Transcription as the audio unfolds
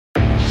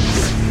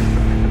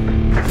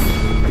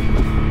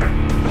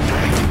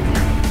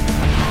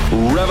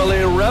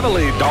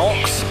heavily,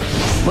 donks.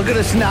 Look at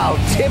us now,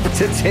 tip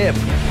to tip.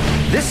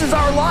 This is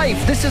our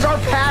life. This is our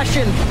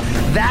passion.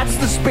 That's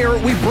the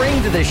spirit we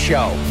bring to this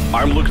show.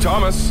 I'm Luke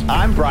Thomas.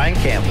 I'm Brian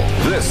Campbell.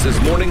 This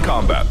is Morning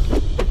Combat.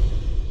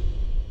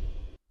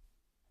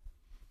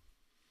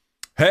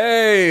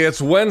 Hey,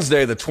 it's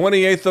Wednesday, the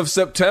 28th of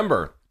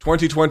September,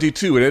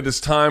 2022, and it is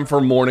time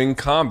for Morning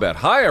Combat.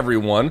 Hi,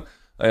 everyone.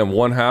 I am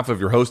one half of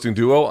your hosting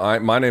duo.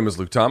 My name is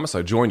Luke Thomas.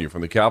 I join you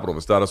from the capital of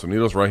Estados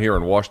Unidos right here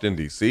in Washington,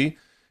 D.C.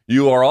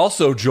 You are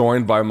also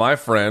joined by my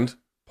friend,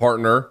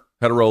 partner,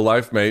 hetero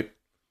life mate,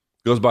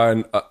 goes by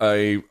an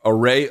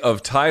array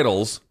of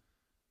titles.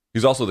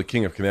 He's also the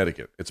king of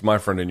Connecticut. It's my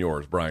friend and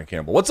yours, Brian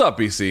Campbell. What's up,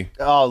 BC?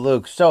 Oh,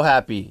 Luke, so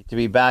happy to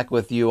be back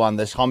with you on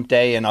this hump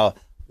day and a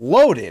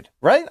loaded,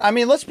 right? I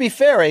mean, let's be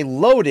fair, a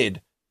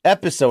loaded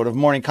episode of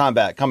Morning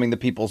Combat coming the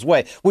people's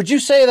way. Would you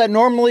say that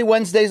normally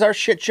Wednesday's our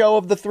shit show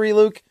of the three,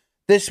 Luke?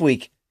 This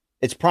week,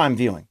 it's prime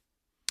viewing.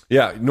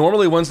 Yeah,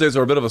 normally Wednesdays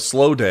are a bit of a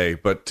slow day,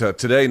 but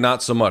today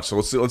not so much. So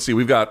let's see.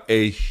 We've got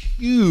a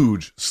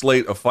huge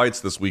slate of fights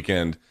this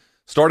weekend,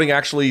 starting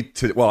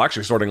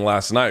starting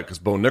last night because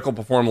Bo Nickel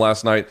performed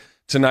last night.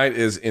 Tonight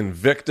is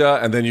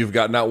Invicta, and then you've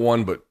got not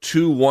one but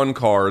two one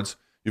cards.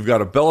 You've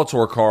got a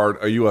Bellator card,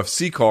 a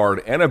UFC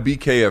card, and a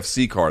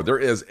BKFC card. There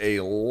is a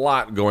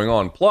lot going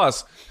on.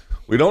 Plus,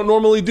 we don't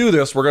normally do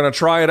this. We're going to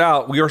try it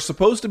out. We are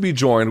supposed to be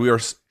joined. We are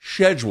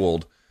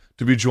scheduled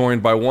to be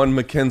joined by one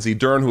Mackenzie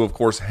Dern, who, of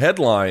course,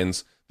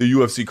 headlines the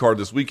UFC card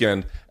this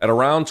weekend at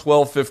around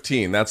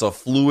 12:15. That's a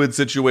fluid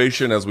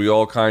situation, as we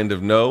all kind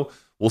of know.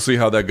 We'll see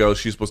how that goes.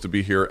 She's supposed to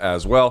be here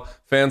as well.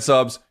 Fan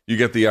subs, you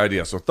get the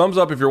idea. So thumbs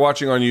up if you're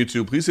watching on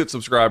YouTube. Please hit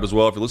subscribe as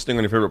well. If you're listening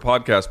on your favorite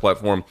podcast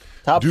platform,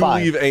 Top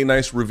five. Leave a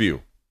nice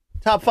review.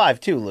 Top five,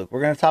 too, Luke. We're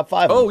going to top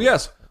five. Oh,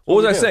 yes. What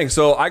was I saying?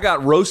 So I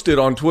got roasted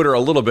on Twitter a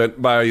little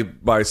bit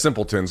by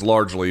simpletons,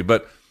 largely.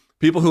 But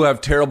people who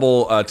have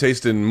terrible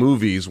taste in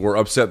movies were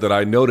upset that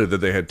I noted that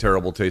they had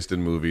terrible taste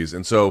in movies.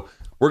 And so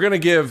we're going to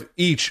give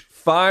each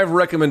 5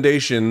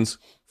 recommendations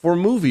for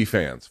movie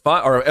fans,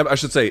 or I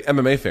should say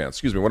MMA fans.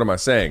 Excuse me, what am I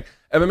saying?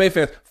 MMA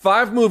fans,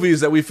 5 movies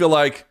that we feel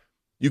like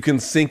you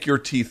can sink your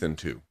teeth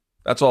into.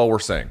 That's all we're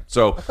saying.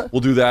 So we'll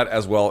do that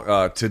as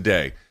well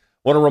today.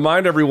 Want to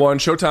remind everyone,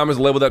 Showtime is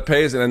a label that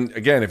pays. And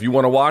again, if you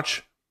want to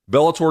watch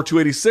Bellator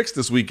 286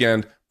 this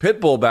weekend,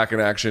 Pitbull back in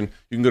action,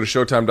 you can go to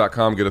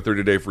Showtime.com, get a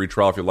 30-day free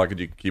trial. If you like it,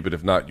 you can keep it.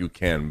 If not, you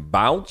can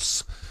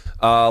bounce.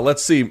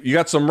 Let's see. You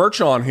got some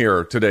merch on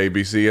here today,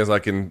 BC, as I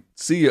can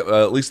see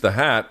at least the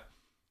hat.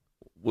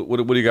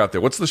 What do you got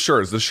there? What's the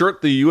shirt? Is the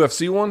shirt the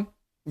UFC one?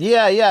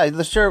 Yeah.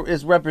 The shirt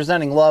is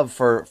representing love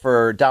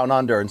for Down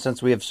Under. And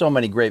since we have so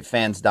many great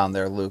fans down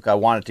there, Luke, I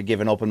wanted to give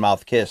an open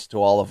mouth kiss to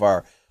all of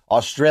our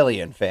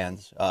Australian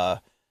fans.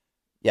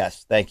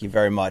 Yes, thank you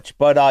very much.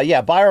 But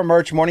buy our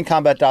merch,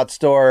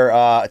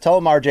 morningcombat.store. Tell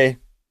them RJ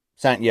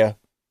sent you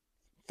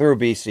through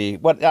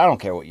BC. I don't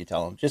care what you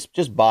tell them.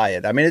 Just buy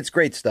it. I mean, it's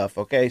great stuff,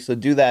 okay? So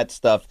do that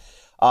stuff.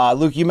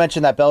 Luke, you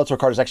mentioned that Bellator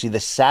card is actually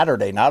this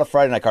Saturday, not a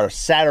Friday night card, a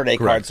Saturday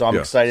card, so I'm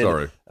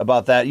excited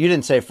about that. You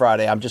didn't say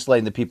Friday. I'm just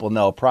letting the people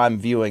know. Prime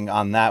viewing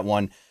on that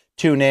one.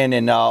 Tune in.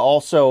 And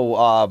also,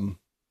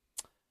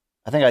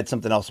 I think I had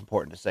something else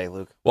important to say,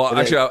 Luke. Well,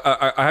 actually,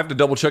 I have to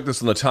double-check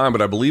this on the time,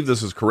 but I believe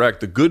this is correct.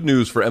 The good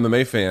news for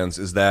MMA fans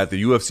is that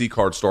the UFC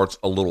card starts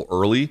a little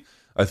early.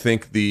 I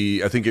think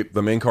the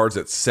main card's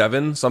at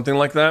 7, something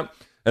like that.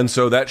 And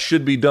so that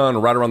should be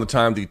done right around the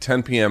time the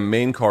 10 p.m.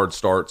 main card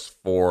starts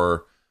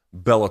for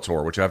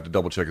Bellator, which I have to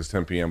double check is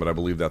 10 p.m., but I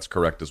believe that's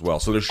correct as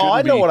well. So there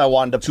shouldn't be what I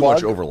wanted to too plug.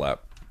 much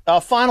overlap.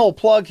 Final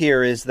plug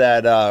here is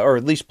that, or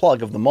at least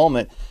plug of the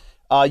moment,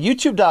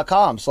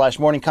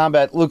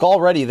 youtube.com/morningcombat. Luke,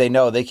 already they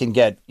know they can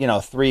get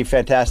 3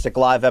 fantastic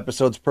live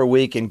episodes per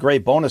week and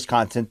great bonus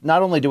content.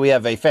 Not only do we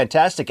have a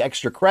fantastic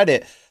extra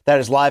credit that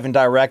is live and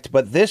direct,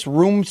 but this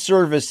room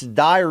service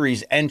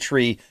diaries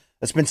entry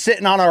that's been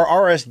sitting on our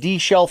RSD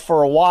shelf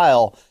for a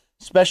while.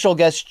 Special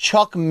guest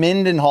Chuck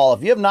Mindenhall.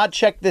 If you have not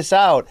checked this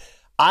out,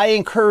 I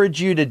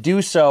encourage you to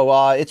do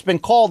so. It's been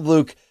called,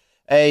 Luke,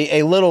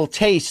 a little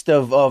taste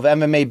of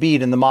MMA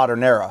beat in the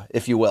modern era,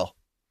 if you will.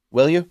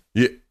 Will you?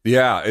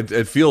 Yeah,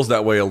 it feels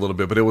that way a little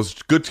bit, but it was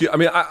good to... I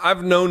mean,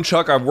 I've known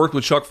Chuck. I've worked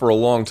with Chuck for a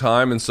long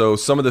time, and so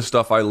some of this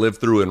stuff I lived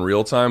through in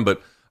real time,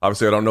 but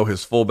obviously I don't know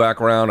his full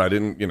background. I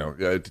didn't,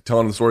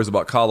 telling the stories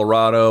about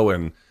Colorado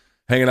and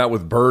hanging out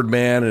with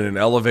Birdman in an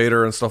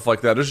elevator and stuff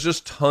like that. There's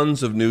just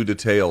tons of new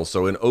details.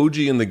 So an OG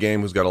in the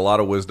game who's got a lot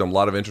of wisdom, a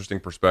lot of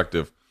interesting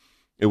perspective.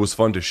 It was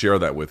fun to share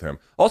that with him.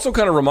 Also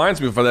kind of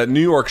reminds me for that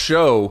New York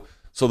show,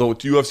 so the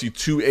UFC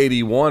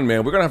 281,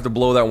 man, we're going to have to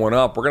blow that one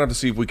up. We're going to have to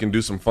see if we can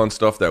do some fun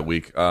stuff that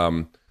week.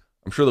 I'm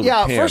sure that we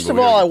can. First of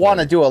all, I want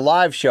to do a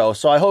live show,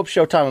 so I hope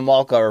Showtime and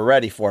Malka are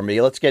ready for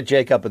me. Let's get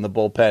Jake up in the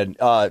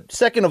bullpen.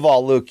 Second of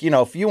all, Luke,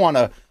 if you want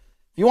to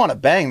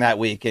bang that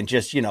week and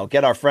just,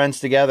 get our friends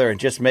together and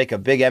just make a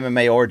big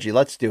MMA orgy,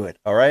 let's do it.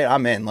 All right?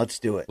 I'm in. Let's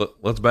do it.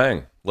 Let's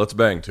bang. Let's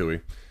bang,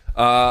 Tui.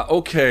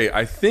 Okay,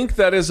 I think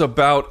that is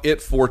about it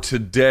for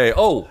today.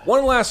 Oh,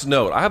 one last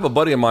note. I have a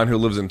buddy of mine who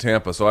lives in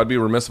Tampa, so I'd be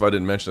remiss if I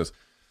didn't mention this.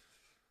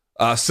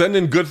 Send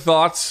in good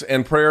thoughts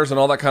and prayers and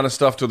all that kind of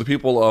stuff to the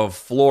people of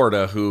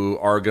Florida who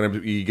are going to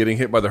be getting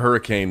hit by the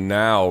hurricane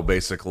now,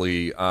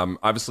 basically.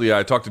 Obviously,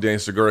 I talked to Danny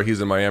Segura.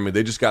 He's in Miami.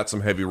 They just got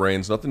some heavy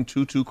rains. Nothing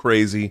too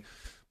crazy.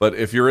 But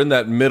if you're in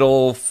that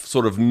middle,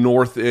 sort of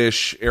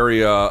north-ish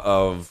area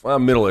of,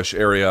 middle-ish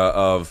area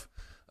of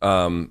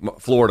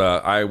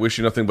Florida, I wish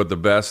you nothing but the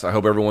best. I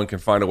hope everyone can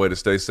find a way to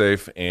stay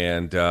safe.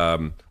 And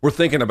we're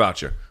thinking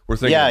about you. We're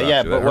thinking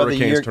about you. That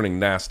hurricane's turning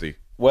nasty.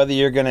 Whether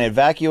you're going to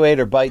evacuate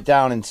or bite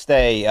down and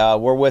stay,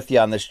 we're with you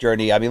on this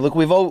journey. I mean, look,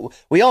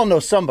 we all know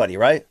somebody,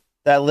 right,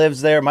 that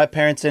lives there. My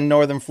parents in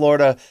northern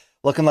Florida,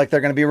 looking like they're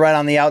going to be right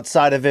on the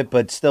outside of it,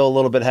 but still a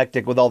little bit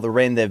hectic with all the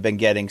rain they've been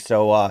getting.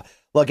 So,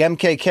 look,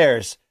 MK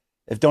cares.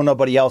 If don't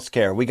nobody else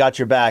care, we got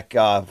your back.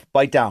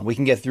 Bite down. We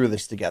can get through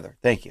this together.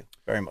 Thank you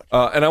very much.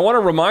 And I want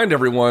to remind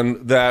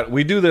everyone that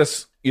we do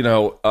this,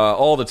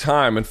 all the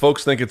time, and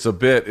folks think it's a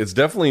bit. It's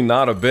definitely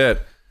not a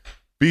bit.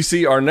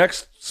 BC, our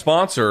next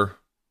sponsor,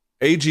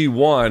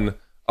 AG1,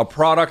 a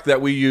product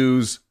that we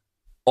use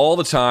all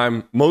the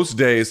time, most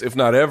days, if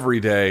not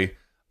every day.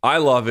 I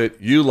love it.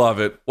 You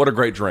love it. What a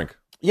great drink.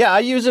 Yeah, I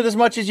use it as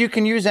much as you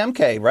can use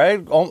MK,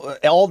 right?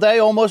 All day,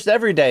 almost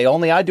every day.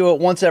 Only I do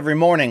it once every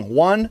morning.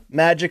 One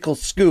magical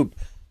scoop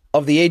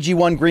of the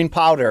AG1 green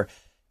powder.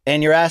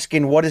 And you're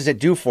asking, what does it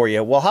do for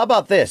you? Well, how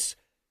about this?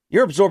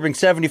 You're absorbing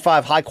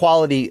 75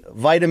 high-quality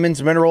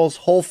vitamins, minerals,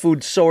 whole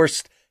food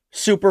sourced,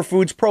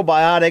 superfoods,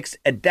 probiotics,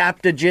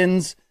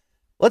 adaptogens.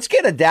 Let's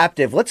get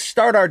adaptive. Let's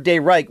start our day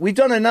right. We've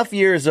done enough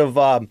years of,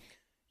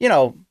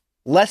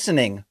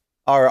 lessening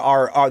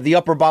our the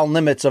upper bound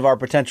limits of our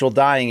potential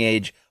dying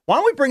age. Why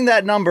don't we bring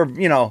that number,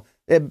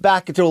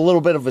 back into a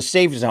little bit of a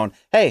safe zone?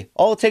 Hey,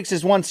 all it takes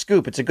is one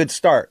scoop. It's a good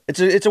start.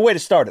 It's a way to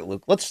start it,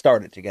 Luke. Let's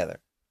start it together.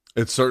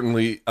 It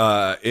certainly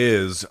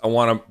is. I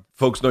want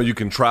folks know you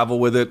can travel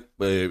with it.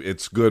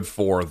 It's good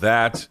for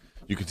that.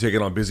 You can take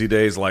it on busy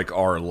days like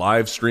our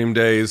live stream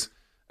days.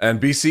 And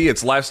BC,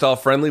 it's lifestyle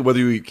friendly. Whether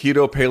you eat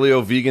keto,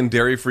 paleo, vegan,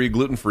 dairy-free,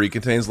 gluten-free,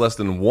 contains less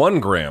than 1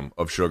 gram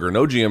of sugar,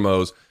 no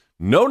GMOs,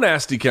 no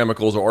nasty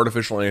chemicals or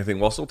artificial anything,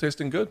 while still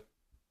tasting good.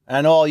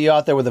 I know all you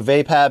out there with a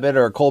vape habit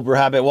or a cold brew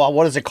habit. Well,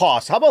 what does it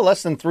cost? How about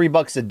less than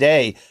 $3 a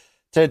day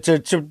to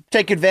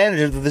take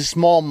advantage of this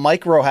small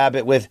micro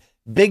habit with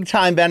big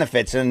time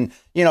benefits? And,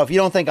 if you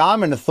don't think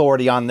I'm an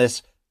authority on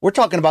this, we're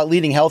talking about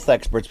leading health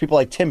experts, people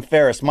like Tim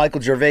Ferriss, Michael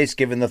Gervais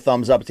giving the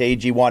thumbs up to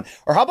AG1.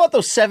 Or how about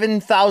those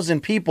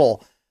 7,000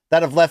 people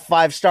that have left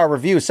 5-star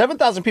reviews?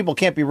 7,000 people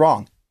can't be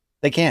wrong.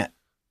 They can't.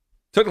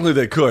 Technically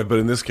they could, but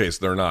in this case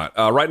they're not.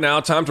 Right now,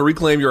 time to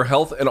reclaim your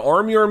health and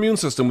arm your immune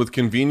system with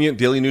convenient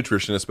daily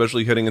nutrition,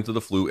 especially heading into the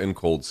flu and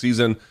cold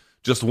season.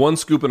 Just 1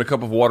 scoop in a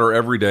cup of water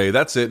every day.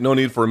 That's it. No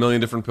need for a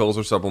million different pills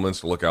or supplements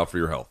to look out for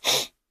your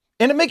health.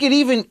 And to make it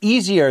even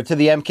easier to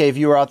the MK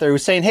viewer out there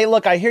who's saying, hey,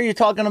 look, I hear you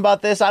talking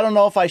about this. I don't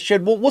know if I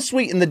should. We'll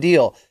sweeten the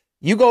deal.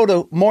 You go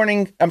to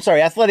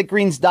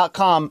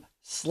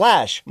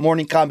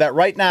athleticgreens.com/morning combat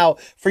right now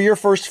for your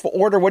first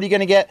order. What are you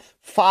going to get?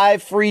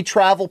 5 free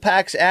travel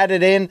packs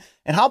added in.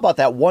 And how about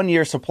that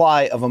 1-year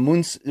supply of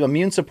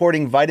immune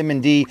supporting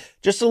vitamin D?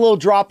 Just a little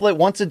droplet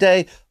once a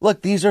day.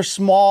 Look, these are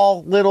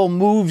small little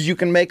moves you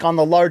can make on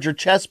the larger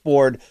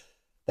chessboard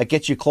that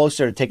get you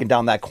closer to taking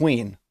down that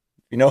queen.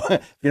 You know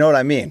what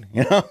I mean?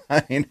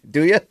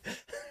 Do you?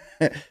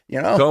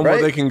 Tell them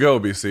where they can go,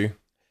 BC.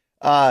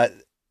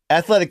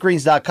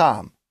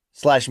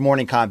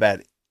 Athleticgreens.com/morning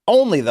combat.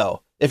 Only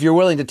though, if you're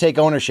willing to take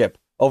ownership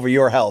over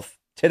your health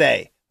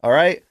today. All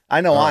right.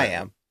 I know I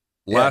am.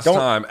 Last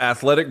time,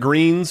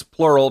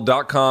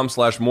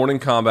 athleticgreens.com/morning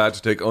combat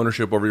to take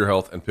ownership over your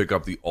health and pick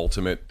up the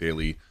ultimate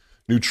daily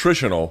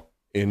nutritional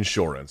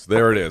insurance.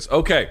 There it is.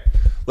 Okay,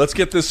 let's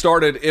get this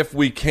started if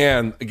we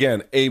can.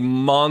 Again, a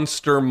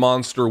monster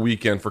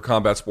weekend for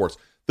combat sports.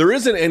 There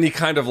isn't any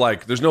kind of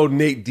there's no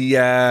Nate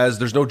Diaz,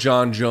 there's no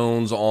John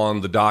Jones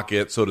on the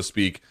docket, so to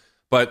speak,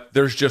 but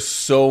there's just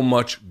so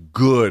much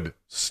good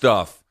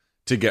stuff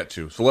to get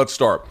to. So let's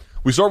start.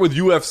 We start with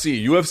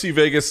UFC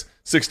Vegas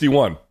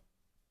 61.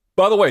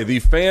 By the way, the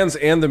fans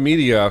and the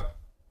media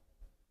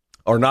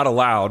are not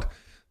allowed.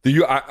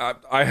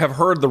 I have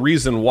heard the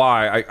reason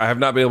why. I have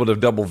not been able to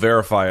double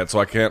verify it, so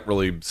I can't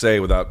really say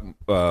without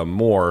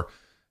more.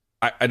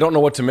 I don't know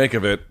what to make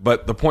of it,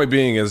 but the point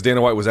being is Dana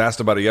White was asked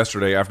about it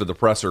yesterday after the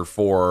presser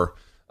for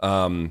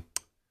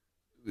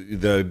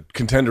the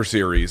Contender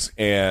Series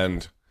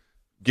and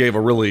gave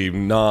a really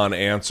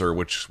non-answer,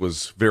 which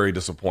was very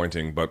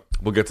disappointing, but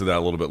we'll get to that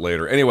a little bit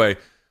later. Anyway,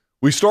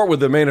 we start with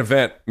the main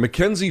event.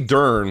 Mackenzie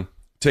Dern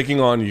taking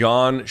on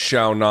Yan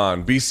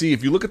Xiaonan. BC,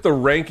 if you look at the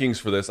rankings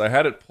for this, I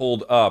had it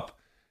pulled up.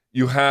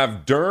 You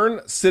have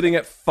Dern sitting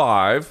at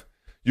 5.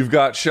 You've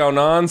got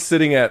Xiaonan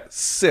sitting at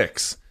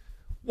 6.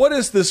 What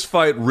is this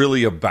fight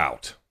really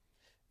about?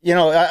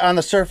 On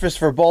the surface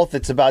for both,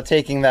 it's about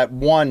taking that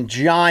one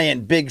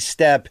giant big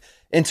step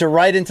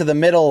right into the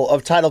middle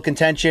of title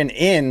contention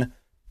in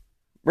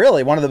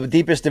really one of the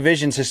deepest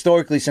divisions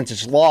historically since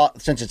its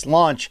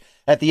launch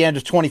at the end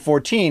of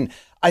 2014.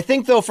 I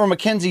think, though, for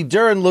Mackenzie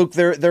Dern, Luke,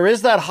 there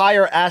is that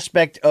higher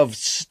aspect of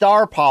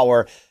star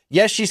power.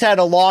 Yes, she's had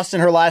a loss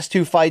in her last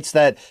 2 fights,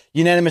 that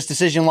unanimous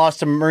decision loss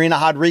to Marina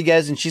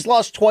Rodriguez, and she's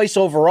lost twice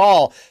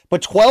overall,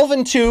 but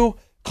 12-2,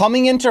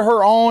 coming into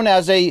her own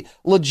as a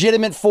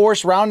legitimate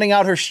force, rounding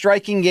out her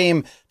striking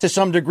game to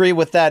some degree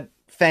with that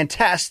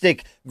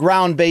fantastic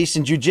ground base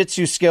and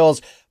jiu-jitsu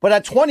skills. But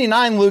at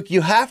 29, Luke,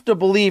 you have to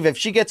believe if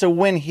she gets a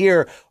win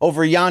here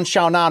over Yan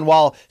Xiaonan,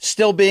 while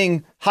still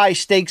being high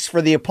stakes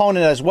for the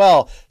opponent as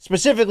well,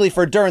 specifically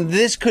for Dern,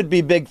 this could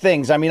be big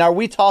things. I mean, are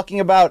we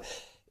talking about,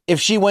 if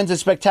she wins in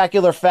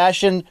spectacular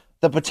fashion,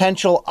 the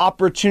potential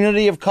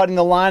opportunity of cutting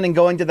the line and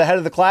going to the head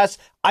of the class?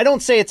 I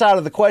don't say it's out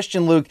of the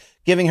question, Luke,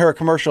 giving her a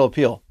commercial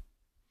appeal.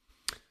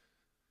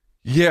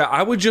 Yeah,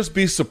 I would just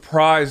be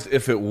surprised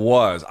if it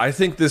was. I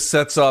think this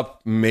sets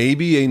up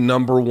maybe a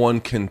number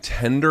 1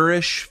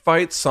 contender-ish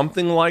fight,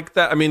 something like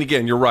that. I mean,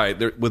 again, you're right.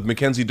 With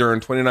Mackenzie Dern,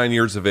 29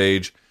 years of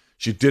age,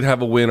 she did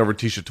have a win over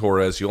Tisha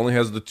Torres. She only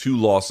has the 2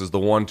 losses, the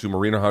one to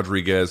Marina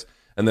Rodriguez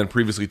and then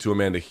previously to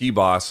Amanda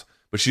Hebos.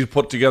 But she's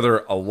put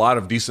together a lot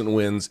of decent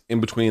wins in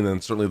between,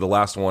 and certainly the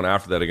last one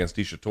after that against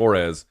Tisha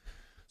Torres.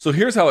 So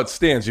here's how it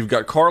stands. You've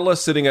got Carla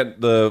sitting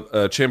at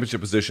the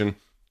championship position.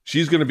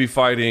 She's going to be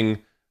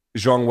fighting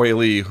Zhang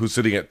Weili, who's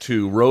sitting at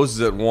 2. Rose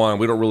is at 1.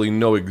 We don't really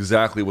know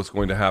exactly what's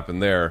going to happen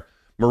there.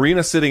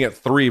 Marina sitting at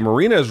 3.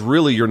 Marina is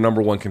really your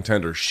number 1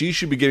 contender. She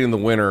should be getting the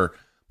winner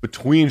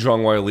between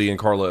Zhang Weili and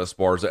Carla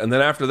Esparza. And then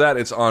after that,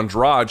 it's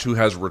Andrade, who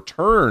has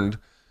returned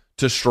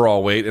to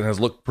strawweight and has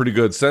looked pretty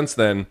good since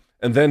then.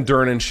 And then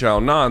Dern and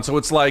Xiaonan. So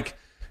it's like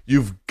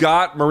you've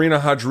got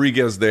Marina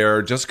Rodriguez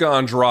there. Jessica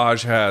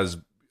Andrade has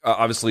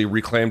obviously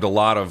reclaimed a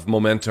lot of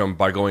momentum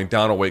by going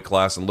down a weight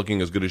class and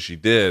looking as good as she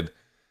did.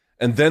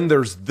 And then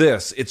there's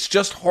this. It's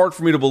just hard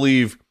for me to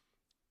believe,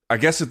 I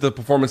guess if the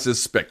performance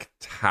is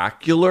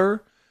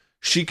spectacular,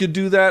 she could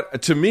do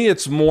that. To me,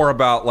 it's more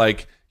about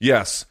like,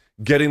 yes,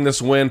 getting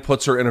this win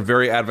puts her in a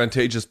very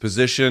advantageous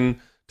position.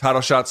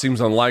 Title shot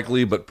seems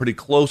unlikely, but pretty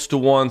close to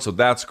one, so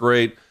that's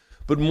great.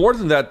 But more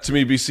than that, to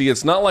me, BC,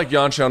 it's not like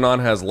Yan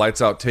Xiaonan has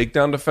lights-out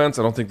takedown defense.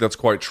 I don't think that's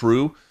quite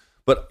true.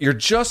 But you're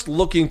just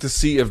looking to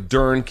see if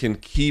Dern can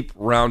keep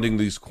rounding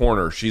these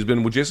corners. She's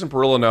been with Jason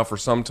Perillo now for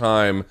some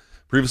time,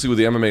 previously with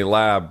the MMA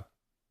Lab,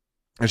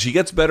 and she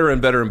gets better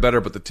and better and better,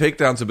 but the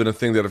takedowns have been a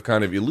thing that have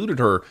kind of eluded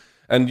her.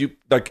 And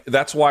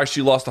that's why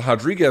she lost the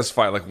Rodriguez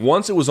fight. Like,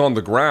 once it was on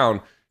the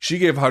ground, she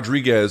gave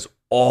Rodriguez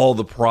all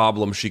the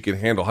problems she could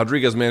handle.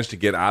 Rodriguez managed to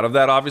get out of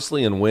that,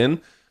 obviously, and win.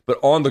 But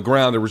on the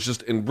ground, there was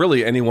just, and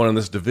really anyone in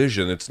this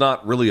division, it's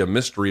not really a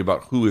mystery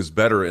about who is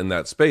better in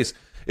that space.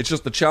 It's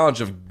just the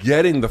challenge of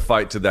getting the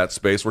fight to that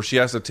space where she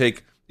has to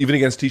take, even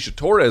against Tisha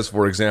Torres,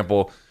 for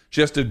example, she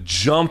has to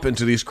jump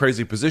into these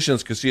crazy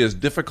positions because she has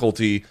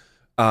difficulty,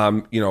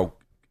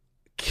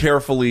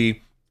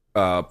 carefully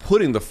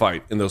putting the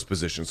fight in those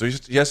positions. So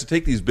she has to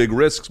take these big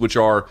risks, which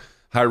are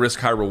high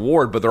risk, high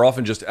reward, but they're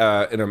often just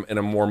in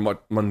a more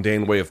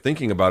mundane way of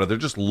thinking about it. They're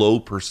just low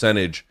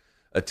percentage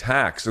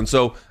attacks. And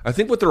so I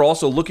think what they're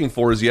also looking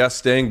for is, yes,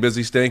 staying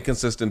busy, staying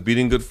consistent,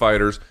 beating good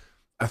fighters.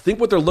 I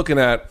think what they're looking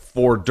at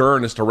for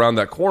Dern is to round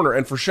that corner.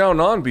 And for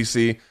Xiaonan,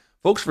 BC,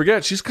 folks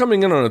forget, she's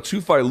coming in on a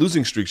 2-fight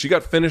losing streak. She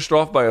got finished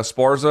off by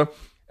Esparza,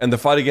 and the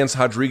fight against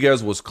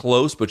Rodriguez was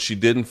close, but she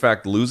did, in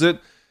fact, lose it.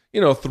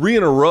 3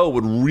 in a row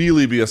would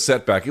really be a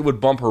setback. It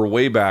would bump her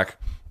way back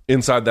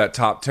inside that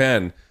top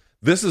 10.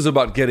 This is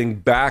about getting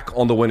back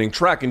on the winning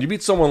track. And you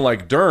beat someone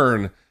like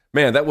Dern,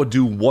 man, that would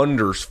do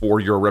wonders for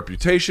your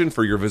reputation,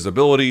 for your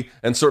visibility,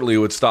 and certainly it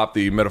would stop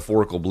the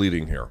metaphorical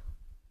bleeding here.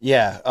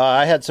 Yeah,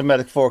 I had some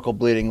metaphorical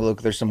bleeding,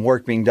 Luke. There's some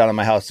work being done in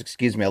my house.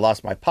 Excuse me, I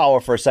lost my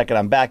power for a second.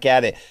 I'm back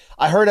at it.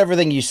 I heard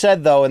everything you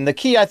said, though, and the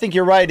key, I think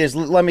you're right, is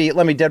let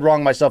me dead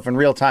wrong myself in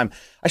real time.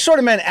 I sort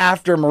of meant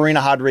after Marina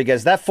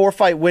Rodriguez. That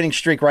 4-fight winning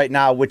streak right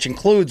now, which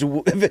includes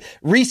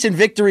recent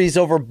victories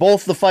over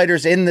both the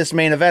fighters in this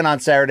main event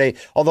on Saturday,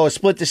 although a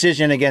split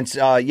decision against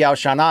Yao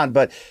Xiaonan.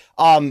 But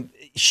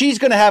she's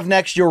going to have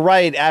next, you're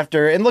right,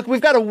 after. And look,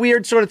 we've got a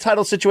weird sort of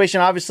title situation,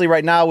 obviously,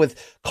 right now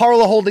with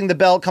Carla holding the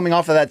belt, coming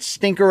off of that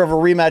stinker of a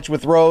rematch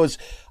with Rose.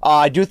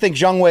 I do think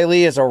Zhang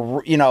Weili is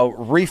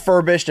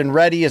refurbished and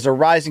ready as a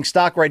rising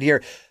stock right here.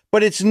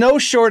 But it's no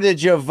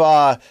shortage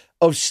of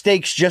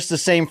stakes just the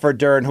same for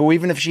Dern, who,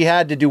 even if she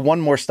had to do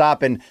one more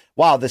stop, and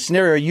wow, the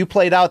scenario you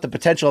played out, the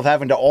potential of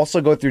having to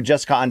also go through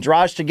Jessica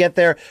Andrade to get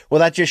there, well,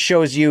 that just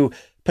shows you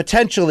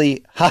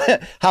potentially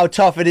how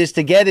tough it is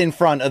to get in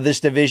front of this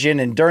division.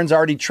 And Dern's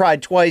already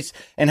tried twice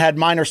and had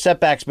minor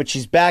setbacks, but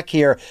she's back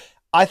here.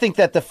 I think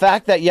that the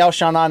fact that Yan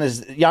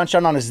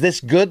Xiaonan is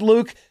this good,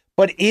 Luke,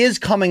 but is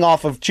coming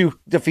off of 2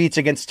 defeats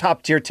against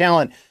top tier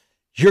talent,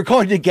 you're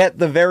going to get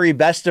the very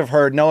best of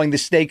her, knowing the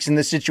stakes in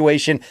this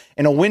situation.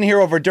 And a win here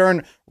over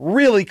Dern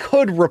really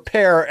could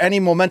repair any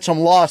momentum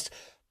lost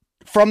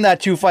from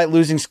that 2-fight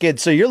losing skid.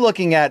 So you're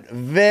looking at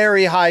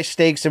very high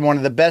stakes in one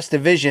of the best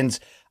divisions.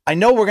 I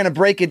know we're going to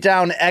break it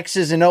down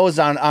X's and O's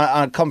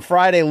on come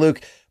Friday, Luke,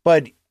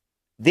 but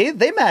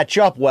they match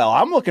up well.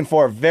 I'm looking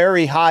for a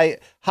very high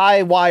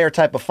wire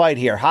type of fight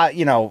here.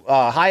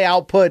 High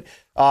output.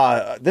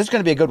 This is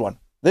going to be a good one.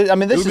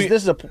 This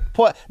is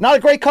not a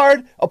great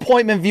card.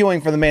 Appointment viewing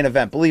for the main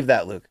event. Believe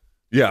that, Luke.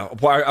 Yeah,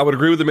 well, I would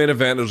agree with the main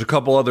event. There's a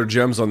couple other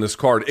gems on this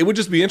card. It would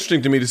just be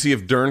interesting to me to see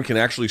if Dern can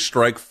actually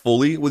strike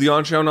fully with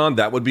Yan Xiaonan.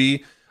 That would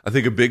be, I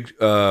think, a big.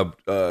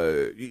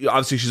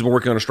 Obviously, she's been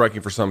working on her striking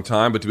for some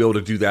time, but to be able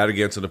to do that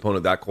against an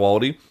opponent that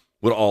quality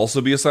would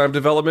also be a sign of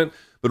development.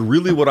 But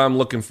really, what I'm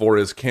looking for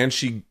is can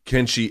she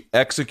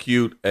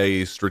execute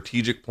a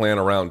strategic plan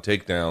around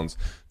takedowns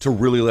to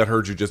really let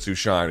her jiu-jitsu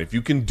shine? If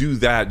you can do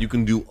that, you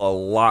can do a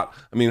lot.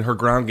 I mean, her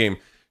ground game.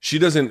 She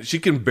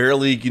can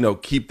barely,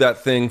 keep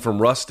that thing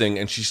from rusting,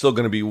 and she's still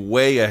going to be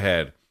way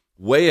ahead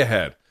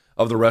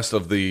of the rest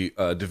of the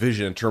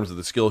division in terms of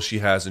the skills she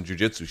has in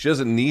jiu-jitsu. She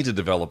doesn't need to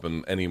develop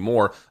them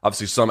anymore.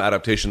 Obviously, some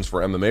adaptations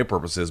for MMA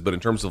purposes, but in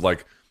terms of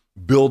like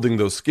building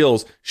those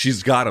skills,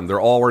 she's got them.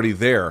 They're already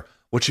there.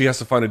 What she has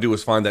to do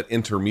is find that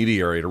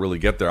intermediary to really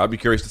get there. I'd be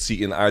curious to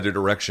see in either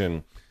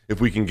direction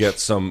if we can get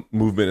some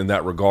movement in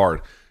that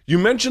regard. You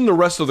mentioned the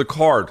rest of the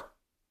card.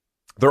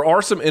 There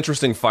are some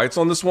interesting fights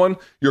on this one.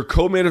 Your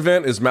co-main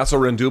event is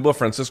Massaranduba,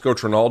 Francisco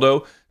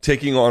Trinaldo,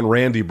 taking on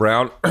Randy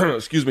Brown.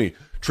 Excuse me.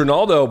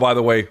 Trinaldo, by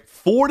the way,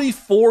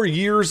 44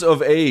 years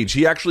of age.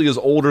 He actually is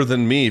older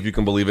than me, if you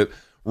can believe it.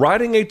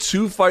 Riding a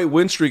 2-fight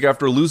win streak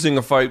after losing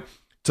a fight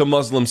to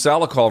Muslim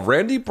Salikov.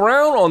 Randy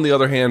Brown, on the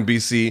other hand,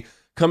 BC,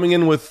 coming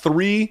in with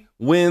 3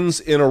 wins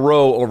in a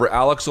row over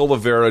Alex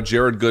Oliveira,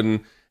 Jared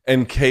Gooden,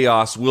 and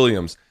Chaos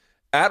Williams.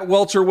 At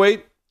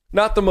welterweight,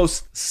 not the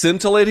most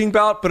scintillating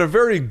bout, but a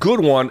very good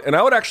one. And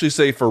I would actually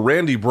say for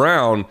Randy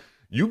Brown,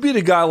 you beat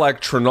a guy like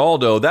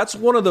Trinaldo. That's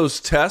one of those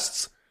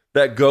tests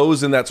that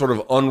goes in that sort of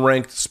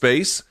unranked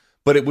space,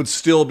 but it would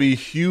still be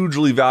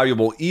hugely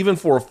valuable, even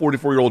for a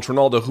 44-year-old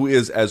Trinaldo who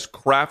is as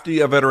crafty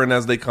a veteran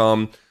as they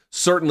come,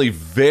 certainly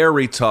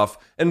very tough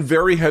and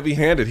very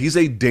heavy-handed. He's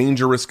a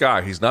dangerous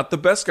guy. He's not the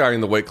best guy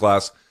in the weight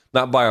class,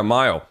 not by a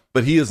mile,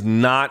 but he is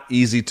not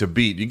easy to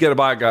beat. You get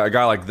by a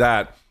guy like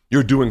that,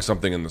 you're doing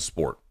something in the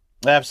sport.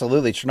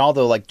 Absolutely.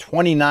 Trinaldo, like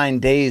 29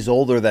 days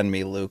older than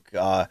me, Luke. He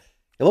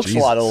looks Jesus. a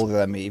lot older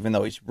than me, even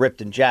though he's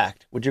ripped and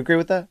jacked. Would you agree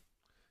with that?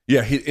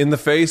 Yeah, in the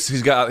face,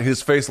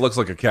 his face looks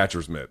like a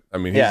catcher's mitt. I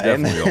mean, he's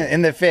definitely old.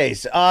 In the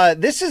face.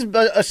 This is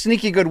a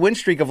sneaky good win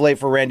streak of late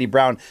for Randy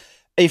Brown.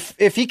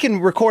 If he can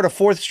record a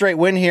 4th straight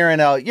win here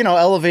and a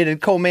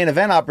elevated co-main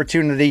event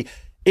opportunity,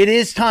 it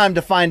is time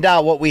to find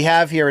out what we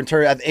have here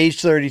at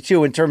age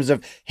 32 in terms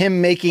of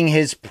him making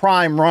his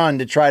prime run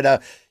to try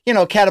to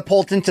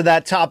catapult into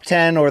that top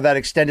 10 or that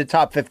extended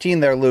top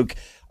 15 there, Luke.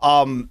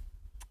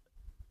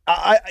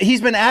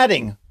 He's been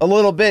adding a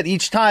little bit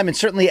each time and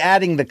certainly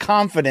adding the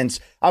confidence.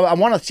 I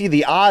want to see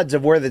the odds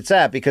of where that's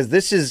at because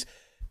this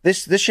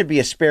should be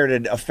a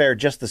spirited affair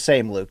just the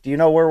same, Luke. Do you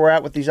know where we're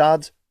at with these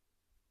odds?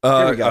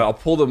 I'll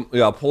pull them.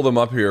 Yeah, I'll pull them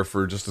up here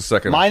for just a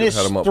second. Minus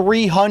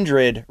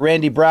 300,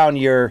 Randy Brown,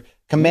 your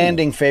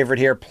commanding favorite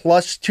here.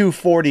 Plus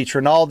 240,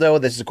 Trinaldo.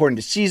 This is according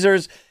to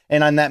Caesars.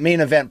 And on that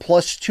main event,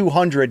 plus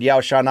 200, Yao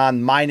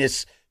Xiaonan,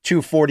 minus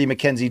 240,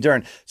 Mackenzie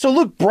Dern. So,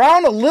 Luke,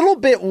 Brown a little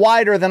bit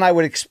wider than I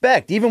would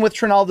expect. Even with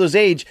Trinaldo's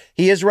age,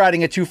 he is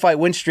riding a 2-fight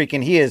win streak,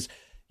 and he is,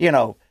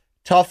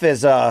 tough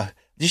as... Did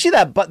you see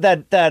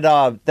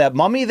that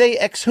mummy they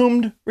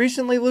exhumed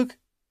recently, Luke?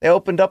 They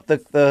opened up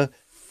the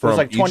from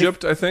like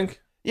Egypt, I think.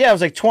 Yeah, it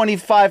was like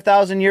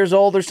 25,000 years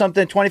old or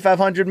something,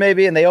 2,500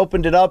 maybe, and they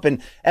opened it up,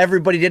 and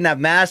everybody didn't have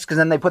masks, and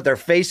then they put their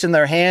face in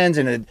their hands,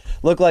 and it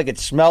looked like it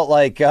smelled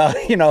like,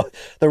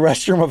 the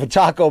restroom of a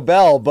Taco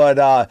Bell.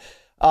 But,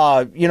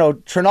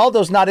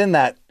 Trinaldo's not in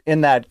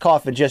that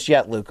coffin just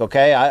yet, Luke,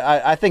 okay?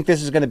 I think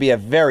this is going to be a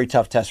very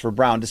tough test for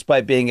Brown,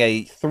 despite being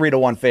a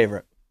 3-1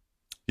 favorite.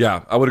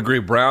 Yeah, I would agree.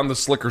 Brown, the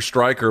slicker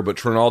striker, but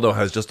Trinaldo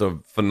has just a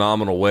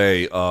phenomenal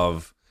way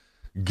of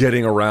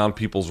getting around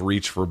people's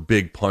reach for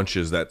big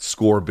punches that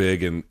score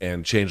big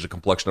and change the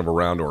complexion of a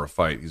round or a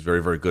fight. He's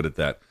very, very good at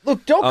that.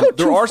 Look, don't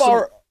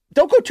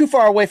go too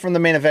far away from the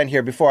main event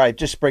here before I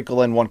just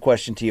sprinkle in one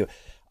question to you.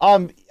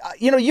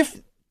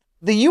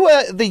 The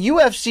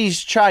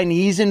UFC's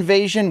Chinese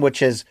invasion, which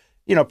has,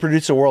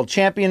 produced a world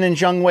champion in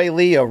Zhang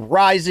Weili, a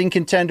rising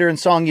contender in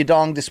Song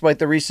Yadong, despite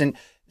the recent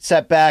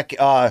setback.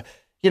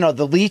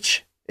 The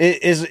Leech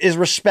is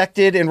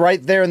respected and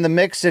right there in the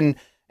mix, and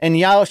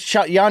Yan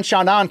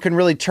Xiaonan can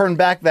really turn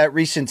back that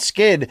recent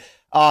skid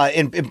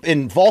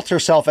and vault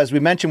herself, as we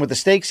mentioned with the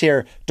stakes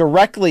here,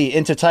 directly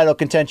into title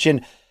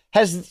contention.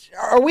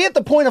 Are we at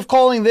the point of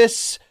calling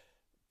this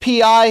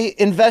PI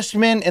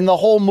investment and the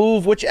whole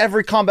move, which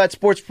every combat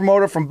sports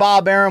promoter from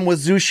Bob Arum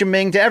with Zhu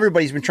Shiming to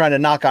everybody's been trying to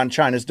knock on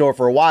China's door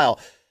for a while?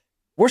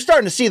 We're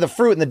starting to see the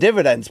fruit and the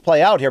dividends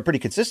play out here pretty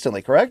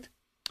consistently, correct?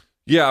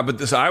 Yeah,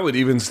 but I would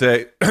even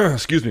say,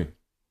 excuse me,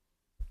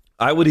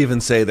 I would even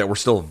say that we're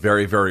still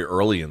very, very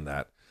early in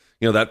that.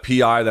 That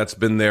PI that's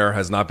been there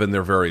has not been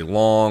there very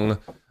long.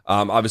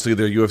 Obviously,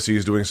 the UFC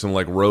is doing some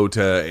like road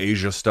to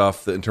Asia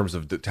stuff in terms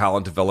of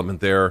talent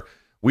development there.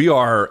 We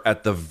are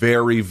at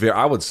the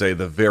I would say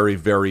the very,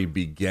 very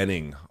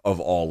beginning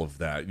of all of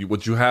that.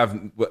 What you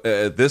have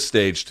at this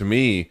stage, to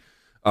me,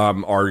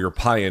 are your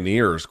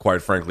pioneers,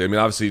 quite frankly. I mean,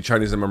 obviously,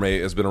 Chinese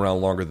MMA has been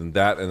around longer than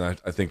that, and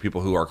I think people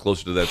who are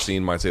closer to that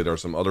scene might say there are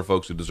some other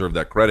folks who deserve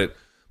that credit.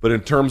 But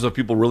in terms of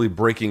people really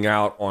breaking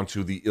out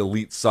onto the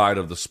elite side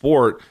of the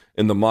sport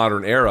in the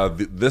modern era,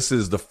 this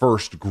is the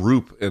first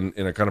group in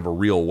a kind of a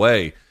real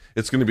way.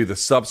 It's going to be the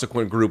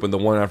subsequent group and the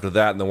one after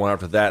that and the one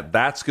after that.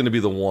 That's going to be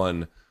the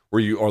one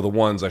where you are the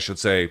ones, I should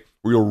say,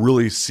 where you'll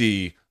really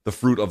see the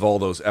fruit of all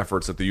those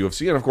efforts that the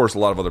UFC and, of course, a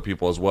lot of other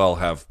people as well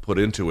have put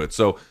into it.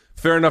 So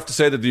fair enough to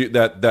say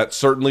that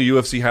certainly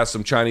UFC has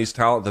some Chinese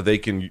talent that they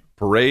can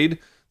parade,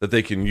 that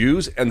they can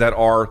use, and that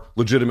are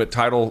legitimate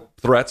title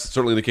threats,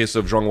 certainly in the case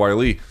of Zhang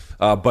Weili.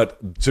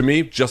 But to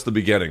me, just the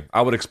beginning.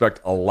 I would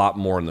expect a lot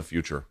more in the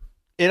future.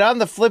 And on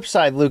the flip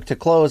side, Luke, to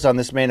close on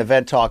this main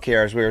event talk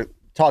here, as we're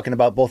talking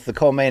about both the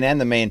co-main and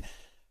the main,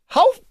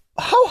 how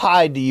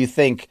high do you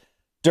think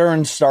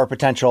Dern's star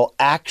potential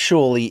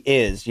actually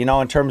is,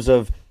 in terms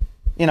of,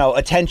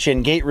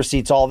 attention, gate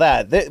receipts, all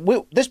that?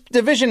 This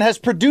division has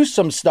produced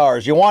some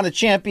stars. Joanna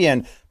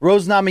Champion,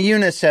 Rose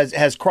Namajunas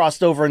has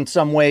crossed over in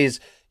some ways,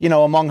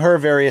 among her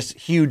various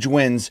huge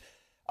wins.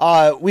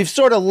 We've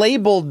sort of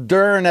labeled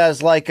Dern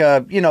as like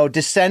a,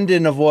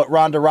 descendant of what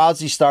Ronda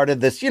Rousey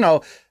started, this,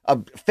 a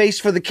face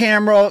for the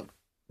camera,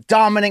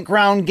 dominant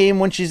ground game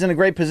when she's in a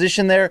great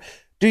position there.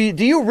 Do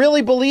you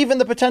really believe in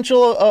the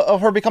potential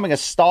of her becoming a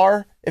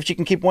star if she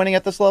can keep winning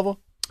at this level?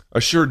 I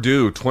sure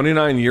do.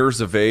 29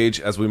 years of age,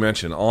 as we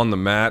mentioned, on the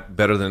mat,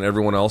 better than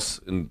everyone else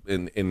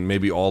in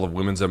maybe all of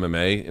women's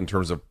MMA in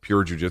terms of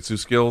pure jiu-jitsu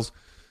skills.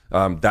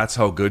 That's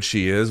how good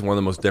she is. One of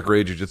the most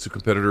decorated jiu-jitsu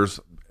competitors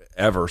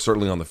ever,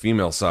 certainly on the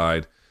female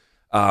side.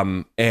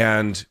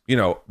 And, we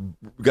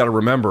got to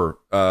remember,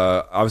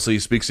 obviously he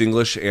speaks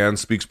English and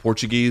speaks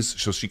Portuguese,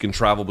 so she can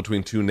travel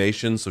between two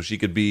nations. So she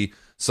could be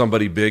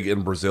somebody big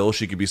in Brazil.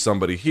 She could be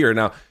somebody here.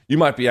 Now, you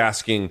might be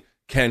asking,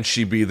 can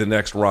she be the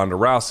next Ronda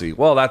Rousey?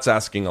 Well, that's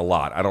asking a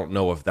lot. I don't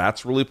know if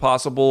that's really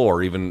possible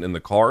or even in the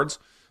cards.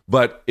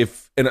 But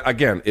and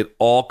again, it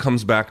all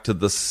comes back to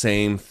the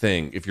same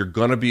thing. If you're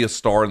going to be a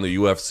star in the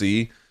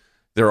UFC,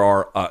 there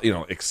are,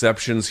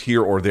 exceptions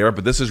here or there,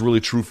 but this is really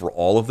true for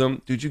all of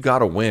them. Dude, you got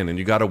to win, and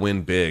you got to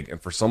win big.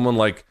 And for someone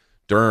like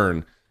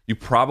Dern, you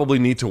probably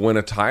need to win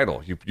a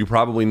title. You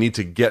probably need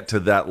to get to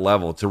that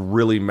level to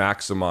really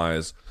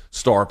maximize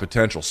star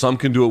potential. Some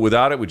can do it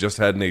without it. We just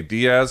had Nate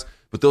Diaz,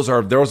 but those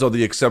are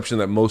the exception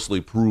that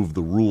mostly prove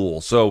the rule.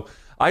 So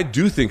I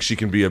do think she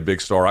can be a big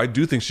star. I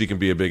do think she can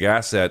be a big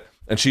asset,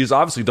 and she's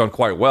obviously done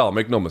quite well,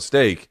 make no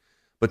mistake.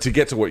 But to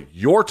get to what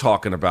you're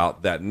talking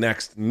about, that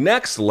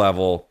next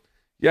level,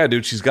 yeah,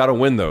 dude, she's got to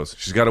win those.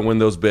 She's got to win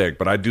those big.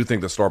 But I do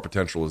think the star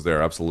potential is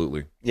there,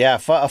 absolutely. Yeah,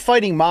 a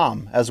fighting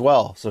mom as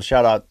well. So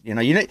shout out. You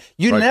right.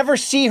 Never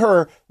see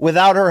her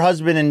without her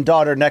husband and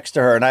daughter next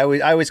to her, and I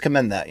always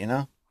commend that.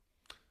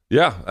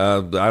 Yeah,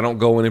 I don't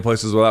go any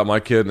places without my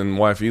kid and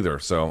wife either,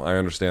 so I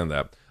understand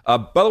that.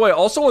 By the way,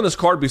 also on this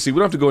card, BC, we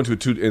don't have to go into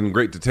it in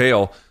great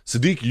detail.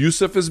 Sadiq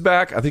Youssef is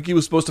back. I think he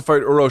was supposed to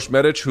fight Urosh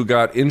Medic, who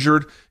got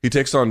injured. He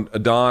takes on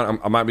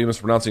Don, I might be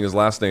mispronouncing his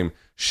last name,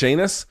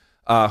 Shanis,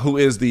 who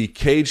is the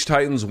Cage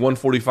Titans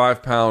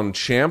 145-pound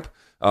champ,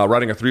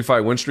 riding a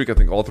 3-fight win streak, I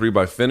think all 3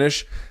 by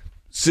finish.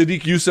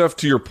 Sadiq Youssef,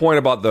 to your point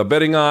about the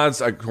betting odds,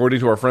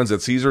 according to our friends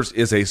at Caesars,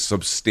 is a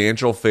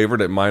substantial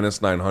favorite at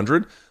minus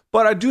 900.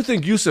 But I do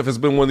think Youssef has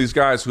been one of these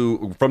guys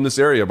who, from this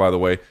area, by the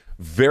way,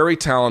 very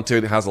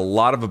talented, has a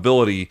lot of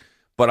ability,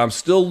 but I'm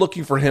still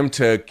looking for him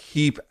to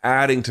keep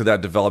adding to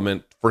that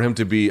development, for him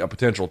to be a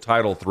potential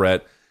title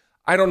threat.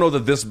 I don't know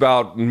that this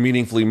bout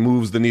meaningfully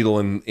moves the needle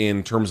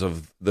in terms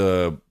of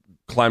the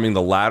climbing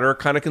the ladder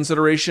kind of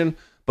consideration,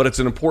 but it's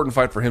an important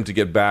fight for him to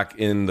get back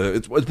in the.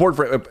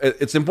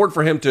 It's important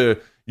for him to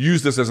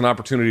use this as an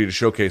opportunity to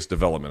showcase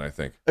development, I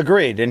think.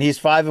 Agreed. And he's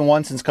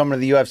 5-1 since coming to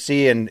the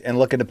UFC and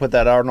looking to put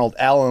that Arnold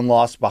Allen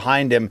loss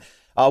behind him.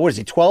 What is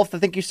he, 12th, I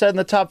think you said, in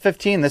the top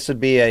 15? This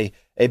would be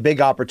a big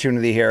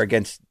opportunity here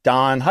against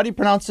Don. How do you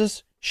pronounce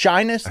this?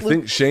 Shanis? I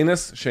think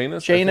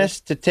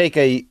Shanis to take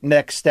a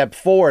next step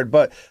forward.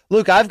 But,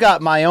 Luke, I've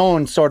got my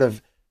own sort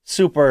of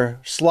super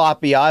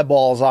sloppy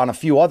eyeballs on a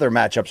few other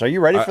matchups. Are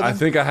you ready for them? I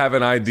think I have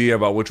an idea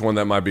about which one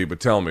that might be, but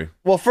tell me.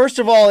 Well, first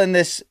of all, in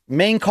this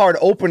main card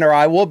opener,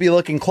 I will be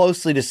looking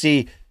closely to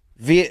see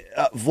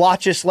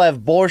Vyacheslav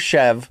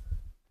Borshev.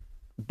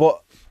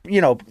 But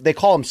they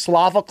call him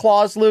Slava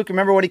Claus, Luke.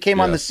 Remember when he came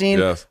on the scene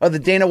of the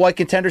Dana White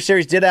Contender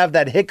Series? Did have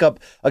that hiccup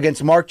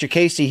against Mark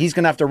Jacasey. He's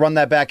going to have to run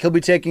that back. He'll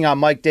be taking on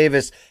Mike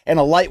Davis in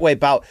a lightweight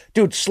bout.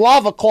 Dude,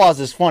 Slava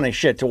Claus is fun as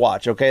shit to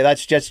watch, okay?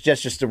 That's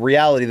just the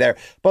reality there.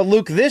 But,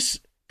 Luke,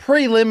 this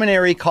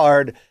preliminary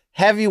card,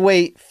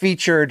 heavyweight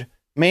featured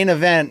main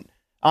event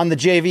on the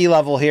JV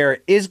level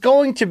here is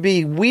going to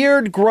be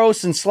weird,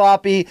 gross, and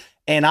sloppy,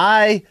 and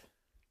I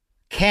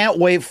can't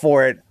wait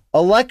for it.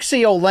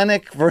 Alexei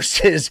Olenek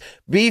versus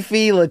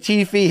Beefy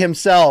Latifi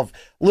himself.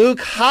 Luke,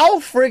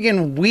 how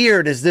friggin'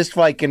 weird is this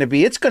fight going to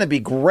be? It's going to be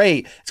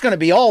great. It's going to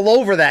be all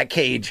over that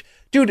cage.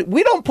 Dude,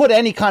 we don't put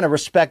any kind of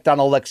respect on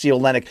Alexei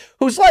Olenek,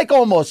 who's like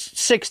almost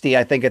 60,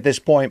 I think, at this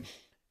point.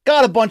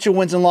 Got a bunch of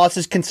wins and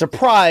losses, can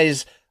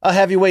surprise a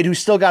heavyweight who's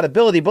still got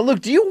ability. But Luke,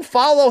 do you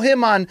follow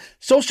him on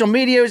social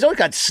media? He's always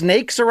got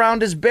snakes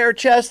around his bare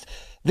chest.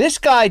 This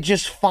guy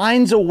just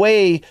finds a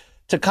way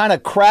to kind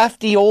of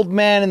crafty old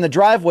man in the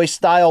driveway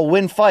style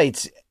win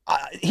fights.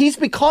 He's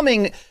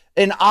becoming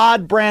an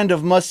odd brand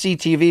of must-see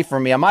TV for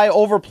me. Am I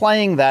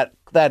overplaying that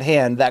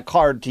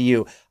card to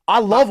you? I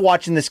love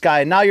watching this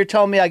guy. And now you're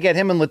telling me I get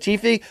him and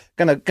Latifi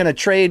gonna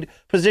trade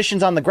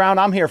positions on the ground.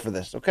 I'm here for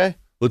this. Okay.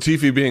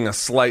 Latifi being a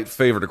slight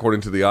favorite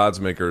according to the odds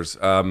makers.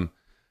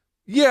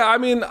 Yeah, I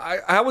mean,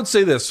 I would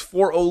say this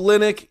for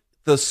Oleinik,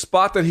 the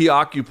spot that he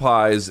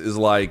occupies is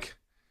like,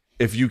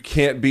 if you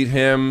can't beat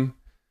him,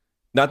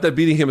 not that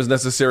beating him is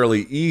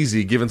necessarily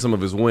easy given some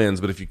of his wins,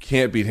 but if you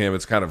can't beat him,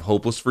 it's kind of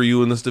hopeless for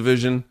you in this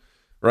division,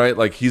 right?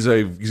 Like he's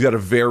got a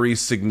very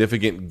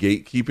significant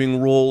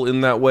gatekeeping role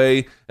in that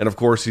way, and of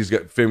course he's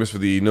got famous for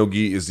the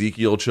no-gi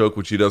Ezekiel choke,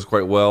 which he does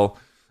quite well.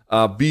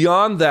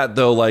 Beyond that,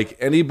 though, like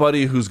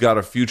anybody who's got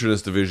a future in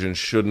this division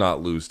should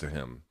not lose to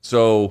him.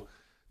 So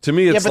to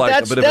me, it's like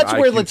a bit of an IQ that's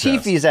where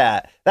Latifi's test.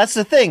 at. That's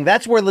the thing.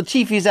 That's where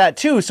Latifi's at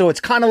too. So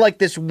it's kind of like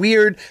this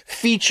weird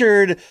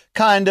featured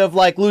kind of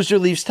like loser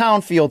leaves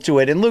town feel to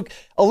it. And Luke,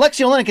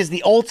 Alexei Oleinik is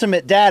the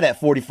ultimate dad at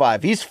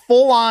 45. He's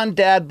full on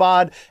dad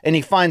bod, and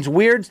he finds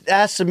weird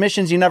ass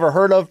submissions you never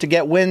heard of to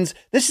get wins.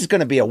 This is going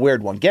to be a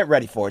weird one. Get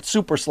ready for it.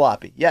 Super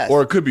sloppy. Yes.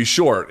 Or it could be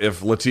short if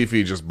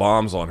Latifi just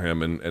bombs on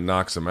him and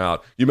knocks him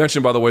out. You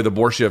mentioned, by the way, the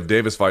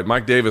Borshev-Davis fight.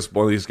 Mike Davis,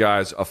 one of these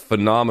guys, a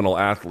phenomenal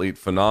athlete,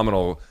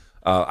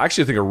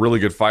 actually, I think a really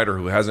good fighter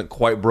who hasn't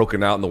quite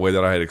broken out in the way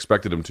that I had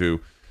expected him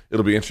to.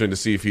 It'll be interesting to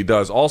see if he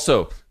does.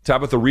 Also,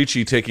 Tabitha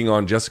Ricci taking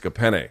on Jessica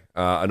Penne,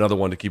 another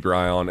one to keep your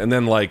eye on. And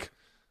then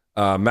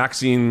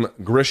Maxine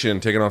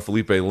Grishin taking on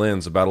Felipe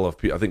Lins, a battle of,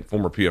 I think,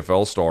 former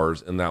PFL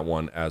stars in that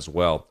one as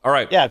well. All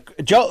right. Yeah,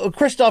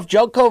 Christoph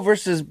Joko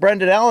versus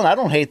Brendan Allen. I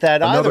don't hate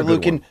that Another either,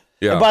 Luke.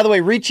 Yeah. And by the way,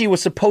 Ricci was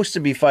supposed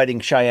to be fighting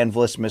Cheyenne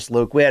Vlismas,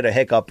 Luke. We had a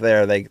hiccup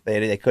there. They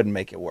couldn't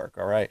make it work,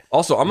 all right?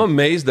 Also, I'm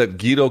amazed that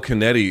Guido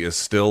Canetti is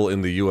still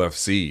in the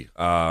UFC.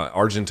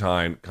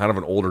 Argentine, kind of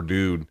an older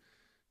dude.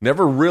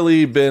 Never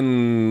really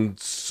been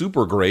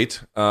super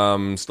great.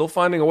 Still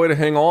finding a way to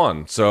hang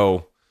on.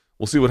 So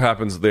we'll see what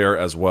happens there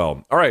as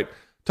well. All right,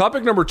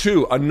 topic number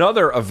 2.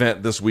 Another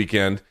event this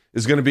weekend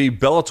is going to be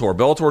Bellator.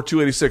 Bellator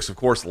 286, of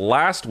course,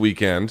 last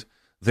weekend.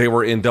 They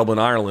were in Dublin,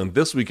 Ireland.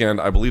 This weekend,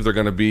 I believe they're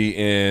going to be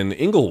in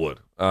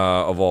Inglewood,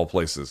 of all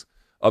places.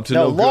 Up to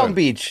no good. Long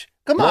Beach.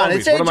 Come Long on,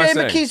 Beach. It's AJ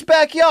McKee's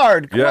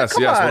backyard. Yes.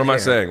 Come What on am I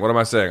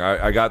here. saying?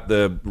 I got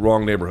the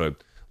wrong neighborhood.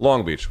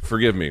 Long Beach.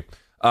 Forgive me.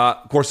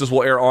 Of course, this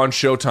will air on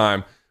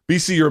Showtime.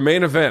 BC, your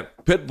main event,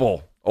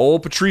 Pitbull,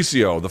 old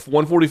Patricio, the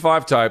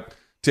 145 type,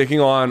 taking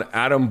on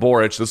Adam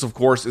Boric. This, of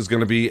course, is going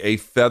to be a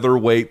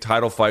featherweight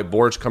title fight.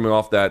 Boric coming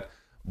off that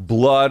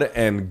blood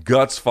and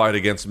guts fight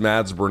against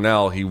Mads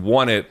Burnell. He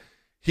won it.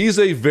 He's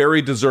a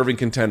very deserving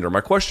contender. My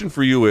question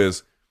for you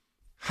is,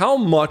 how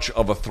much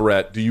of a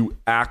threat do you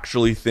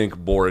actually think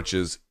Boric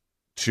is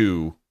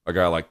to a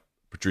guy like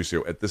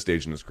Patricio at this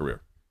stage in his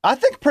career? I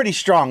think pretty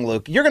strong,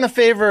 Luke. You're going to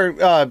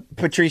favor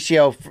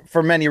Patricio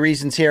for many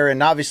reasons here,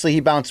 and obviously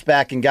he bounced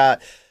back and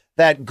got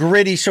that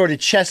gritty sort of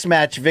chess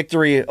match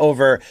victory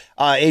over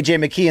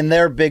AJ McKee in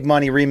their big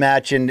money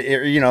rematch,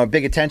 and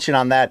big attention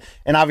on that.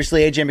 And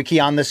obviously AJ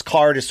McKee on this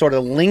card is sort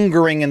of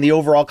lingering in the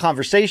overall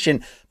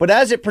conversation. But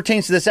as it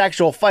pertains to this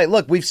actual fight,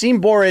 look, we've seen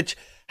Boric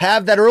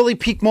have that early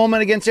peak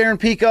moment against Aaron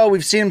Pico.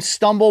 We've seen him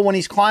stumble when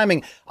he's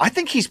climbing. I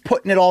think he's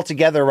putting it all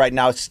together right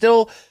now. It's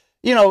still,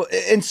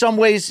 in some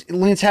ways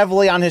leans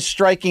heavily on his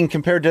striking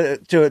compared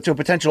to a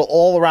potential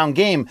all-around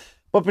game.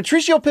 But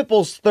Patricio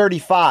Pitbull's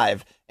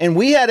 35, and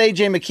we had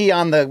AJ McKee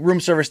on the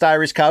Room Service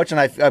Diaries couch, and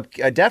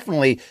I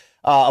definitely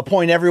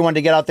appoint everyone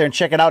to get out there and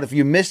check it out if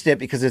you missed it,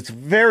 because it's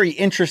very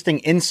interesting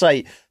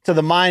insight to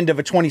the mind of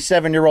a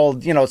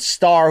 27-year-old,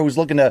 star who's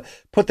looking to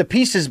put the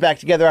pieces back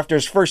together after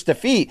his first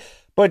defeat.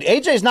 But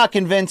AJ's not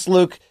convinced,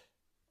 Luke,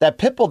 that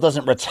Pitbull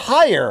doesn't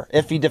retire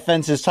if he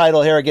defends his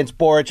title here against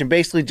Boric and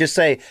basically just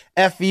say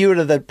F you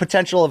to the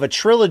potential of a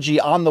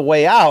trilogy on the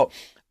way out.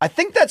 I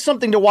think that's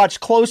something to watch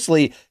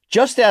closely,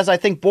 just as I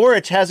think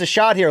Boric has a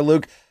shot here,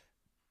 Luke,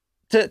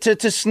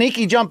 to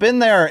sneaky jump in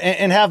there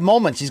and have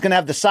moments. He's going to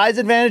have the size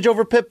advantage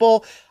over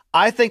Pitbull.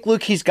 I think,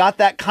 Luke, he's got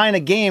that kind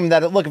of game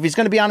that, look, if he's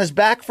going to be on his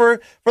back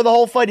for the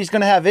whole fight, he's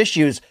going to have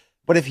issues.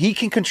 But if he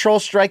can control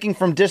striking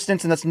from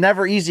distance, and that's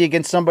never easy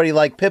against somebody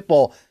like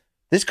Pitbull,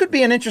 this could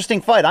be an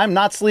interesting fight. I'm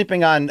not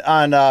sleeping on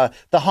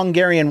the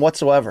Hungarian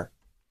whatsoever.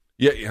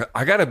 Yeah,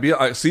 I got to be...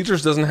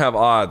 Caesars doesn't have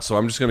odds, so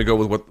I'm just going to go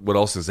with what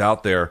else is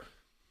out there.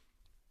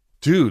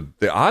 Dude,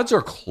 the odds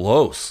are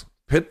close.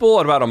 Pitbull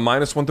at about a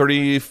minus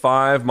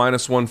 135,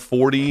 minus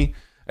 140,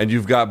 and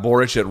you've got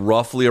Boric at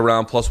roughly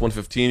around plus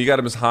 115. You got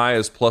him as high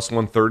as plus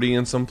 130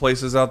 in some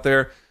places out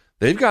there.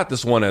 They've got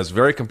this one as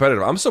very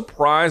competitive. I'm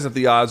surprised that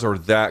the odds are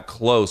that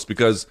close,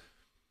 because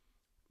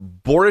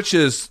Boric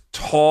is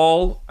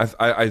tall.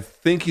 I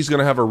think he's going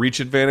to have a reach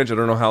advantage. I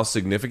don't know how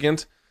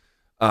significant.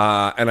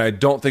 And I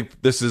don't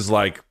think this is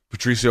like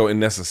Patricio in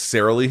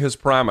necessarily his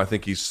prime. I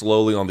think he's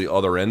slowly on the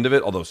other end of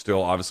it, although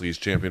still, obviously, he's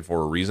champion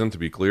for a reason, to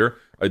be clear.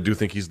 I do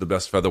think he's the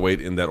best featherweight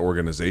in that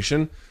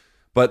organization.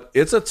 But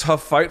it's a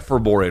tough fight for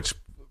Boric.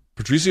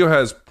 Patricio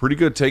has pretty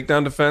good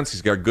takedown defense.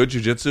 He's got good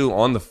jiu-jitsu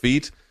on the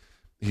feet.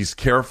 He's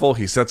careful.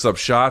 He sets up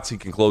shots. He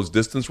can close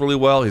distance really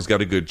well. He's got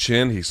a good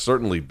chin. He's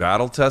certainly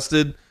battle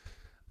tested.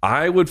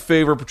 I would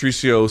favor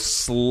Patricio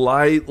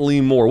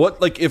slightly more. What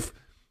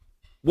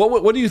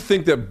do you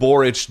think that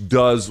Boric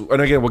does?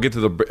 And again, we'll get to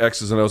the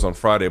X's and O's on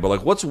Friday, but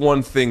like, what's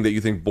one thing that you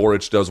think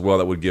Boric does well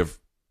that would give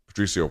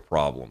Patricio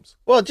problems?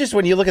 Well, just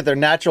when you look at their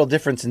natural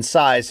difference in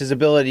size, his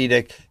ability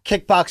to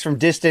kickbox from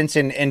distance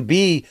and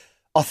be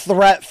a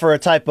threat for a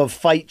type of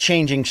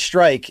fight-changing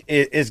strike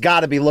is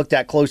got to be looked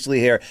at closely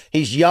here.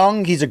 He's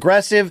young, he's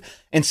aggressive,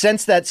 and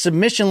since that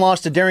submission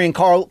loss to Darian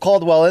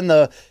Caldwell in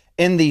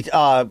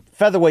the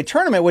featherweight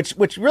tournament,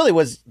 which really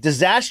was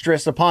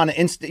disastrous upon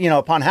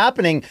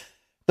happening,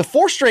 the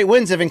 4 straight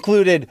wins have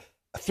included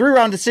a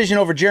 3-round decision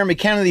over Jeremy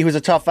Kennedy, who's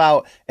a tough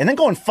out, and then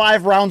going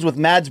 5 rounds with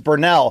Mads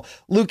Burnell.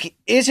 Luke,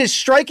 is his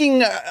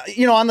striking,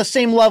 on the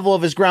same level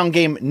of his ground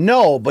game?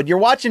 No, but you're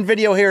watching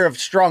video here of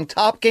strong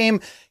top game.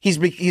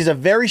 He's a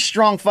very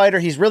strong fighter.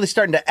 He's really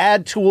starting to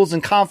add tools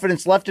and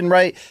confidence left and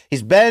right.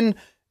 He's been,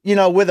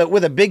 with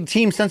a big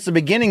team since the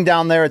beginning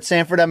down there at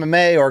Sanford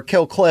MMA or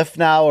Kill Cliff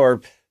now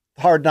or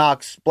Hard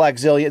Knocks, Black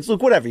Zillions,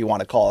 Luke, whatever you want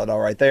to call it, all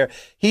right there.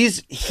 He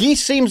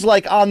seems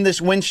like on this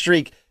win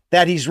streak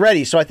that he's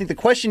ready. So I think the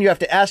question you have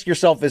to ask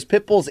yourself is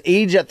Pitbull's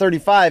age at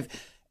 35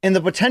 and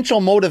the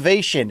potential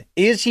motivation.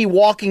 Is he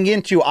walking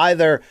into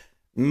either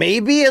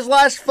maybe his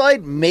last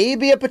fight,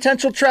 maybe a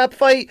potential trap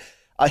fight?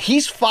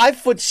 He's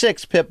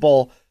 5'6",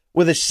 Pitbull,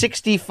 with a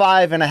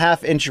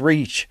 65.5-inch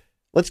reach.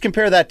 Let's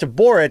compare that to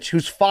Boric,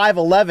 who's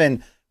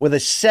 5'11", with a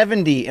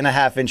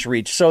 70.5-inch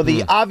reach. So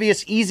the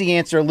obvious, easy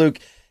answer, Luke,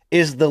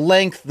 is the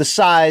length, the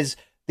size,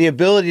 the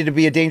ability to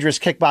be a dangerous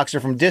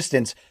kickboxer from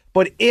distance.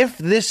 But if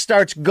this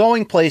starts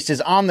going places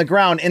on the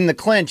ground in the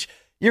clinch,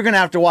 you're going to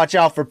have to watch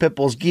out for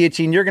Pitbull's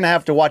guillotine. You're going to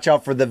have to watch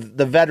out for the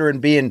veteran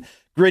being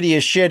gritty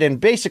as shit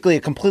and basically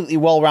a completely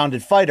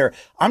well-rounded fighter.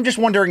 I'm just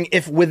wondering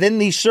if within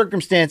these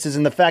circumstances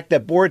and the fact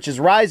that Boric is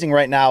rising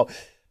right now,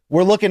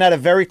 we're looking at a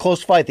very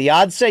close fight. The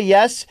odds say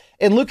yes.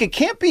 And Luke, it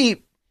can't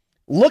be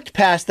looked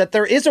past that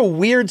there is a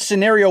weird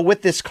scenario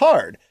with this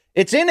card.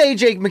 It's in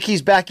AJ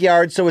McKee's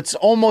backyard, so it's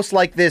almost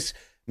like this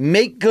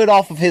make good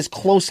off of his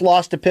close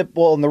loss to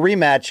Pitbull in the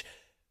rematch.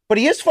 But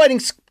he is fighting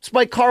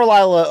Spike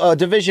Carlisle a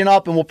division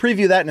up, and we'll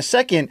preview that in a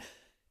second.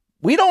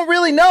 We don't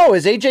really know.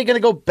 Is AJ going to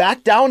go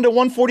back down to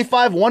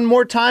 145 one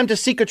more time to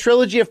seek a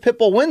trilogy if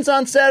Pitbull wins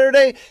on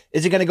Saturday?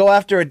 Is he going to go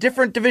after a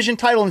different division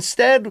title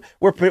instead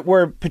where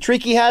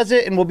Patricky has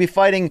it and will be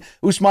fighting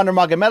Usman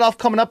Nurmagomedov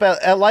coming up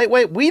at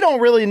lightweight? We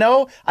don't really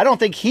know. I don't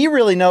think he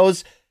really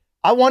knows.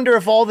 I wonder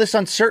if all this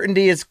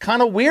uncertainty is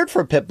kind of weird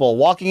for Pitbull,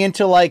 walking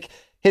into like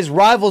his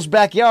rival's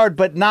backyard,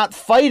 but not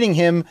fighting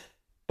him,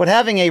 but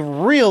having a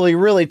really,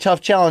 really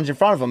tough challenge in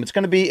front of him. It's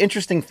going to be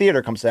interesting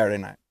theater come Saturday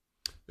night.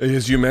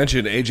 As you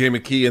mentioned, AJ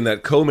McKee in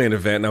that co-main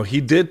event. Now,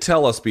 he did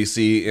tell us,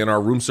 BC, in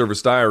our room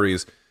service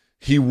diaries,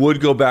 he would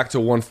go back to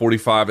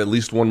 145 at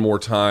least one more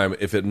time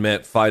if it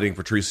meant fighting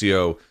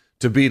Patricio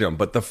to beat him.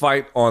 But the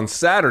fight on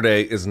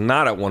Saturday is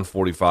not at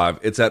 145.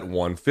 It's at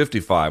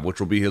 155, which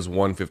will be his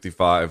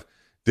 155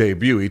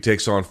 debut. He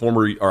takes on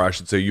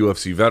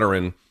UFC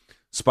veteran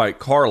Spike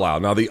Carlisle.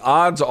 Now, the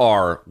odds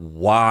are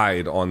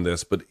wide on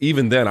this, but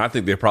even then, I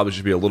think they probably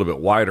should be a little bit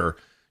wider.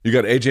 You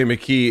got AJ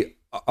McKee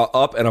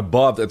up and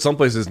above, at some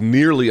places,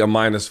 nearly a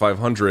minus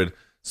 500.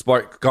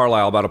 Spike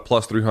Carlisle about a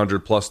plus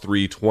 300, plus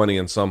 320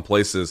 in some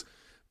places.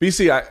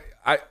 BC,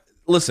 I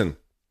listen,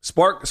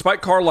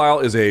 Spike Carlisle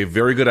is a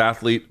very good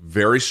athlete,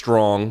 very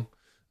strong,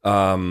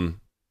 very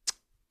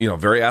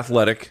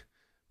athletic,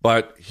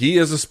 but he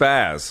is a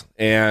spaz.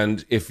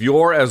 And if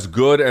you're as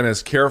good and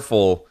as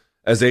careful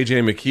as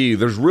AJ McKee,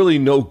 there's really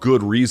no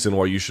good reason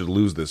why you should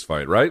lose this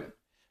fight, right?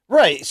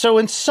 Right. So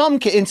in some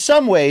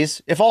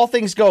ways, if all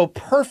things go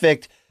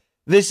perfect,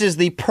 this is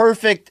the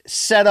perfect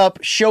setup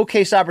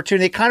showcase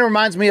opportunity. It kind of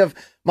reminds me of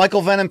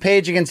Michael Venom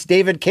Page against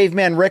David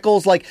Caveman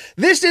Rickles. Like,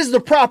 this is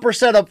the proper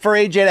setup for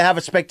AJ to have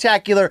a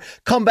spectacular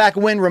comeback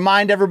win,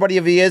 remind everybody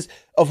of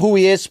who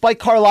he is. Spike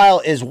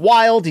Carlisle is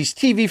wild. He's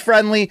TV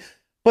friendly,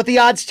 but the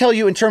odds tell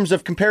you in terms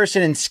of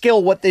comparison and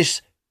skill what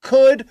this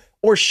could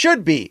or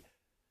should be.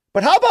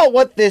 But how about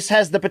what this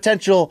has the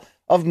potential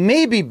of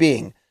maybe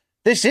being?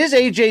 This is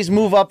AJ's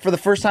move up for the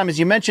first time, as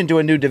you mentioned, to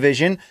a new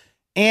division.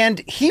 And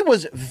he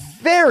was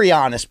very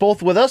honest,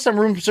 both with us on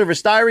Room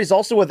Service Diaries,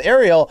 also with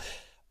Ariel,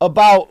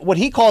 about what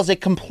he calls a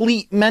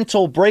complete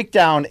mental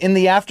breakdown in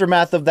the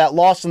aftermath of that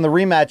loss in the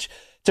rematch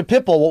to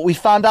Pitbull. What we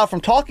found out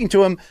from talking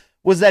to him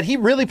was that he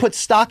really put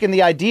stock in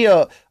the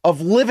idea of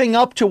living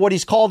up to what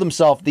he's called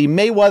himself, the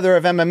Mayweather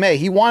of MMA.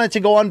 He wanted to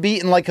go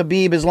unbeaten like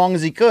Khabib as long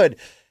as he could.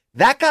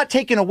 That got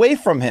taken away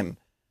from him.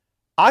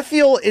 I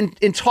feel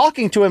in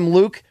talking to him,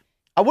 Luke,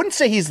 I wouldn't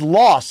say he's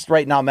lost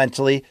right now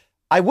mentally.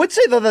 I would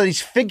say, though, that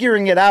he's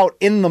figuring it out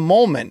in the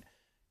moment.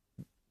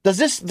 Does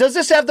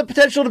this have the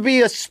potential to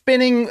be a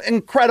spinning,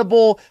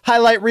 incredible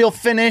highlight reel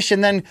finish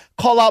and then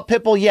call out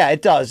Pitbull? Yeah,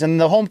 it does.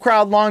 And the home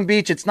crowd, Long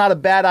Beach, it's not a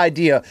bad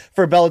idea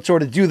for Bellator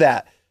to do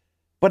that.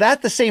 But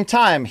at the same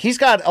time, he's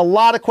got a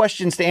lot of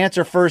questions to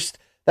answer first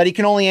that he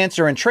can only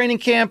answer in training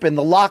camp, in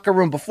the locker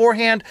room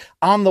beforehand,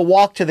 on the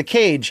walk to the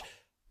cage.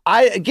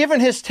 given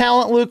his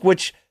talent, Luke,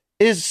 which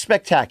is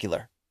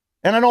spectacular,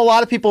 and I know a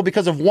lot of people,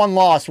 because of one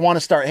loss, want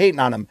to start hating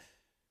on him.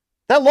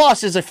 That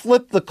loss is a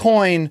flip the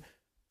coin,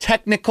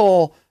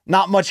 technical,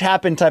 not much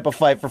happened type of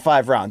fight for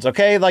 5 rounds.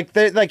 Okay,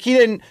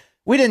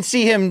 we didn't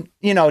see him,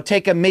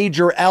 take a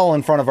major L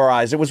in front of our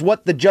eyes. It was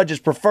what the judges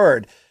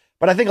preferred.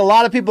 But I think a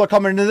lot of people are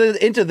coming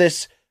into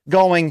this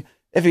going,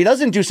 if he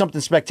doesn't do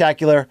something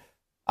spectacular,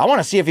 I want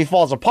to see if he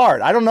falls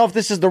apart. I don't know if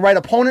this is the right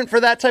opponent for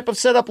that type of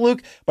setup,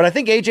 Luke, but I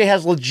think AJ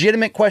has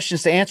legitimate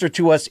questions to answer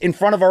to us in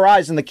front of our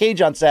eyes in the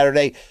cage on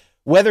Saturday,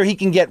 whether he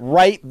can get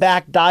right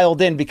back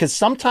dialed in, because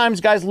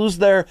sometimes guys lose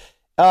their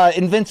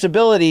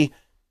invincibility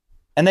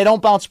and they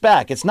don't bounce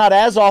back. It's not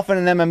as often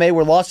in MMA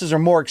where losses are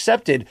more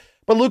accepted.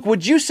 But Luke,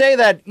 would you say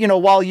that,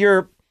 while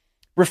you're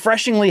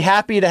refreshingly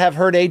happy to have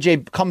heard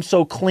AJ come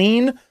so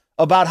clean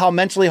about how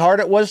mentally hard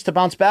it was to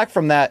bounce back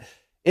from that,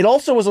 it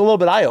also was a little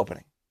bit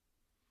eye-opening?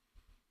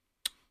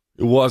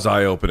 It was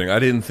eye-opening. I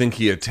didn't think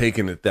he had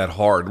taken it that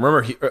hard.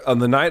 Remember, on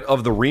the night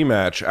of the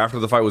rematch, after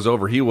the fight was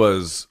over, he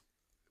was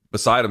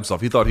beside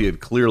himself. He thought he had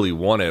clearly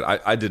won it.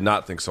 I did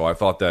not think so. I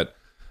thought that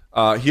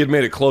he had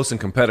made it close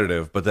and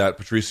competitive, but that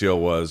Patricio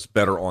was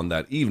better on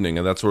that evening,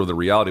 and that's sort of the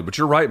reality. But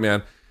you're right,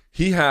 man.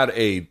 He had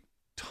a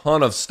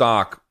ton of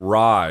stock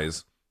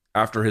rise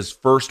after his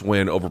first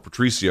win over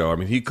Patricio. I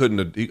mean,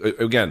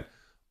 again,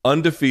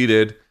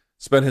 undefeated,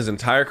 spent his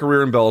entire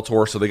career in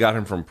Bellator, so they got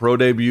him from pro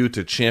debut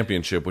to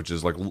championship, which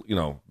is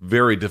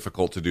very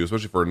difficult to do,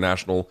 especially for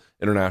a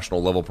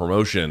international level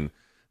promotion.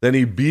 Then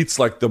he beats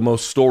the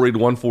most storied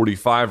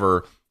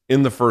 145er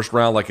in the first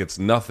round like it's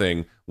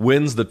nothing,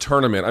 wins the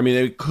tournament. I mean,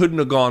 it couldn't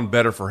have gone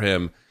better for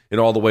him in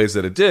all the ways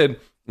that it did.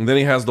 And then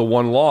he has the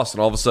one loss,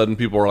 and all of a sudden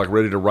people are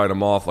ready to write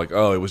him off,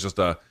 oh, it was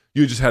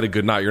you just had a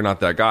good night, you're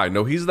not that guy.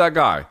 No, he's that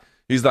guy.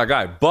 He's that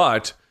guy.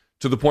 But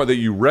to the point that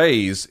you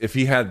raise, if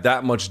he had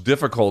that much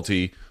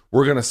difficulty,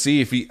 we're going to see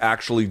if he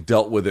actually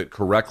dealt with it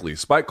correctly.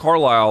 Spike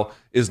Carlyle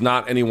is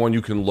not anyone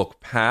you can look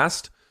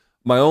past.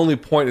 My only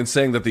point in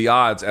saying that the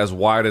odds, as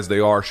wide as they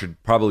are,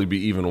 should probably be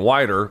even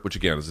wider, which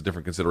again is a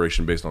different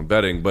consideration based on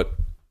betting. But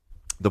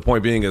the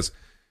point being is,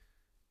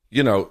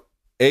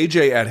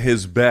 AJ at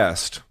his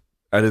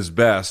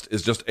best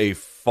is just a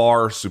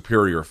far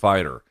superior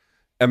fighter.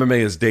 MMA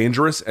is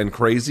dangerous and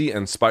crazy,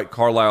 and Spike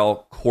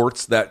Carlyle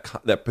courts that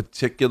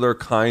particular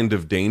kind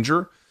of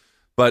danger.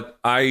 But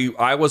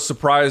I was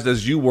surprised,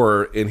 as you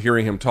were, in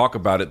hearing him talk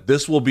about it.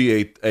 This will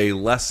be a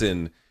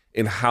lesson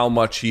in how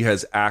much he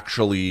has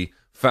actually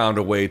found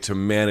a way to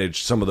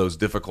manage some of those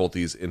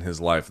difficulties in his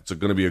life. It's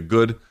going to be a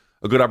good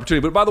opportunity.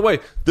 But by the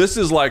way, this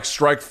is like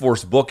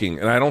Strikeforce booking,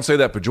 and I don't say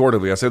that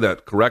pejoratively. I say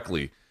that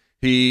correctly.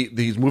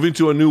 He's moving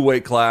to a new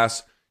weight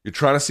class. You're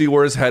trying to see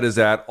where his head is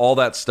at, all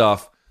that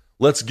stuff.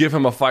 Let's give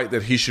him a fight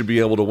that he should be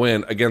able to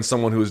win against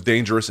someone who is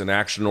dangerous and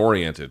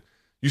action-oriented.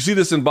 You see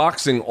this in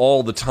boxing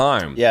all the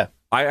time. Yeah.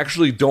 I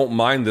actually don't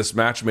mind this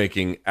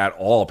matchmaking at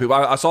all.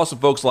 I saw some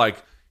folks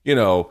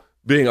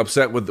being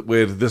upset with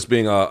this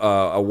being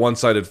a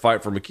one-sided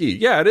fight for McKee.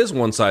 Yeah, it is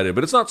one-sided,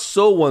 but it's not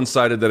so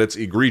one-sided that it's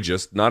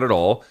egregious, not at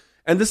all.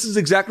 And this is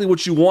exactly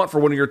what you want for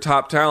one of your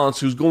top talents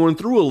who's going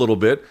through a little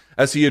bit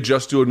as he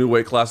adjusts to a new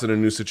weight class and a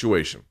new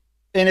situation.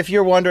 And if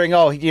you're wondering,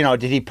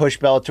 did he push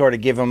Bellator to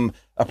give him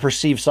a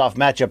perceived soft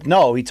matchup?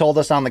 No, he told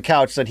us on the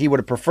couch that he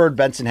would have preferred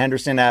Benson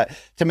Henderson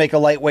to make a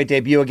lightweight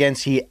debut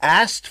against. He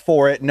asked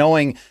for it,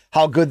 knowing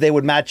how good they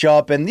would match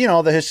up and,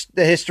 the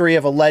history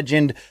of a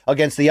legend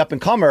against the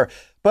up-and-comer.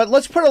 But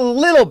let's put a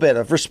little bit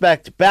of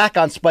respect back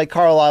on Spike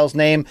Carlyle's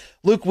name.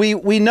 Luke,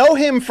 we know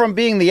him from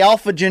being the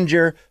alpha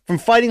ginger, from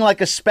fighting like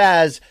a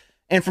spaz,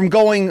 and from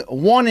going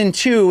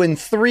 1-2 in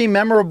 3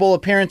 memorable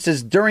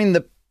appearances during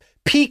the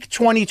peak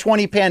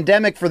 2020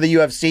 pandemic for the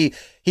UFC.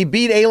 He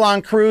beat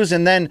Elon Cruz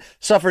and then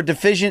suffered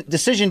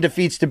decision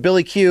defeats to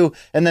Billy Q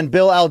and then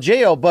Bill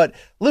Algeo. But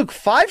Luke,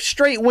 5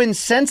 straight wins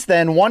since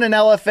then, 1 in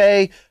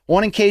LFA,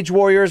 1 in Cage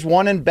Warriors,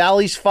 1 in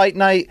Bally's Fight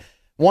Night,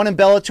 1 in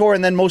Bellator,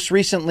 and then most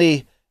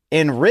recently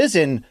in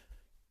Risen.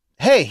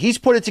 Hey, he's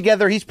put it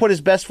together. He's put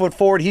his best foot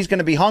forward. He's going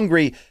to be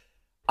hungry.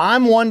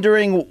 I'm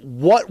wondering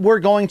what we're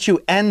going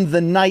to end the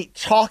night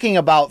talking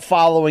about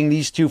following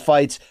these 2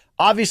 fights.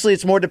 Obviously,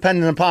 it's more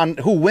dependent upon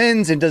who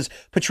wins and does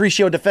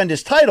Patricio defend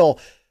his title.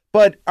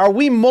 But are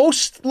we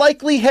most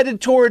likely headed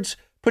towards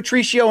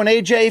Patricio and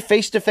AJ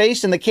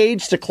face-to-face in the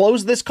cage to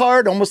close this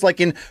card, almost like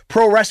in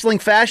pro wrestling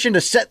fashion, to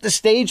set the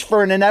stage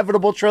for an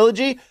inevitable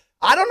trilogy?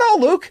 I don't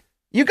know, Luke.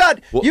 You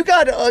got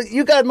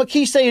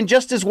McKee saying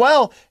just as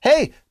well,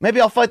 hey,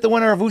 maybe I'll fight the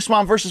winner of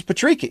Usman versus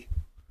Patrici.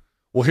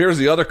 Well, here's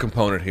the other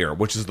component here,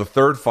 which is the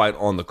third fight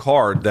on the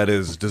card that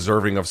is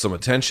deserving of some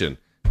attention.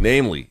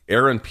 Namely,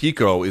 Aaron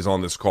Pico is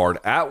on this card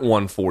at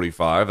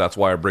 145. That's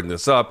why I bring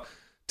this up,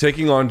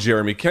 taking on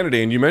Jeremy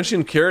Kennedy. And you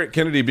mentioned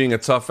Kennedy being a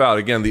tough out.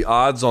 Again, the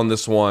odds on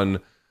this one,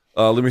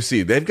 let me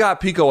see. They've got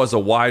Pico as a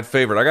wide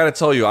favorite. I got to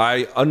tell you,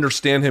 I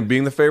understand him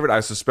being the favorite.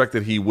 I suspect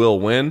that he will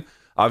win.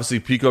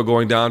 Obviously, Pico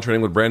going down,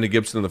 training with Brandon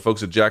Gibson and the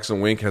folks at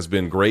Jackson Wink has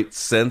been great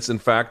since, in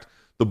fact,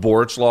 the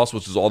Boric loss,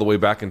 which was all the way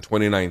back in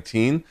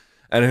 2019.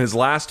 And in his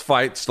last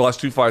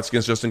 2 fights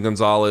against Justin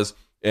Gonzalez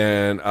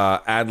and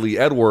Adley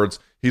Edwards,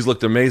 he's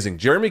looked amazing.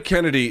 Jeremy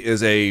Kennedy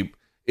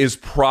is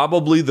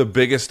probably the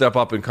biggest step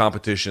up in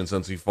competition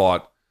since he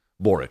fought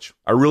Boric.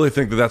 I really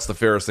think that's the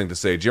fairest thing to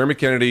say. Jeremy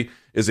Kennedy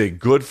is a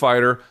good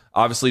fighter,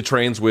 obviously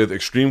trains with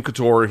Extreme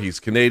Couture. He's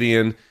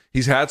Canadian.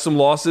 He's had some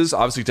losses,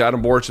 obviously to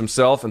Adam Boric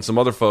himself and some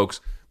other folks,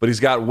 but he's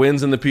got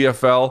wins in the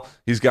PFL.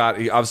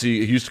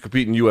 He used to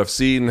compete in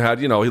UFC and had,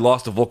 he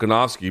lost to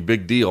Volkanovski,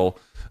 big deal.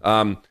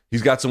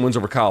 He's got some wins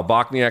over Kyle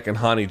Bochniak and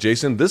Hani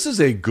Jason. This is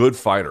a good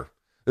fighter.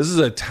 This is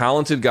a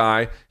talented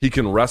guy. He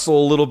can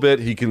wrestle a little bit.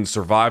 He can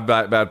survive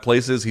bad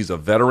places. He's a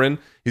veteran.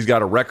 He's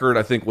got a record,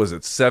 I think, was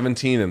it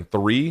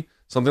 17-3?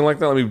 Something like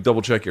that. Let me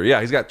double check here. Yeah,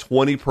 he's got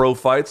 20 pro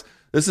fights.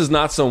 This is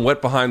not some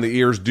wet behind the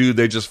ears dude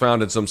they just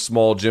found in some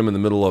small gym in the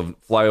middle of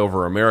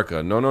flyover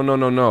America.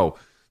 No.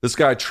 This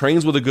guy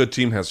trains with a good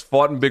team, has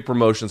fought in big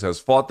promotions, has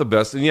fought the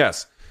best. And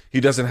yes, he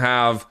doesn't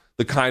have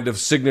the kind of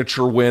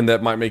signature win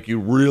that might make you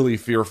really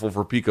fearful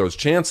for Pico's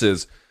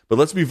chances. But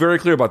let's be very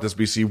clear about this,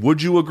 BC.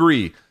 Would you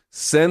agree?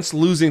 Since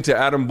losing to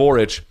Adam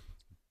Boric,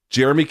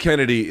 Jeremy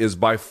Kennedy is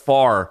by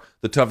far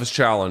the toughest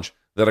challenge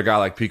that a guy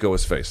like Pico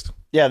has faced.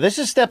 Yeah, this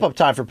is step-up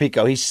time for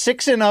Pico. He's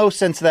 6-0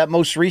 since that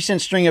most recent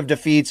string of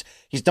defeats.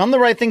 He's done the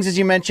right things, as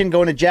you mentioned,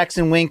 going to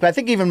Jackson Wink. But I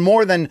think even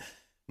more than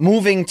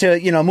moving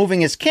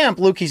his camp,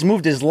 Luke, he's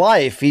moved his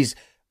life. He's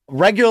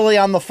regularly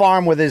on the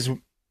farm with his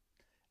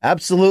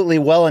absolutely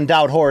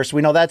well-endowed horse.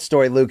 We know that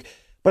story, Luke.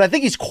 But I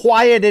think he's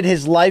quieted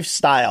his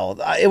lifestyle.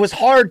 It was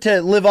hard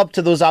to live up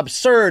to those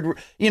absurd,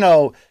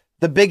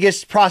 the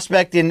biggest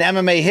prospect in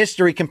MMA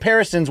history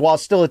comparisons while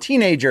still a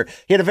teenager.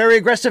 He had a very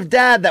aggressive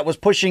dad that was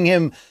pushing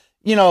him,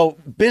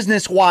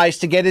 business-wise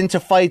to get into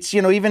fights,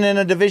 even in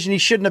a division he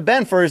shouldn't have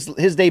been for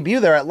his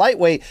debut there at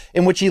lightweight,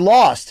 in which he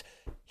lost.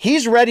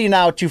 He's ready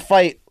now to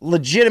fight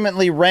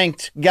legitimately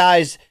ranked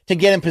guys to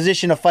get in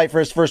position to fight for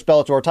his first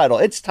Bellator title.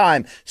 It's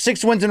time.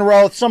 6 wins in a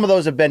row. Some of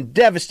those have been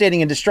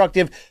devastating and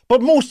destructive.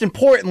 But most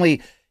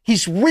importantly,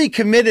 he's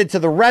recommitted to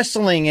the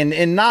wrestling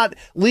and not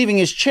leaving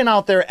his chin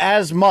out there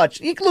as much.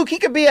 Luke, he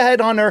could be a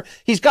headhunter.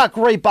 He's got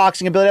great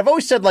boxing ability. I've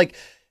always said,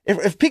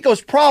 if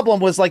Pico's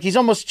problem was he's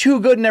almost too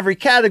good in every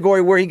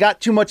category where he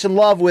got too much in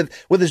love with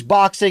his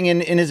boxing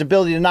and his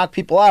ability to knock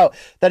people out,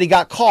 that he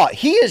got caught.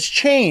 He has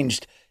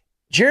changed.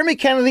 Jeremy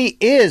Kennedy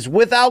is,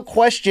 without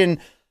question,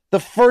 the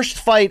first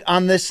fight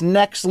on this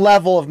next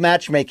level of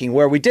matchmaking,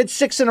 where we did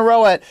 6 in a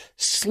row at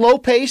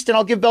slow-paced, and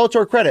I'll give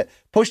Bellator credit.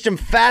 Pushed him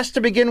fast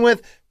to begin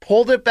with,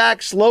 pulled it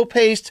back,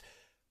 slow-paced.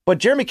 But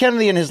Jeremy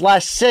Kennedy in his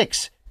last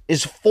 6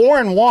 is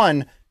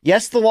 4-1.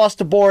 Yes, the loss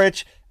to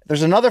Boric.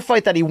 There's another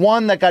fight that he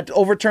won that got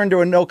overturned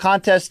to a no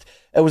contest.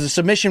 It was a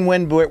submission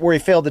win where he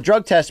failed the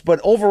drug test.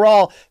 But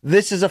overall,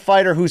 this is a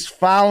fighter who's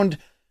found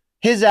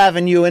his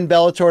avenue in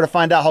Bellator to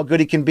find out how good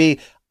he can be.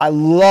 I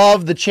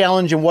love the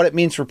challenge and what it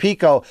means for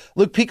Pico.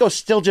 Luke, Pico's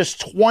still just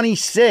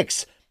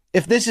 26.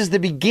 If this is the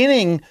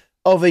beginning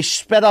of a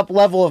sped-up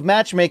level of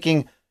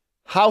matchmaking,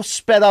 how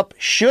sped up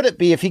should it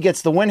be if he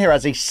gets the win here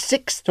as a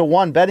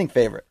 6-1 betting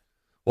favorite?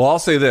 Well, I'll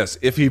say this.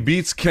 If he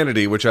beats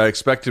Kennedy, which I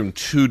expect him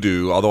to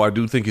do, although I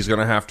do think he's going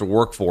to have to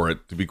work for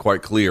it, to be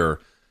quite clear,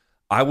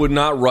 I would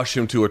not rush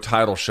him to a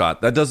title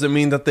shot. That doesn't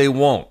mean that they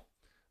won't.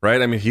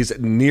 Right? I mean, he's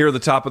near the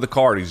top of the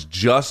card. He's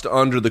just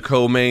under the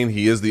co-main.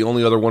 He is the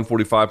only other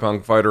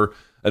 145-pound fighter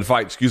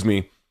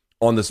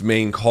on this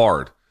main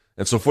card.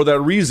 And so for that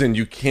reason,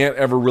 you can't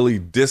ever really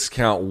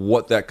discount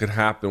what that could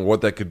happen,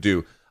 what that could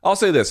do. I'll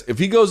say this. If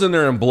he goes in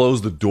there and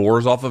blows the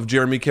doors off of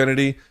Jeremy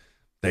Kennedy,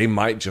 they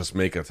might just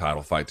make a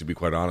title fight, to be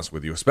quite honest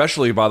with you.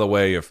 Especially, by the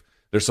way, if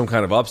there's some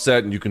kind of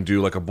upset and you can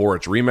do like a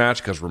Boric rematch.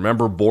 Because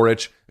remember,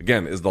 Boric,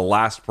 again, is the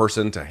last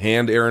person to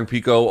hand Aaron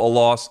Pico a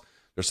loss.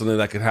 There's something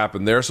that could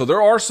happen there. So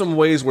there are some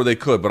ways where they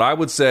could, but I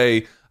would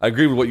say, I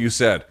agree with what you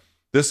said.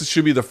 This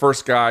should be the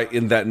first guy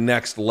in that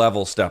next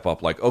level step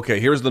up. Like, okay,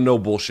 here's the no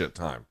bullshit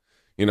time.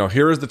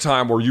 Here is the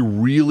time where you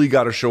really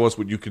got to show us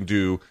what you can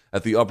do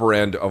at the upper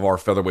end of our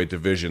featherweight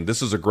division.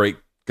 This is a great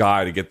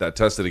guy to get that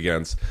tested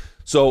against.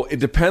 So it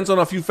depends on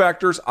a few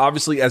factors,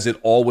 obviously, as it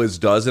always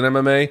does in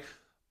MMA.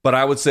 But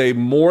I would say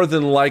more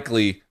than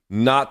likely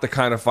not the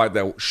kind of fight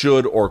that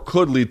should or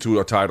could lead to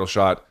a title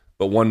shot,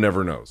 but one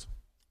never knows.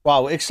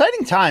 Wow,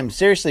 exciting time,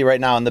 seriously, right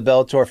now in the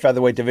Bellator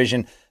featherweight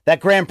division. That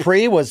Grand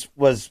Prix was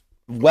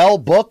well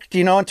booked,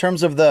 in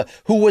terms of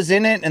who was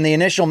in it and the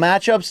initial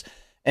matchups.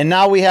 And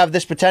now we have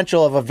this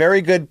potential of a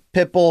very good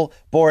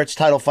Pitbull-Boric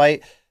title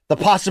fight. The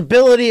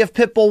possibility of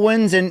Pitbull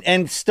wins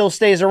and still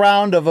stays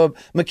around, of a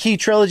McKee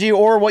trilogy,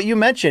 or what you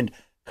mentioned.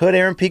 Could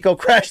Aaron Pico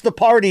crash the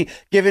party,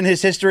 given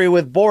his history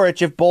with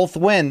Boric, if both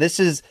win? This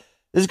is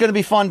going to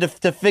be fun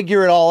to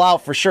figure it all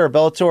out for sure.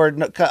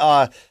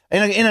 Bellator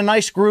in a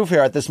nice groove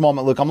here at this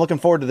moment, Luke. I'm looking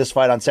forward to this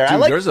fight on Saturday.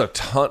 Dude, there's a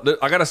ton.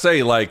 I gotta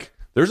say,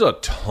 there's a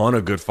ton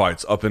of good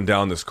fights up and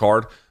down this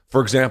card.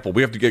 For example,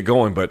 we have to get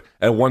going, but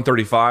at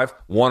 135,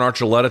 Juan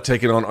Archuleta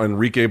taking on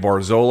Enrique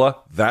Barzola.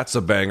 That's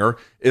a banger.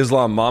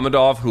 Islam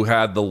Mamedov, who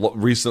had the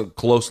recent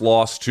close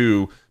loss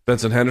to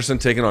Benson Henderson,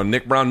 taking on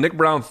Nick Brown. Nick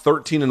Brown,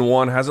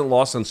 13-1, hasn't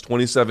lost since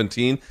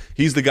 2017.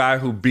 He's the guy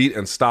who beat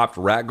and stopped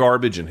Rat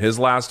Garbage in his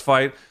last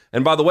fight.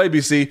 And by the way,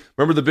 BC,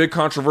 remember the big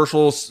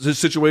controversial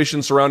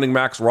situation surrounding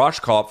Max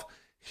Roshkoff?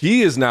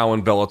 He is now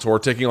in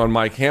Bellator taking on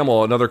Mike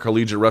Hamill, another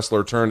collegiate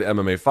wrestler turned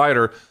MMA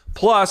fighter.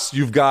 Plus,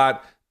 you've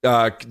got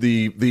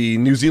the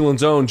New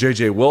Zealand's own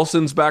JJ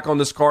Wilson's back on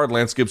this card.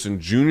 Lance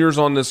Gibson Jr.'s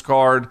on this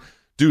card.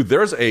 Dude,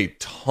 there's a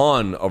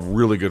ton of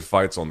really good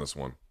fights on this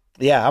one.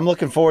 Yeah, I'm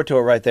looking forward to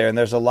it right there. And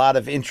there's a lot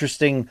of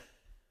interesting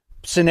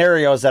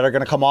scenarios that are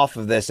going to come off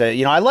of this.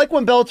 I like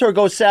when Bellator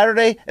goes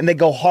Saturday and they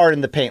go hard in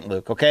the paint,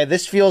 Luke. Okay,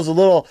 this feels a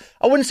little,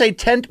 I wouldn't say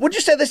tent. Would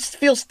you say this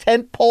feels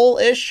tent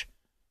pole-ish?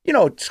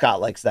 Scott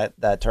likes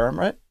that term,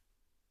 right?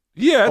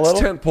 Yeah, it's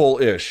tent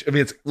pole-ish. I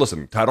mean,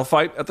 listen, title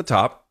fight at the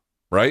top,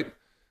 right?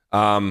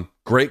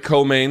 Great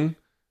co-main.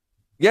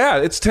 Yeah,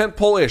 it's tent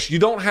pole-ish. You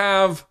don't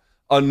have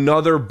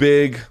another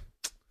big.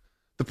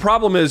 The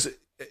problem is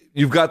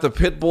you've got the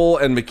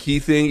Pitbull and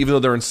McKee thing, even though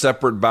they're in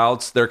separate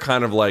bouts, they're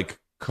kind of like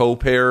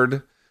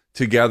co-paired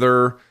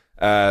together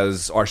or I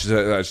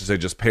should say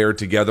just paired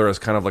together as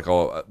kind of like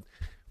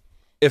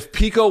if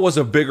Pico was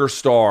a bigger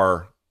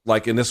star,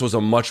 and this was a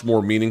much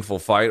more meaningful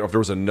fight, or if there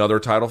was another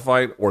title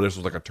fight, or this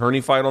was like a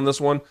tourney fight on this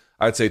one,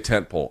 I'd say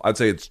tentpole. I'd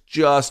say it's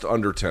just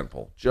under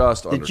tentpole.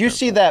 Did you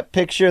see that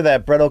picture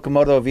that Brett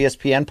Okamoto of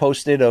ESPN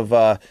posted of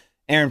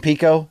Aaron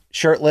Pico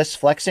shirtless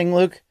flexing,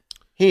 Luke?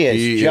 He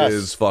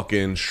is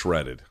fucking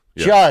shredded.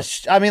 Yeah.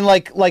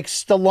 Like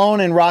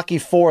Stallone and Rocky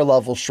IV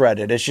level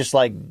shredded. It's just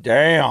like,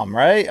 damn,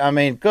 right? I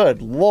mean,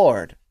 good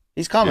Lord.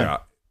 He's coming. Yeah,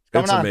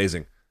 it's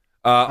amazing.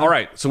 All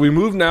right, so we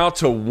move now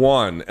to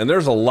one, and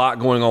there's a lot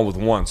going on with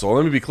one. So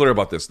let me be clear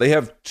about this. They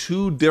have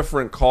two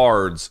different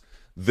cards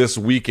this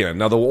weekend.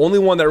 Now, the only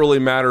one that really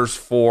matters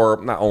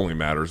not only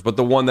matters, but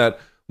the one that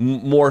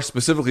more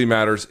specifically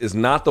matters is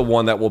not the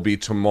one that will be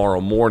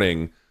tomorrow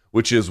morning,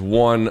 which is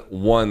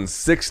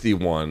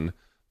 161.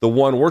 The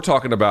one we're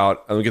talking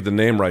about, let me get the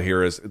name right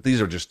here,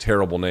 these are just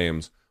terrible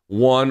names.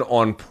 One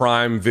on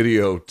Prime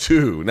Video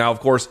 2. Now,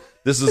 of course,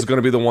 this is going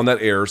to be the one that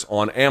airs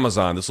on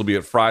Amazon. This will be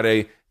at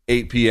Friday,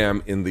 8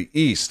 p.m. in the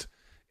East.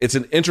 It's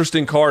an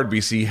interesting card,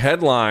 BC,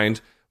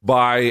 headlined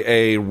by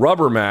a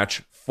rubber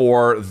match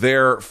for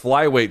their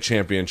flyweight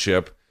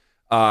championship.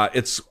 I'm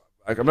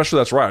not sure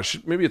that's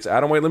right. Maybe it's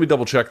atomweight. Let me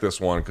double check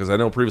this one because I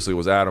know previously it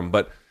was Adam.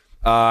 But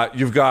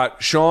you've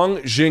got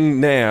Xiong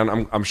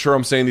Jingnan. I'm sure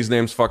I'm saying these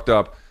names fucked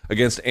up.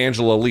 Against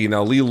Angela Lee.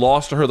 Now, Lee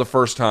lost to her the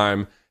first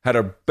time, had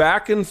a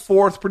back and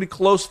forth, pretty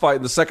close fight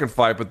in the second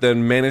fight, but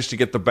then managed to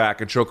get the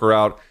back and choke her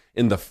out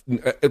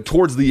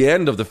towards the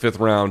end of the fifth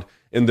round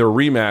in their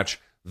rematch.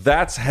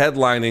 That's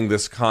headlining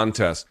this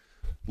contest.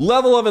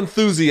 Level of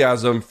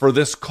enthusiasm for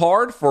this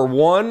card, for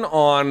one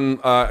on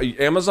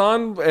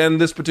Amazon,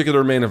 and this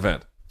particular main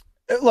event.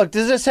 Look,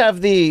 does this have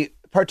the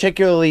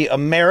particularly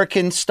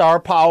American star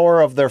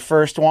power of their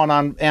first one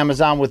on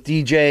Amazon with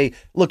DJ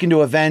looking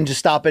to avenge a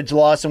stoppage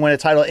loss and win a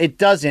title? It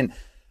doesn't.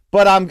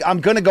 But I'm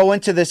going to go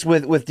into this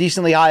with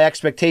decently high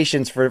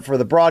expectations for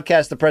the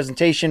broadcast, the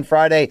presentation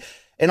Friday,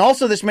 and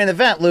also this main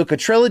event, Luke. A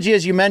trilogy,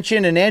 as you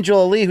mentioned, and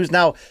Angela Lee, who's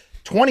now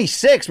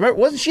 26. Remember,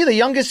 wasn't she the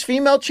youngest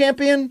female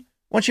champion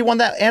when she won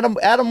that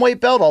atomweight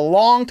belt a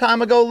long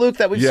time ago, Luke,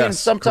 that we've seen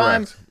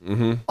sometime?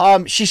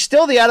 Mm-hmm. She's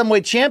still the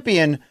atomweight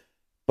champion,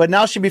 but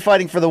now she'll be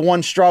fighting for the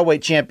one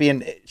strawweight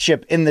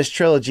championship in this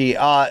trilogy.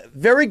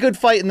 Very good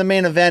fight in the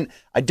main event.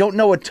 I don't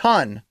know a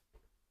ton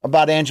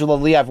about Angela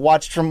Lee. I've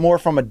watched more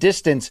from a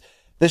distance.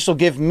 This will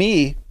give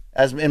me,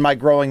 as in my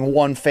growing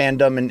one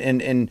fandom,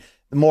 and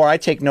the more I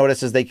take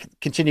notice as they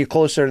continue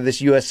closer to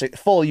this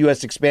full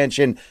U.S.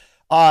 expansion.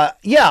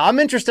 I'm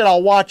interested.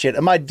 I'll watch it.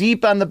 Am I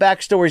deep on the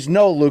backstories?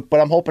 No, Luke,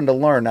 but I'm hoping to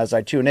learn as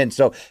I tune in.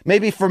 So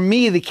maybe for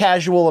me, the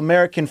casual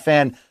American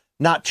fan,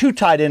 not too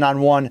tied in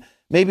on one,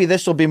 maybe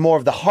this will be more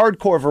of the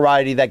hardcore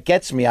variety that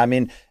gets me. I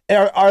mean,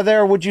 are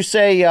there, would you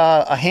say,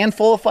 a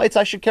handful of fights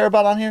I should care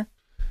about on here?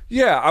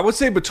 Yeah, I would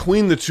say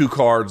between the two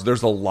cards,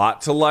 there's a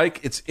lot to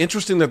like. It's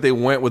interesting that they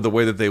went with the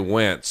way that they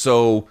went.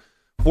 So,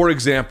 for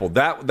example,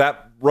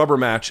 that rubber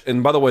match,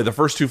 and by the way, the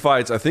first two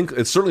fights, I think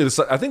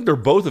they're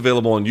both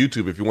available on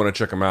YouTube if you want to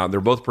check them out.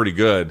 They're both pretty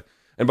good.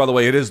 And by the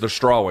way, it is the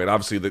strawweight.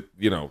 Obviously,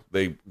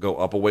 they go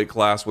up a weight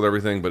class with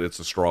everything, but it's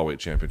a strawweight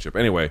championship.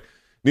 Anyway,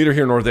 neither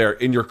here nor there.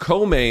 In your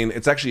co-main,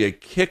 it's actually a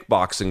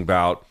kickboxing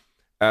bout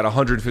at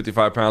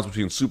 155 pounds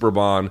between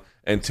Superban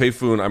and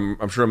Tayfun.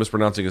 I'm sure I'm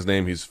mispronouncing his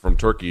name. He's from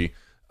Turkey.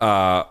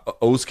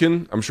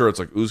 Özkan. I'm sure it's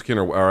like Uzkin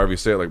or however you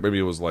say it. Like maybe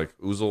it was like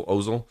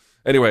Ozil.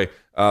 Anyway,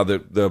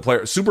 the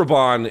player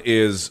Superban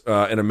is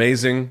an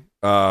amazing,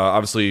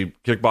 obviously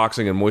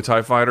kickboxing and Muay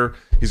Thai fighter.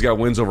 He's got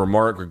wins over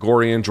Mark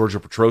Grigorian, Georgia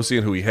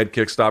Petrosian, who he head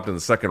kick stopped in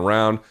the second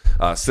round.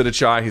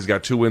 Sidichai, he's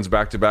got 2 wins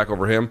back to back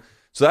over him.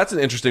 So that's an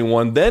interesting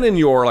one. Then in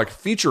your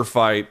feature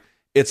fight,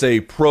 it's a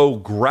pro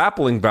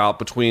grappling bout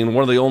between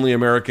one of the only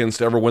Americans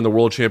to ever win the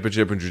world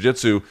championship in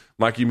jiu-jitsu,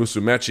 Mikey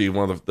Musumeci,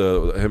 one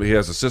of he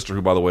has a sister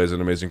who, by the way, is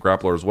an amazing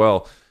grappler as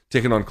well,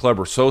 taking on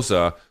Kleber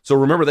Sosa. So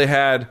remember, they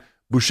had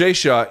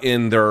Buchecha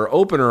in their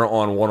opener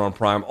on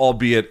Prime,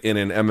 albeit in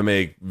an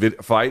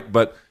MMA fight,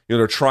 but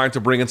they're trying to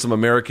bring in some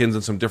Americans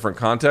in some different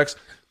contexts.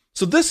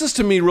 So this is,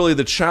 to me, really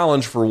the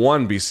challenge for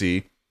one,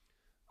 BC.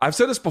 I've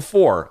said this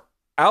before.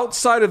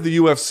 outside of the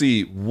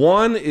UFC,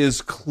 one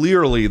is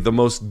clearly the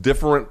most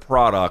different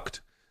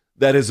product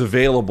that is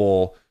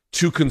available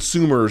to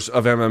consumers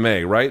of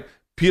MMA, right?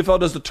 PFL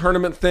does the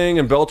tournament thing,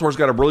 and Bellator's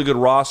got a really good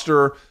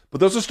roster, but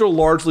those are still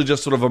largely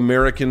just sort of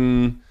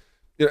American.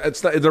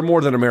 It's not, they're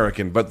more than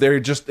American, but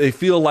they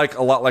feel like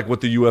a lot like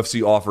what the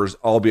UFC offers,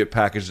 albeit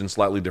packaged in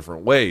slightly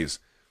different ways.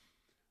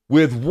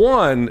 With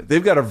one,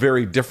 they've got a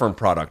very different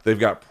product. They've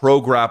got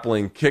pro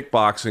grappling,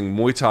 kickboxing,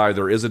 Muay Thai.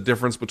 There is a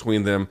difference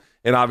between them,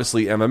 and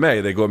obviously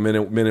MMA. They go men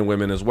and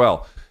women as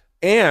well.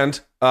 And,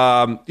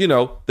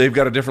 they've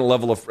got a different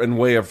level and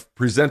way of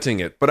presenting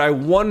it. But I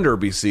wonder,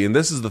 BC, and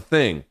this is the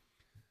thing.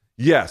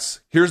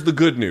 Yes, here's the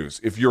good news.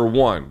 If you're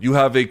one, you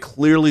have a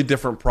clearly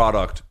different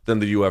product than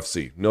the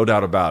UFC. No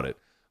doubt about it.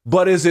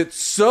 But is it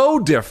so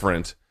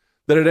different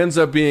that it ends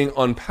up being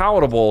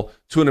unpalatable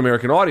to an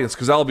American audience?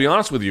 Because I'll be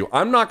honest with you,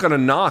 I'm not going to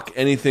knock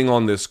anything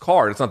on this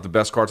card. It's not the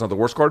best card. It's not the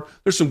worst card.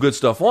 There's some good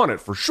stuff on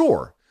it for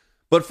sure.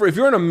 But if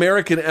you're an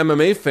American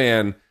MMA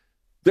fan,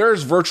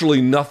 there's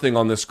virtually nothing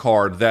on this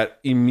card that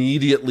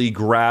immediately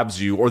grabs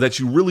you, or that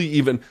you really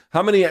even...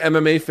 How many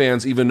MMA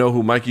fans even know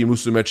who Mikey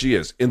Musumeci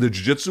is? In the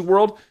jiu-jitsu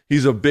world,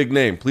 he's a big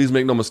name. Please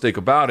make no mistake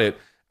about it.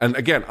 And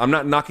again, I'm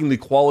not knocking the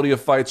quality of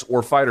fights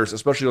or fighters,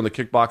 especially on the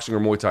kickboxing or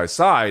Muay Thai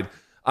side.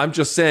 I'm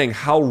just saying,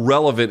 how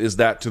relevant is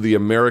that to the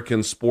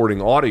American sporting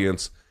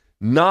audience?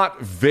 Not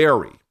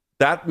very.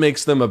 That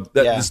makes them,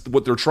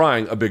 what they're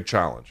trying, a big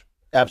challenge.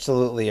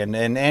 Absolutely. And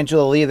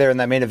Angela Lee there in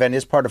that main event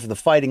is part of the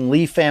Fighting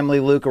Lee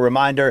family, Luke. A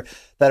reminder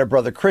that her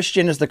brother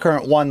Christian is the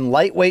current one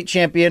lightweight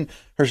champion.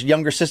 Her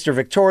younger sister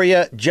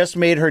Victoria just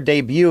made her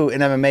debut in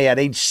MMA at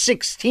age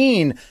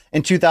 16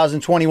 in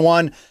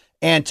 2021.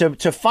 And to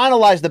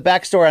finalize the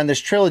backstory on this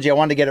trilogy, I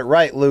wanted to get it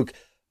right, Luke.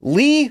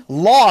 Lee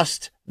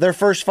lost their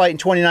first fight in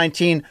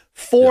 2019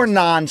 for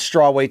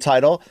non-strawweight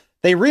title.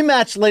 They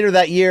rematched later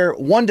that year,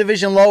 one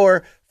division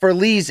lower, for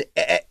Lee's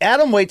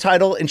atomweight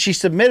title, and she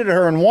submitted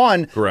her and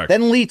won. Correct.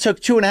 Then Lee took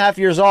 2.5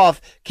 years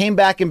off, came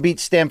back and beat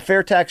Stamp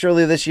Fairtax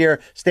earlier this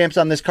year. Stamp's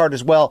on this card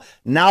as well.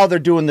 Now they're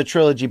doing the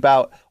trilogy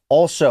bout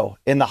also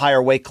in the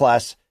higher weight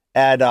class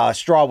at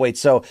strawweight.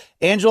 So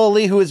Angela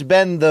Lee, who has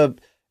been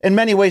in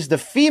many ways, the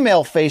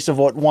female face of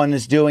what one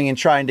is doing and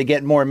trying to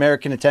get more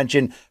American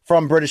attention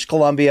from British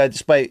Columbia,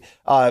 despite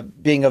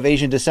being of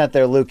Asian descent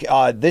there, Luke.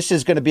 This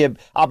is going to be an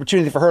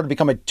opportunity for her to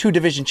become a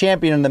 2-division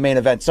champion in the main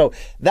event. So,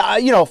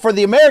 for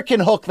the American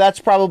hook, that's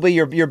probably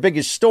your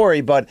biggest story.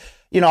 But,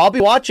 I'll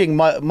be watching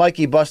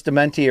Mikey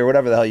Bustamante or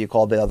whatever the hell you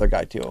called the other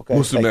guy, too. Okay,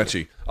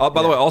 Musumeci.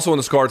 By the way, also on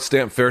this card,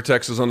 Stamp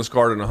Fairtex is on this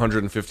card in a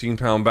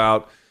 115-pound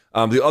bout.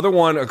 The other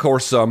one, of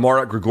course,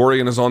 Marat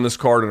Grigorian is on this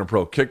card in a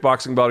pro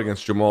kickboxing bout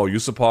against Jamal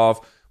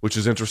Yusupov, which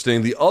is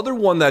interesting. The other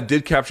one that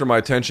did capture my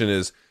attention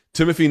is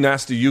Timothy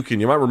Nastyukhin.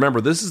 You might remember,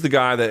 this is the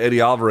guy that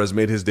Eddie Alvarez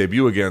made his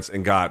debut against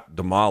and got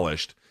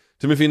demolished.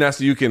 Timothy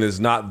Nastyukhin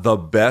is not the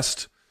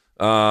best,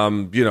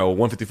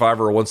 155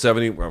 or a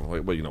 170,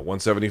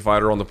 170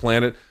 fighter on the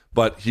planet,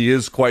 but he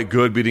is quite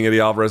good, beating Eddie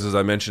Alvarez, as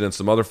I mentioned, and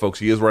some other folks.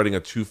 He is riding a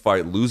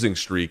 2-fight losing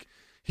streak.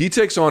 He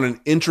takes on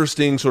an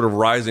interesting sort of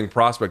rising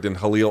prospect in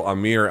Halil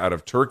Amir out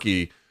of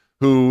Turkey,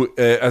 who,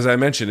 as I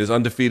mentioned, is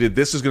undefeated.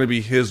 This is going to be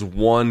his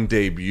one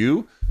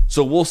debut.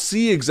 So we'll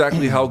see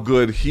exactly how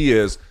good he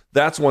is.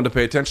 That's one to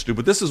pay attention to.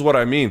 But this is what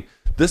I mean.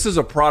 This is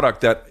a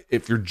product that,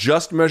 if you're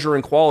just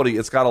measuring quality,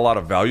 it's got a lot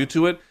of value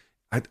to it.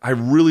 I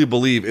really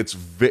believe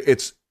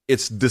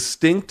it's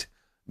distinct,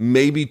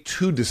 maybe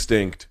too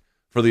distinct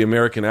for the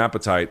American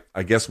appetite.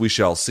 I guess we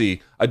shall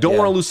see. I don't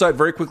want to lose sight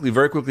very quickly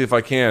if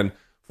I can.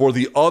 For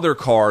the other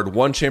card,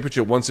 One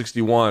Championship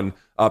 161,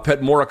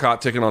 Pet Morakat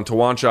taking on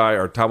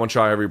Tawanchai,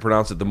 however you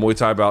pronounce it, the Muay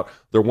Thai bout,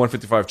 their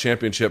 155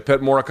 championship. Pet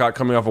Morakat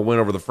coming off a win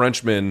over the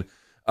Frenchman,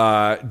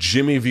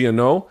 Jimmy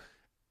Viano.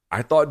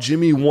 I thought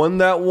Jimmy won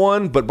that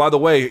one, but by the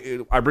way,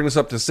 I bring this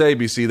up to say,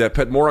 BC, that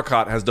Pet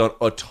Morakat has done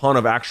a ton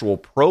of actual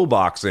pro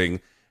boxing,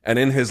 and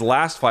in his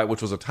last fight,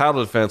 which was a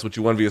title defense, which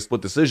he won via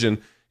split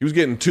decision, he was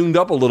getting tuned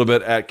up a little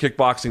bit at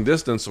kickboxing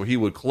distance, so he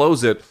would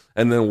close it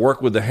and then work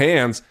with the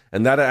hands,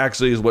 and that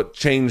actually is what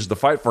changed the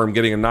fight for him,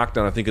 getting a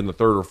knockdown, I think, in the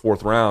 3rd or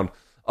 4th round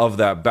of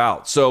that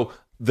bout. So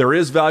there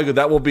is value.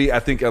 That will be, I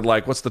think, at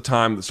what's the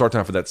time, the start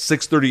time for that?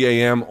 6:30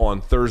 a.m.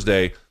 on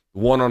Thursday,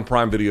 1 on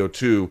Prime Video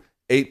 2,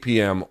 8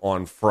 p.m.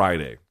 on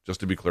Friday, just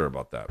to be clear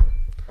about that.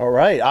 All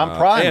right, on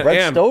Prime,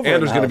 Brett Stover.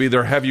 And there's going to be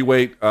their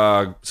heavyweight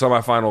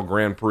semifinal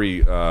Grand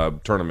Prix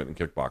tournament in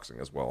kickboxing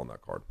as well on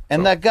that card.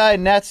 And that guy,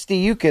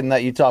 Nastyukhin,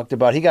 that you talked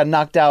about, he got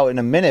knocked out in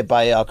a minute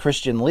by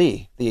Christian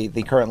Lee,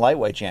 the current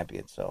lightweight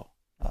champion. So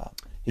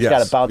he's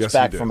got to bounce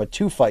back from a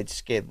 2-fight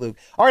skid, Luke.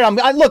 All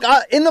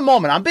right, in the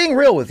moment, I'm being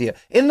real with you.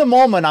 In the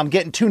moment, I'm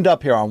getting tuned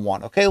up here on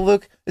one. Okay,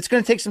 Luke? It's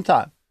going to take some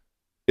time.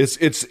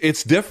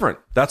 It's different.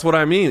 That's what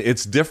I mean.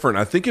 It's different.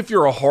 I think if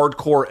you're a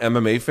hardcore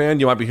MMA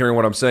fan, you might be hearing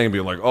what I'm saying and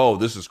being like, oh,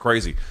 this is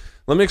crazy.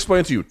 Let me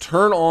explain to you.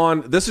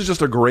 This is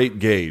just a great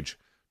gauge.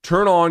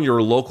 Turn on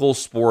your local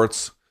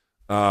sports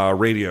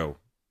radio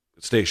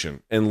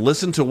station and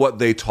listen to what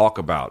they talk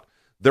about.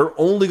 They're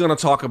only going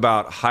to talk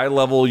about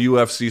high-level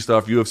UFC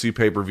stuff, UFC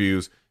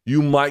pay-per-views,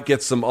 you might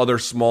get some other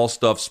small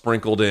stuff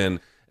sprinkled in,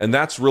 and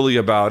that's really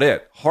about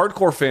it.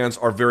 Hardcore fans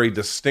are very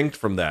distinct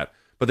from that,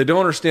 but they don't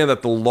understand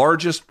that the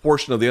largest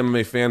portion of the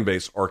MMA fan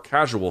base are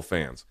casual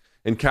fans.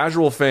 And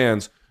casual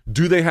fans,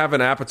 do they have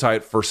an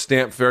appetite for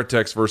Stamp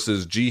Fairtex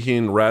versus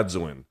Jihin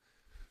Radzuin?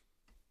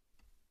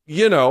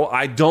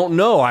 I don't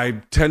know.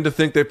 I tend to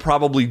think they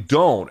probably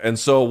don't. And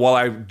so while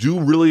I do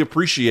really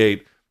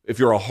appreciate, if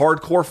you're a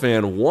hardcore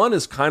fan, one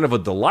is kind of a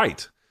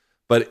delight.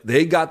 But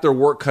they got their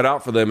work cut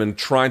out for them in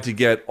trying to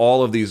get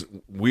all of these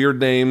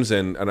weird names,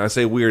 and I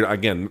say weird,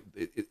 again,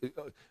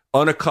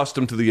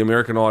 unaccustomed to the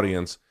American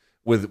audience,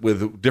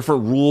 with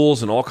different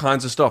rules and all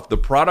kinds of stuff. The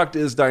product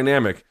is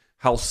dynamic.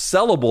 How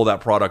sellable that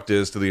product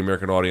is to the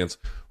American audience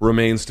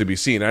remains to be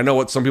seen. I know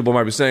what some people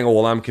might be saying, oh,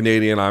 well, I'm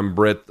Canadian, I'm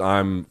Brit,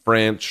 I'm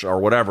French, or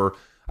whatever.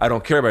 I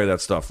don't care about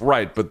that stuff.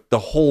 Right, but the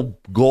whole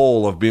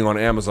goal of being on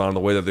Amazon the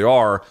way that they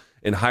are,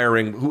 and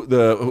hiring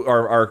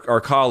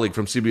our colleague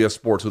from CBS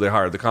Sports, who they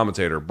hired, the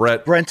commentator,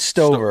 Brent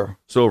Stover.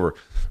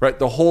 Right,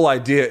 the whole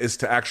idea is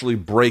to actually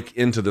break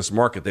into this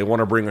market. They want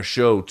to bring a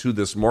show to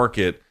this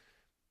market.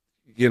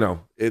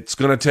 It's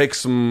going to take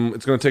some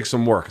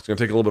work. It's going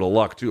to take a little bit of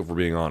luck too, if we're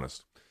being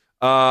honest.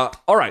 All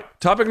right,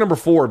 topic number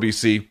 4,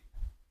 BC.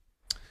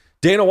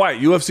 Dana White,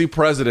 UFC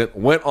president,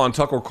 went on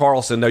Tucker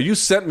Carlson. Now, you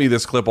sent me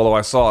this clip, although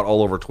I saw it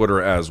all over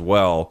Twitter as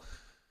well.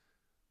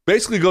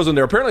 Basically goes in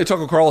there. Apparently,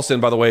 Tucker Carlson,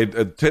 by the way,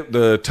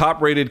 the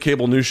top-rated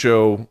cable news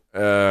show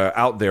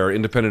out there,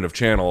 independent of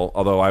channel,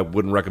 although I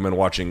wouldn't recommend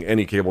watching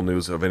any cable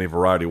news of any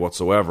variety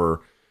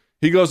whatsoever.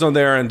 He goes on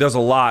there and does a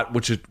lot,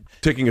 which is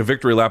taking a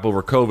victory lap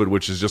over COVID,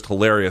 which is just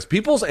hilarious.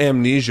 People's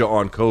amnesia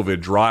on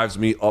COVID drives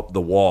me up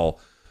the wall.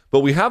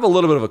 But we have a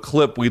little bit of a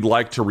clip we'd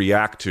like to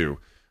react to.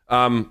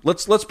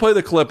 Let's play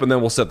the clip, and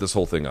then we'll set this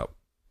whole thing up.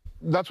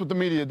 That's what the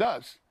media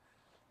does.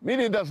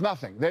 Media does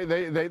nothing.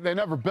 They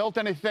never built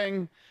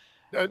anything.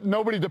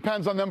 Nobody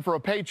depends on them for a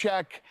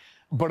paycheck,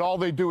 but all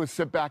they do is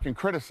sit back and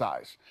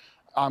criticize.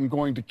 I'm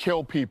going to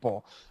kill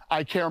people.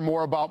 I care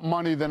more about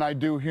money than I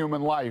do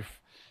human life.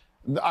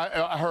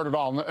 I heard it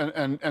all.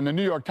 And the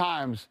New York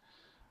Times,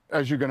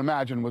 as you can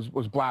imagine,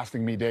 was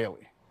blasting me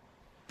daily.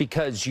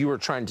 Because you were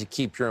trying to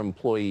keep your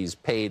employees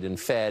paid and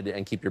fed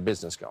and keep your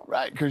business going.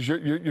 Right, because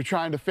you're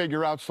trying to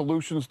figure out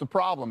solutions to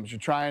problems. You're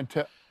trying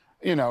to,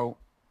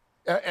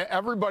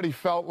 everybody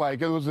felt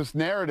like it was this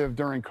narrative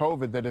during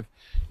COVID that if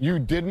you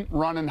didn't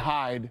run and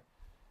hide,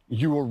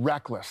 you were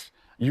reckless.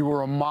 You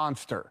were a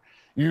monster.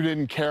 You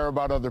didn't care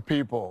about other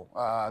people.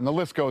 And the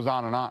list goes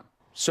on and on.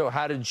 So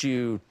how did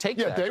you take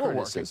that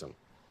criticism?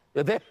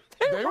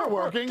 They were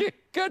working.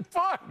 Good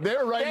fuck. They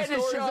were writing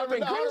stories every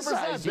day.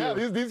 100%.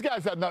 Yeah, these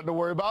guys had nothing to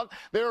worry about.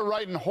 They were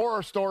writing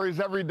horror stories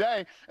every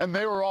day, and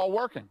they were all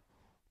working.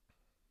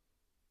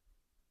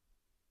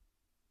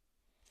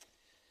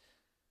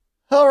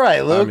 All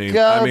right, Luke.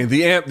 I mean,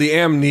 the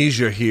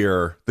amnesia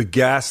here, the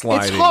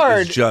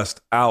gaslighting is just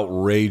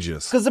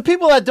outrageous. Because the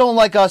people that don't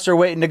like us are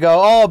waiting to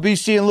go, oh,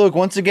 BC and Luke,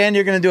 once again,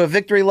 you're going to do a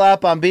victory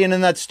lap on being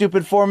in that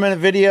stupid 4-minute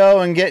video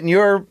and getting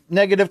your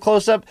negative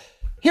close-up.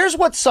 Here's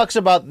what sucks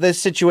about this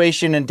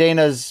situation and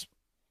Dana's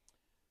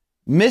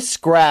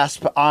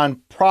misgrasp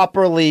on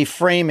properly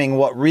framing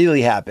what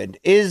really happened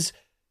is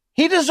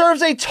he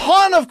deserves a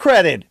ton of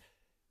credit,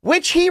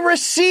 which he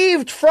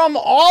received from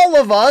all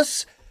of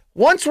us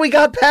once we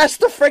got past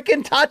the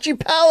frickin' Tachi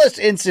Palace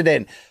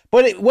incident.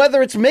 But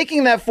whether it's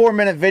making that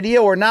 4-minute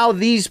video or now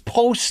these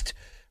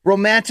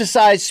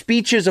post-romanticized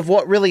speeches of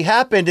what really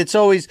happened, it's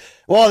always,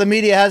 well, the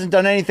media hasn't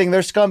done anything.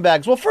 They're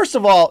scumbags. Well, first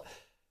of all,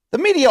 the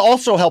media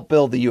also helped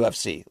build the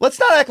UFC. Let's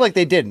not act like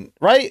they didn't,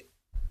 right?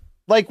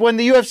 Like when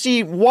the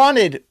UFC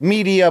wanted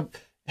media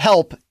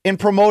help in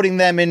promoting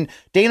them, and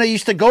Dana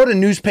used to go to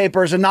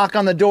newspapers and knock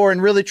on the door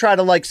and really try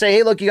to say,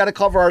 hey, look, you got to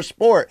cover our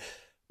sport.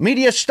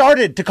 Media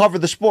started to cover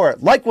the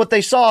sport. Like what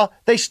they saw,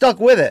 they stuck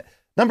with it.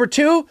 Number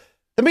 2,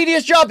 the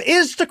media's job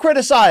is to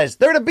criticize.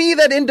 They're to be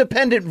that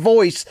independent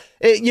voice,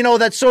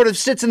 that sort of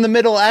sits in the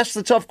middle, asks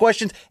the tough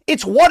questions.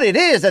 It's what it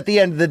is at the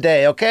end of the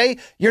day, okay?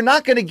 You're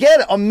not going to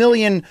get a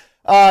million...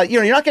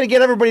 you're not going to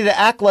get everybody to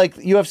act like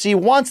UFC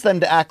wants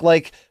them to act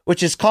like,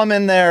 which is come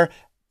in there,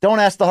 don't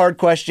ask the hard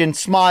question,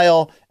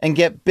 smile, and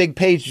get big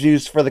page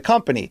views for the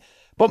company.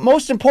 But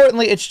most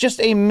importantly, it's just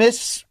a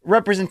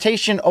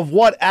misrepresentation of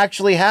what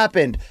actually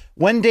happened.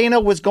 When Dana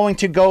was going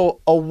to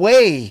go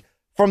away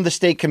from the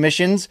state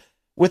commissions,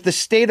 with the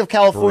state of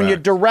California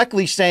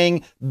directly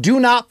saying, do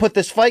not put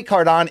this fight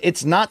card on.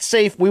 It's not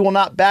safe. We will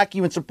not back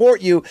you and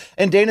support you.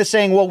 And Dana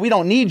saying, well, we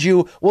don't need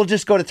you. We'll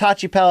just go to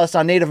Tachi Palace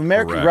on Native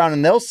American ground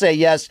and they'll say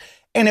yes.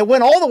 And it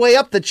went all the way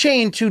up the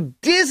chain to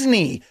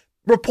Disney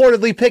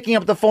reportedly picking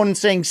up the phone and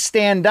saying,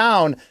 stand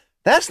down.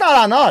 That's not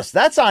on us.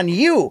 That's on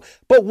you.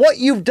 But what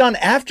you've done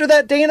after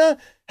that, Dana,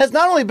 has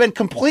not only been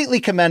completely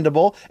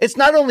commendable, it's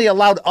not only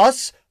allowed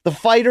us, the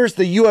fighters,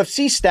 the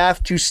UFC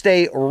staff, to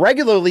stay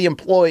regularly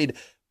employed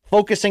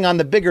focusing on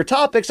the bigger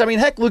topics. I mean,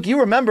 heck, Luke, you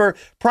remember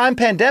prime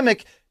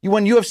pandemic,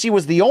 when UFC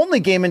was the only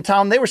game in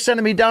town, they were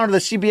sending me down to the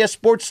CBS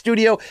Sports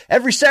studio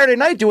every Saturday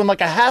night doing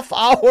like a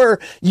half-hour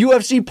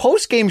UFC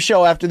post-game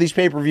show after these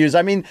pay-per-views.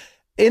 I mean,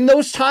 in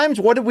those times,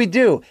 what did we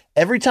do?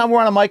 Every time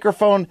we're on a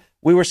microphone,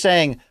 we were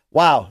saying,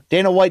 wow,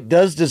 Dana White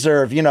does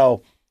deserve,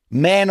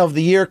 man of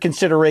the year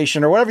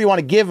consideration or whatever you want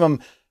to give him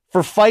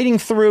for fighting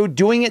through,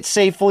 doing it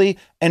safely,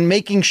 and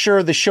making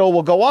sure the show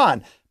will go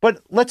on.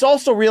 But let's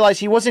also realize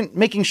he wasn't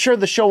making sure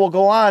the show will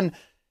go on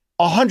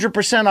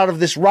 100% out of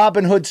this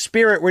Robin Hood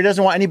spirit where he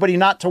doesn't want anybody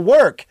not to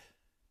work.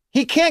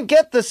 He can't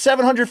get the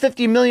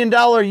 $750 million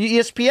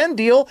ESPN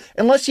deal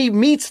unless he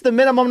meets the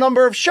minimum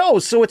number of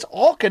shows. So it's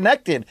all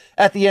connected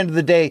at the end of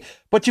the day.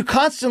 But to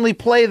constantly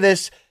play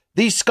this,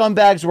 these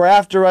scumbags were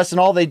after us and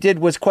all they did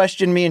was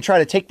question me and try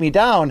to take me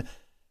down.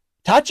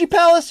 Tachi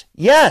Palace?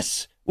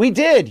 Yes, we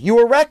did. You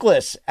were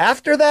reckless.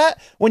 After that,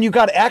 when you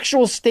got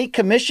actual state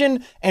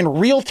commission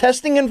and real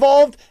testing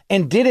involved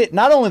and did it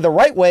not only the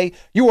right way,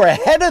 you were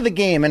ahead of the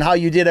game in how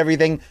you did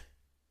everything.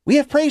 We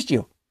have praised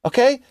you,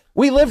 okay?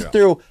 We lived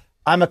through...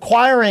 I'm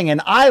acquiring an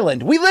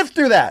island. We lived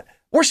through that.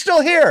 We're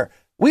still here.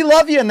 We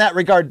love you in that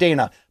regard,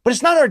 Dana. But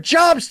it's not our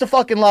jobs to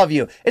fucking love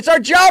you. It's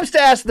our jobs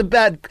to ask the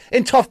bad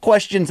and tough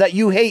questions that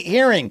you hate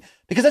hearing.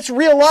 Because that's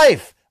real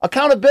life.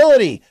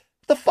 Accountability.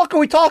 What the fuck are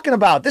we talking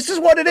about? This is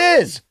what it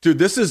is. Dude,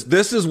 this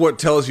is what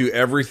tells you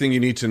everything you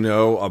need to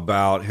know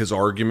about his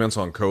arguments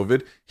on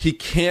COVID. He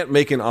can't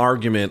make an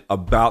argument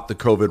about the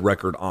COVID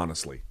record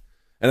honestly.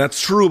 And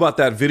that's true about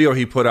that video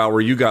he put out where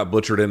you got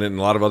butchered in it, and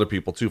a lot of other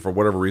people too. For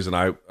whatever reason,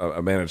 I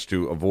managed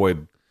to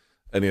avoid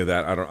any of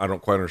that. I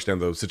don't quite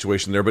understand the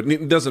situation there, but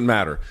it doesn't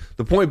matter.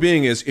 The point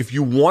being is, if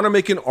you want to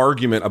make an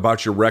argument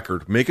about your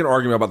record, make an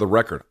argument about the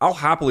record. I'll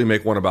happily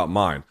make one about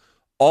mine.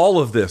 All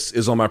of this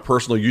is on my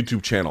personal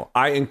YouTube channel.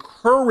 I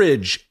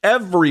encourage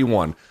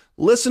everyone,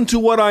 listen to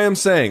what I am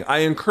saying. I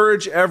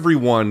encourage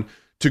everyone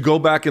to go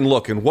back and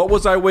look. And what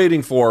was I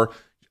waiting for?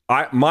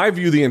 My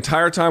view the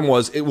entire time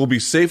was it will be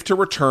safe to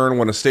return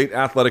when a state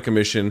athletic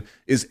commission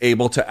is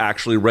able to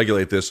actually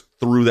regulate this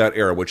through that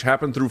era, which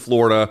happened through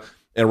Florida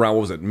and around,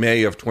 what was it,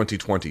 May of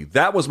 2020.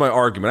 That was my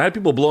argument. I had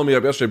people blowing me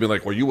up yesterday being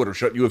like, well, you would have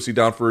shut UFC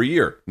down for a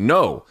year.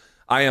 No,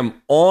 I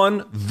am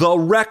on the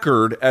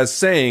record as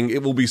saying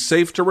it will be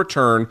safe to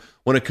return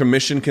when a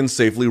commission can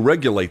safely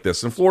regulate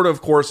this. And Florida, of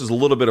course, is a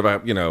little bit of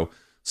a,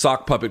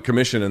 sock puppet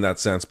commission in that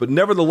sense. But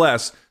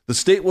nevertheless, the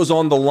state was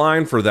on the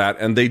line for that,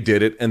 and they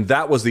did it, and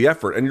that was the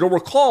effort. And you'll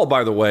recall,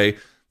 by the way,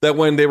 that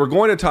when they were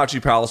going to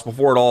Tachi Palace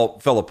before it all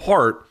fell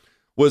apart,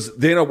 was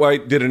Dana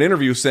White did an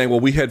interview saying, well,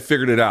 we had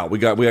figured it out. We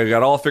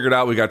got all figured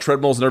out. We got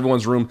treadmills in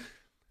everyone's room.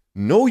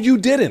 No, you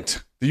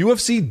didn't. The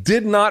UFC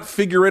did not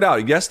figure it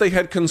out. Yes, they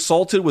had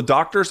consulted with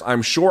doctors.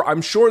 I'm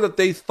sure that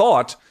they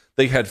thought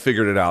they had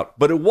figured it out,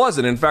 but it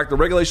wasn't. In fact, the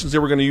regulations they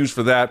were going to use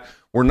for that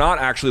were not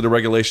actually the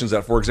regulations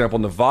that, for example,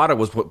 Nevada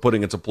was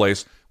putting into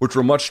place, which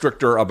were much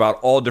stricter about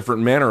all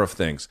different manner of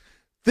things.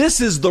 This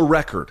is the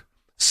record.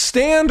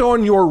 Stand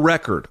on your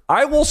record.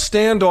 I will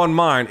stand on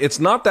mine. It's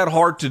not that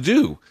hard to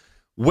do.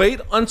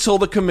 Wait until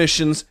the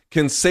commissions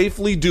can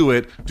safely do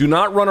it. Do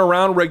not run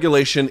around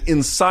regulation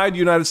inside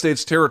United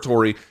States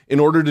territory in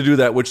order to do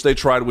that, which they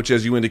tried, which,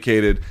 as you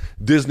indicated,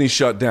 Disney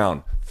shut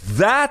down.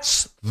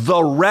 That's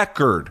the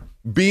record.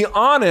 Be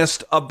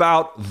honest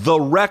about the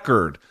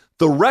record.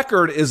 The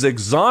record is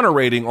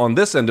exonerating on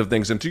this end of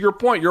things. And to your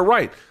point, you're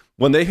right.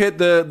 When they hit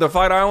the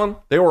Fight Island,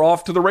 they were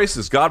off to the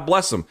races. God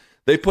bless them.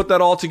 They put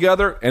that all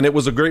together, and it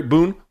was a great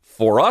boon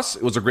for us.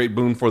 It was a great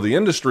boon for the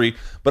industry.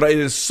 But it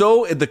is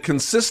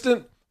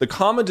the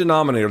common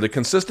denominator, the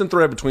consistent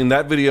thread between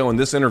that video and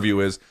this interview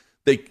is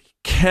they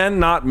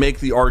cannot make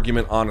the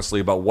argument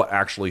honestly about what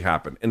actually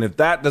happened. And if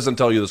that doesn't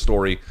tell you the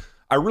story,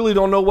 I really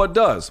don't know what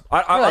does.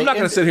 I'm not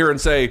going to sit here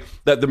and say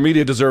that the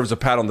media deserves a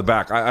pat on the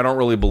back. I don't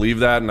really believe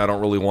that, and I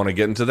don't really want to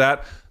get into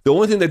that. The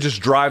only thing that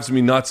just drives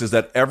me nuts is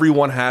that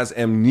everyone has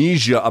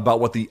amnesia about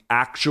what the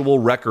actual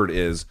record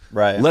is.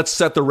 Right. Let's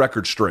set the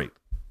record straight.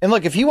 And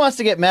look, if he wants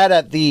to get mad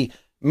at the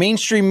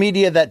mainstream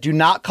media that do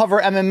not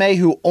cover MMA,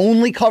 who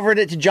only covered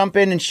it to jump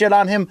in and shit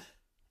on him,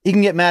 he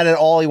can get mad at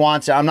all he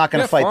wants. I'm not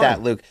going to fight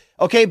that, Luke.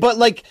 Okay, but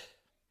like...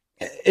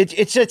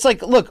 It's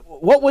like, look,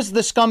 what was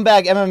the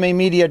scumbag MMA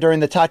media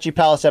during the Tachi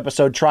Palace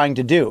episode trying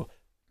to do?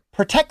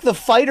 Protect the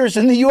fighters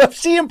and the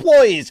UFC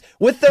employees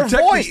with their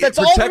voice. That's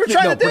all they were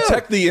trying to do.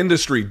 Protect the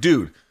industry.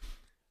 Dude,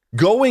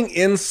 going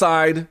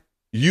inside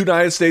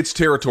United States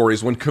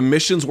territories when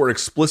commissions were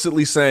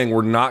explicitly saying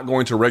we're not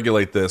going to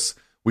regulate this,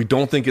 we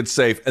don't think it's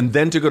safe, and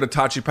then to go to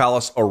Tachi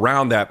Palace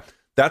around that,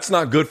 that's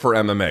not good for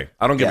MMA.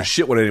 I don't give a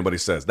shit what anybody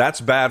says.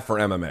 That's bad for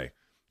MMA.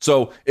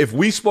 So if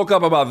we spoke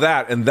up about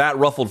that and that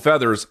ruffled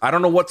feathers, I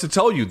don't know what to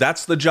tell you.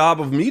 That's the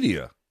job of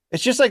media.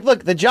 It's just like,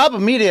 look, the job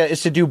of media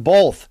is to do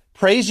both.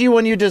 Praise you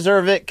when you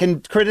deserve it, can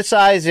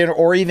criticize it,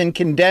 or even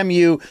condemn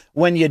you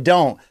when you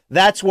don't.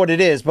 That's what it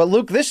is. But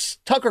Luke, this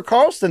Tucker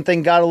Carlson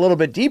thing got a little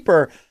bit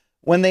deeper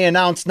when they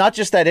announced not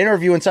just that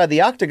interview inside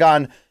the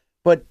Octagon,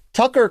 but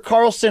Tucker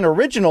Carlson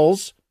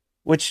Originals,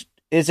 which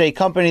is a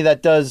company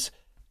that does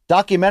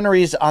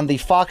documentaries on the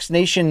Fox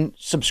Nation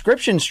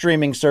subscription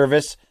streaming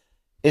service,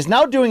 is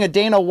now doing a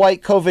Dana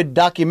White COVID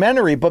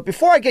documentary. But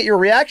before I get your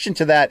reaction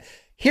to that,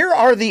 here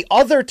are the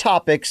other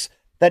topics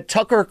that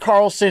Tucker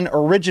Carlson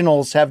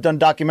Originals have done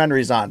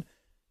documentaries on.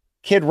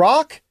 Kid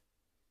Rock,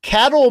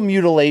 cattle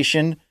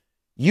mutilation,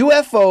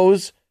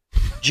 UFOs,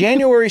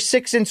 January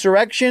 6th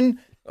insurrection,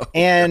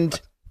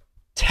 and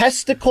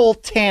testicle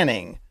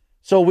tanning.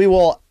 So we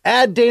will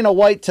add Dana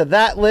White to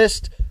that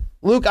list.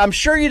 Luke, I'm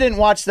sure you didn't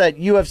watch that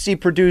UFC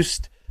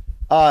produced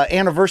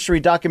anniversary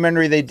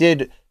documentary they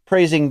did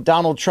praising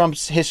Donald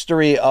Trump's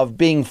history of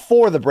being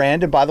for the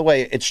brand. And by the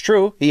way, it's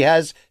true. He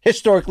has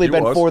historically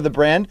been for the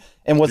brand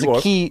and was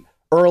a key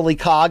early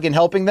cog in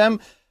helping them.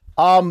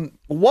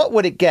 What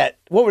would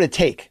it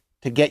take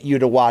to get you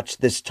to watch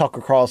this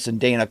Tucker Carlson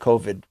Dana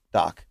COVID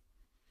doc?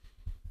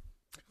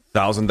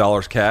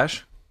 $1,000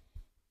 cash.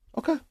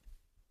 Okay.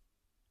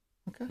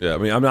 Yeah, I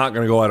mean, I'm not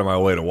going to go out of my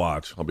way to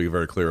watch. I'll be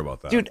very clear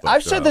about that. Dude,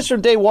 I've said this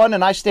from day one,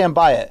 and I stand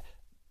by it.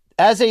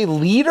 As a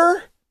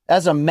leader,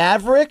 as a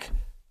maverick,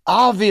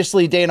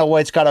 obviously Dana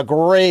White's got a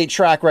great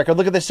track record.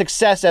 Look at the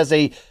success as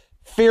a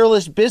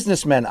fearless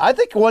businessman. I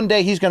think one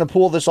day he's going to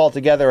pull this all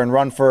together and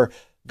run for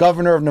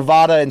governor of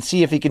Nevada and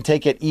see if he can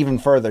take it even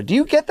further. Do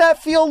you get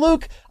that feel,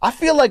 Luke? I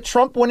feel like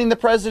Trump winning the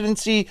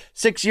presidency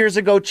 6 years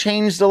ago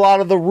changed a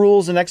lot of the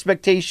rules and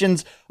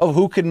expectations of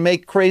who could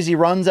make crazy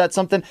runs at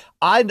something.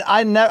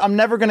 I'm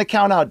never going to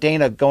count out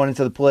Dana going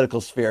into the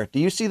political sphere. Do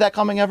you see that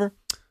coming ever?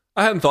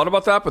 I hadn't thought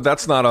about that, but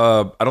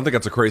I don't think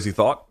that's a crazy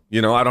thought.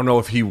 You know, I don't know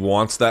if he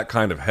wants that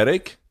kind of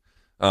headache.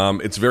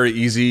 It's very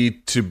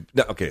easy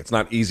it's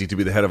not easy to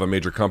be the head of a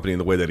major company in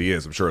the way that he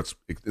is. I'm sure it's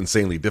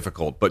insanely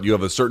difficult, but you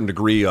have a certain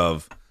degree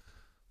of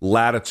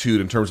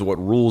latitude in terms of what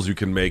rules you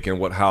can make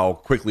and how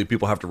quickly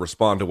people have to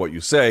respond to what you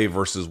say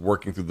versus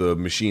working through the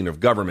machine of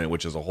government,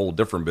 which is a whole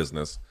different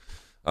business.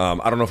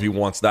 I don't know if he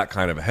wants that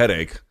kind of a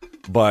headache,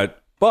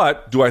 but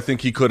do I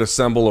think he could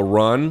assemble a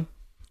run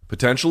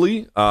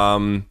potentially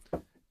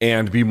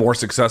and be more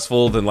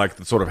successful than like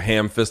the sort of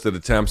ham-fisted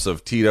attempts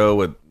of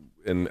Tito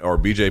or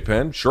BJ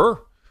Penn?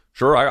 Sure,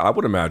 I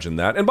would imagine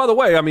that. And by the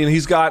way, I mean,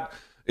 he's got,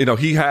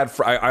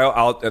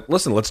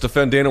 listen, let's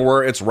defend Dana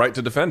where it's right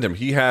to defend him.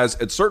 He has,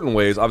 in certain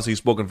ways, obviously he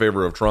spoke in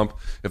favor of Trump,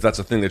 if that's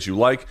a thing that you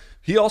like.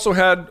 He also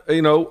had,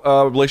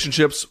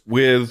 relationships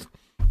with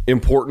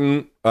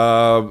important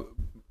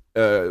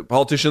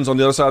politicians on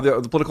the other side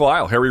of the political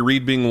aisle, Harry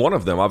Reid being one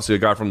of them, obviously a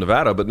guy from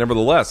Nevada, but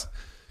nevertheless,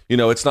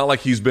 it's not like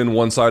he's been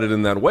one-sided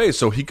in that way,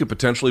 so he could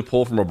potentially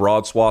pull from a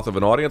broad swath of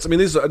an audience. I mean,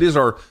 these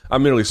are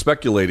I'm merely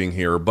speculating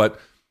here, but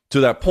to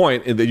that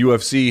point, the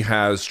UFC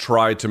has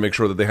tried to make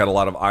sure that they had a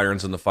lot of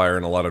irons in the fire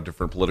in a lot of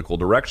different political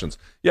directions.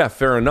 Yeah,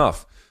 fair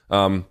enough.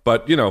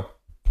 But,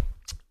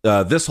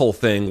 this whole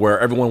thing where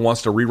everyone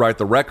wants to rewrite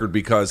the record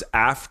because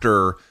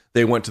after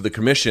they went to the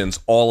commissions,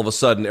 all of a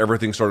sudden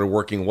everything started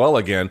working well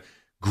again.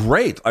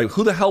 Great.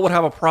 Who the hell would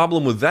have a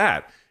problem with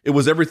that? It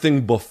was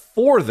everything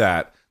before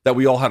that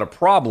we all had a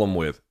problem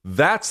with.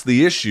 That's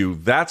the issue.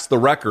 That's the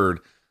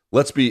record.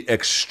 Let's be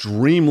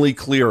extremely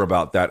clear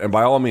about that. And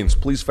by all means,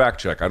 please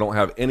fact check. I don't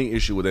have any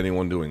issue with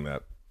anyone doing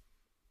that.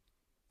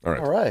 All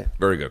right.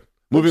 Very good.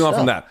 Moving on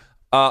from that.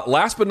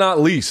 Last but not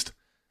least,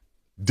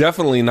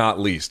 definitely not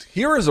least,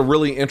 here is a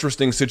really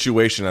interesting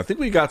situation. I think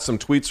we got some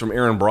tweets from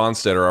Aaron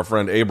Bronstetter, our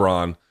friend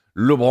Abron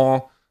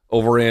Lebron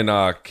over in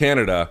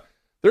Canada.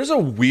 There's a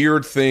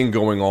weird thing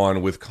going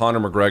on with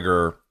Conor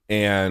McGregor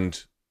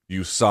and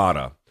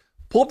USADA.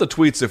 Pull up the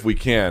tweets if we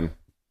can.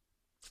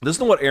 This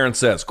is what Aaron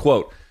says,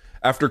 quote,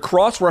 after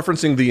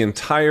cross-referencing the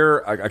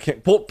entire... I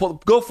can't...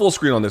 Go full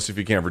screen on this if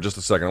you can for just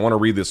a second. I want to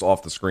read this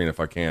off the screen if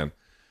I can.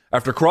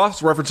 After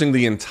cross-referencing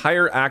the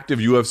entire active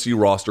UFC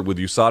roster with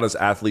USADA's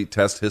athlete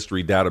test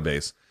history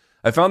database,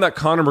 I found that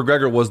Conor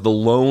McGregor was the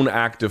lone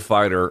active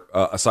fighter,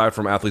 aside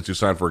from athletes who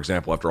signed, for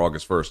example, after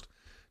August 1st,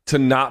 to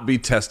not be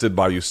tested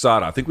by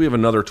USADA. I think we have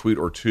another tweet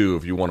or two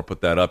if you want to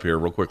put that up here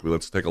real quickly.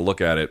 Let's take a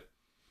look at it.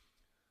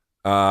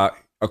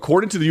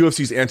 According to the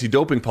UFC's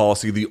anti-doping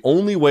policy, the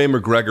only way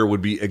McGregor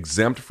would be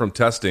exempt from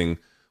testing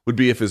would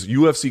be if his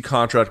UFC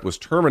contract was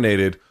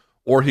terminated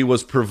or he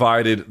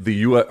provided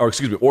the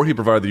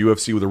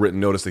UFC with a written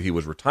notice that he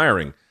was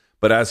retiring.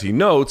 But as he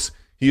notes,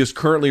 he is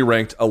currently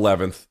ranked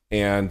 11th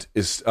and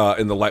is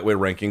in the lightweight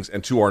rankings,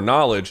 and to our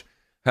knowledge,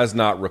 has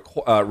not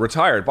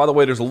retired. By the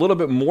way, there's a little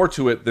bit more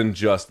to it than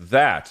just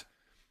that.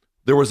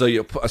 There was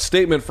a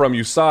statement from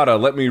USADA.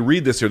 Let me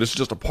read this here. This is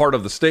just a part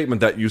of the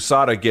statement that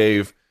USADA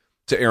gave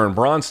to Aaron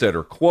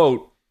Bronstetter,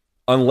 quote,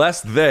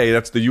 unless they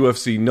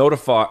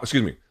notify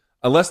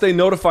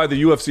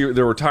the UFC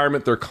their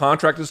retirement, their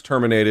contract is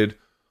terminated,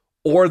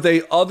 or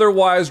they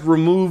otherwise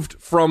removed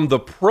from the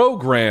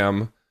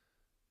program,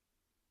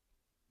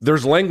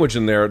 there's language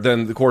in there,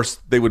 then of course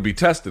they would be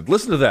tested.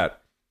 Listen to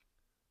that.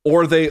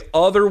 Or they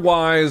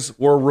otherwise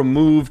were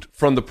removed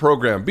from the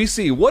program.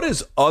 BC, what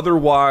is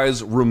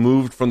otherwise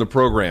removed from the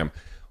program?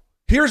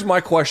 Here's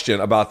my question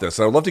about this.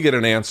 I would love to get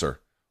an answer.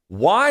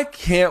 Why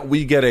can't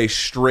we get a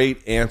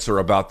straight answer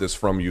about this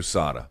from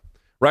USADA,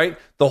 right?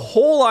 The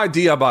whole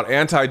idea about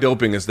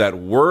anti-doping is that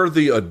we're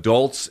the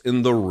adults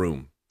in the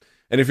room.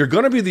 And if you're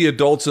going to be the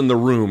adults in the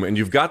room and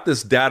you've got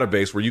this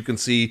database where you can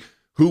see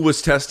who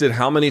was tested,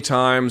 how many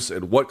times,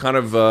 and what kind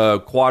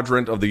of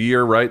quadrant of the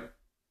year, right?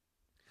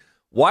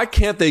 Why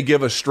can't they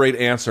give a straight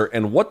answer?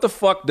 And what the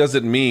fuck does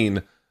it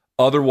mean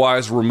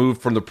otherwise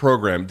removed from the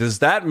program. Does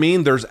that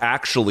mean there's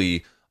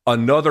actually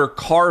another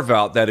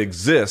carve-out that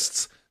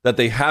exists that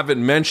they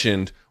haven't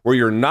mentioned, where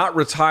you're not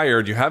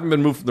retired, you haven't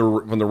been moved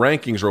from the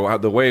rankings or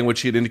the way in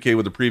which he had indicated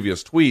with the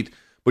previous tweet,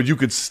 but you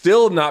could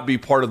still not be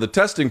part of the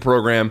testing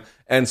program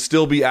and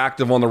still be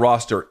active on the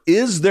roster?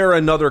 Is there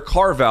another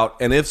carve-out?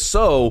 And if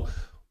so,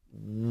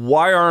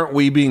 why aren't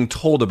we being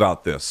told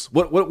about this?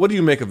 What do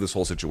you make of this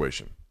whole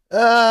situation?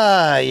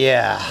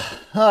 Yeah.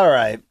 All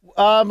right.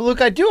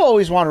 Luke, I do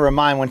always want to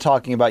remind when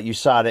talking about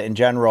USADA in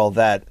general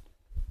that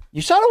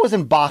USADA was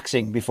in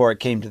boxing before it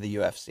came to the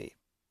UFC.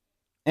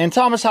 And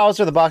Thomas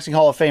Hauser, the Boxing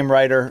Hall of Fame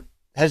writer,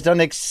 has done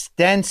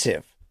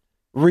extensive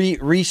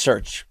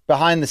research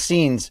behind the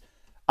scenes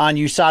on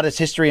USADA's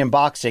history in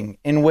boxing,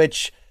 in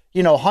which,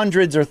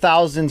 hundreds or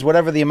thousands,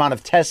 whatever the amount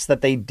of tests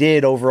that they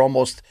did over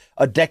almost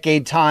a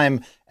decade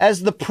time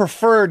as the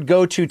preferred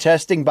go-to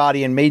testing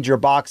body in major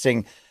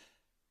boxing,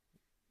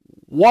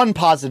 one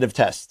positive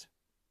test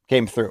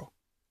came through.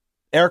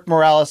 Eric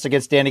Morales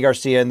against Danny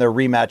Garcia in their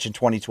rematch in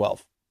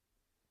 2012.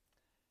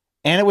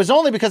 And it was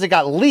only because it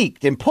got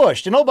leaked and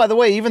pushed. And oh, by the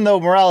way, even though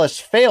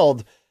Morales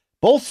failed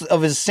both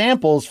of his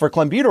samples for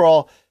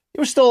clenbuterol, he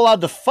was still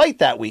allowed to fight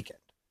that weekend.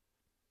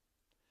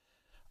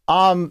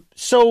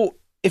 So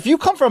if you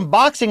come from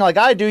boxing like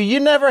I do,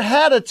 you never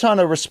had a ton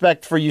of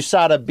respect for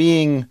USADA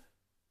being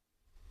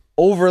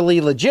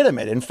overly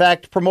legitimate. In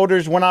fact,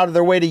 promoters went out of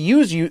their way to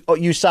use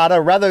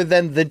USADA rather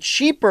than the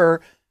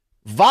cheaper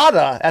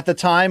VADA at the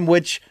time,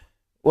 which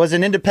was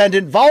an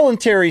independent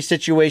voluntary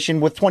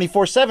situation with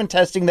 24/7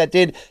 testing that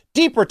did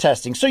deeper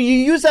testing. So you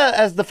use that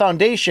as the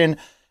foundation,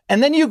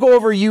 and then you go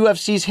over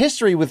UFC's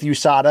history with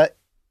USADA,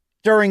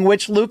 during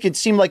which, Luke, it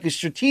seemed like a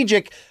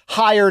strategic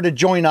hire to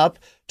join up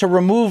to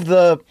remove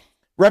the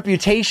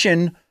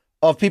reputation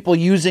of people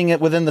using it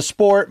within the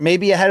sport,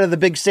 maybe ahead of the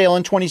big sale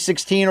in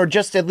 2016, or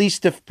just at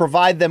least to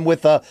provide them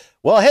with a,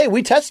 well, hey,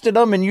 we tested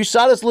them and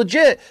USADA's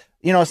legit.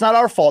 It's not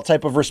our fault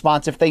type of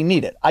response if they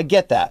need it. I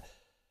get that.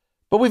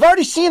 But we've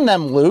already seen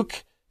them,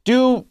 Luke,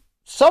 do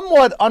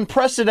somewhat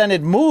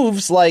unprecedented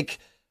moves, like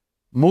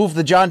move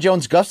the John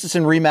Jones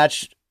Gustafsson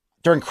rematch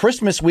during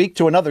Christmas week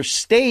to another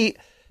state,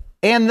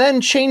 and then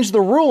change the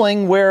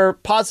ruling where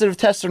positive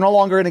tests are no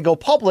longer going to go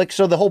public,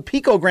 so the whole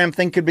picogram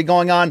thing could be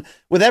going on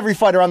with every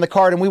fighter on the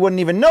card and we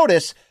wouldn't even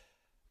notice.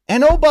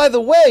 And oh, by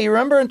the way, you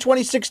remember in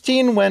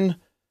 2016 when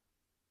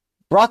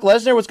Brock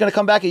Lesnar was going to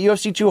come back at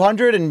UFC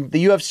 200 and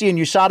the UFC and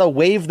USADA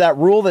waived that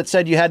rule that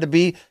said you had to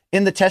be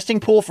in the testing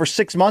pool for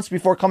 6 months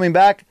before coming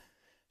back?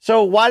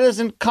 So why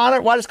does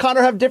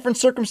Conor have different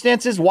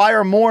circumstances? Why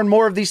are more and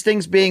more of these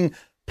things being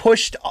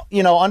pushed,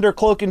 under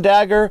cloak and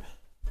dagger?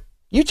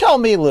 You tell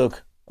me,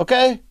 Luke.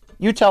 Okay?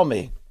 You tell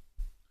me.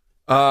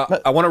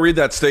 I want to read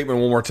that statement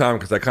one more time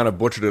because I kind of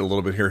butchered it a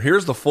little bit here.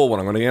 Here's the full one.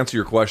 I'm going to answer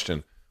your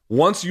question.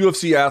 Once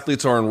UFC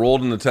athletes are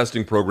enrolled in the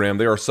testing program,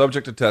 they are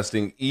subject to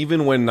testing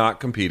even when not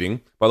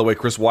competing. By the way,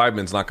 Chris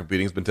Weidman's not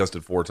competing. He's been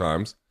tested 4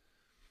 times.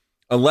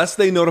 Unless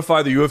they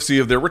notify the UFC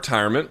of their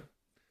retirement,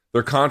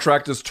 their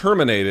contract is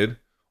terminated,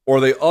 or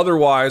they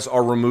otherwise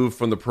are removed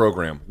from the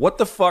program. What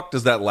the fuck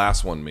does that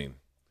last one mean?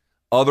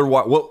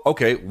 Otherwise,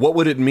 what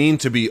would it mean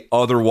to be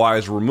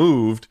otherwise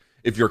removed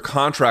if your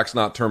contract's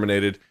not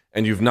terminated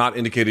and you've not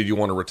indicated you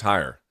want to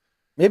retire?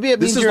 Maybe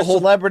it means you're a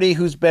celebrity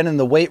who's been in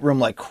the weight room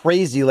like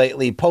crazy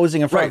lately,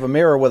 posing in front of a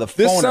mirror with a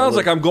phone. This sounds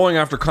like I'm going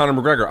after Conor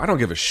McGregor. I don't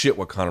give a shit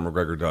what Conor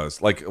McGregor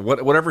does. Like,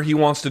 whatever he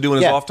wants to do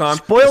in his off time.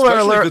 Spoiler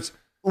alert.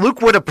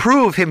 Luke would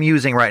approve him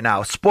using right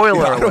now.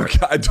 Spoiler alert.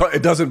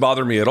 It doesn't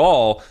bother me at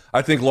all.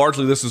 I think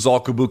largely this is all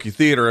kabuki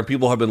theater, and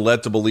people have been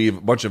led to believe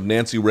a bunch of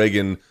Nancy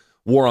Reagan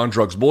war on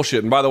drugs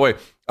bullshit. And by the way,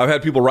 I've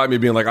had people write me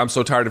being like, I'm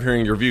so tired of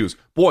hearing your views.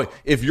 Boy,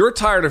 if you're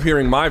tired of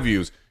hearing my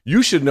views,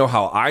 you should know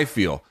how I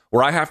feel,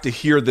 where I have to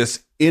hear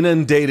this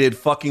inundated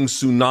fucking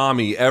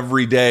tsunami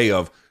every day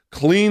of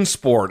clean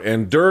sport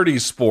and dirty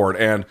sport,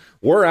 and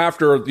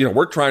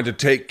we're trying to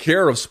take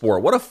care of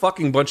sport. What a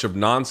fucking bunch of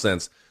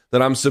nonsense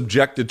that I'm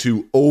subjected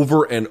to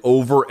over and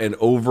over and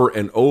over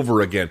and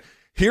over again.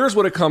 Here's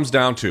what it comes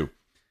down to.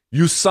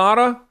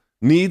 USADA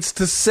needs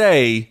to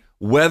say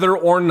whether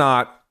or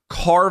not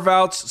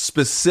carve-outs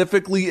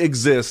specifically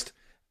exist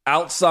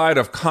outside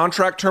of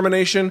contract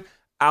termination,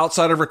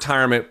 outside of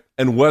retirement,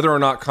 and whether or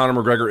not Conor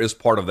McGregor is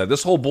part of that.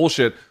 This whole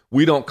bullshit,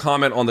 we don't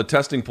comment on the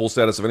testing pool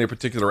status of any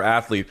particular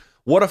athlete.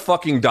 What a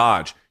fucking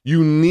dodge.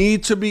 You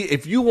need to be,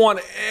 if you want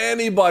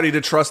anybody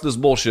to trust this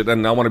bullshit,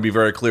 and I want to be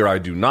very clear, I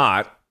do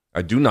not.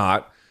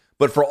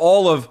 But for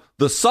all of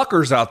the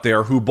suckers out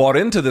there who bought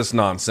into this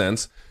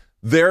nonsense,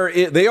 they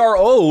are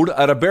owed,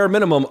 at a bare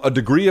minimum, a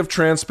degree of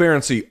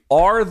transparency.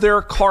 Are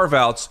there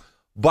carve-outs?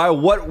 By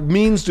what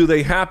means do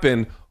they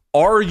happen?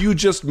 Are you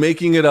just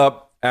making it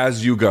up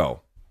as you go?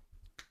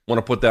 Want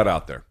to put that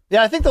out there.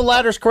 Yeah, I think the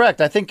latter's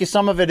correct. I think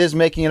some of it is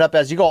making it up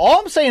as you go. All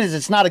I'm saying is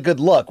it's not a good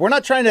look. We're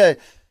not trying to,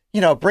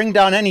 bring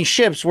down any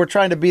ships. We're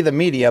trying to be the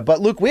media.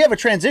 But, Luke, we have a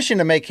transition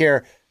to make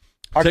here.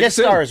 Our guest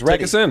star is ready.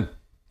 Take us in.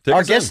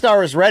 Our guest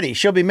star is ready.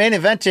 She'll be main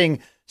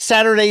eventing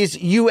Saturday's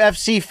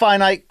UFC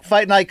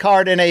Fight Night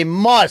card in a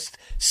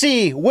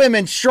must-see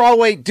women's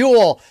strawweight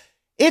duel.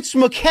 It's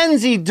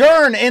Mackenzie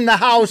Dern in the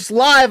house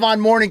live on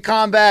Morning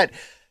Combat.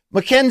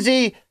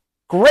 Mackenzie,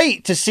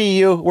 great to see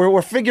you.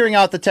 We're figuring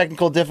out the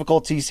technical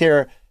difficulties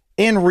here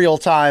in real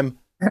time.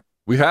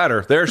 We had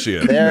her. There she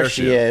is. There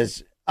she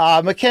is.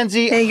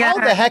 Mackenzie, Hey, how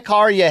guys. the heck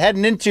are you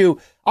heading into,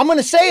 I'm going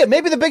to say it,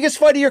 maybe the biggest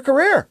fight of your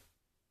career?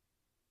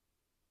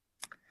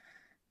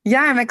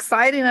 Yeah, I'm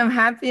excited. I'm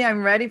happy.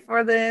 I'm ready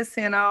for this.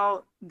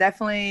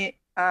 Definitely.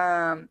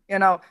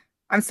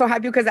 I'm so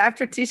happy because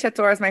after Tisha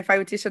Torres, my fight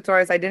with Tisha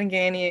Torres, I didn't get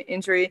any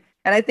injury.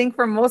 And I think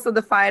for most of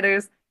the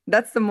fighters,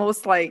 that's the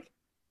most we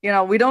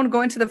don't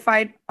go into the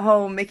fight,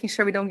 making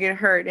sure we don't get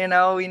hurt.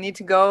 We need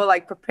to go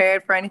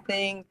prepared for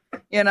anything,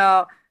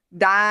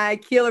 die,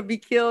 kill or be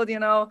killed,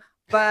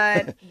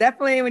 But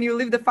definitely when you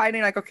leave the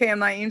fighting, okay, I'm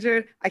not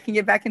injured, I can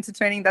get back into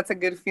training. That's a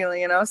good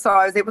feeling, So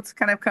I was able to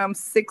kind of come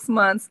 6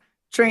 months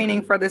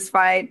training for this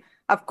fight.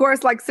 Of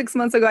course, 6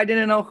 months ago, I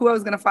didn't know who I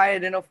was going to fight. I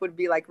didn't know if it would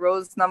be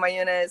Rose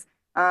Namajunas,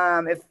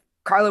 if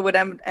Carla would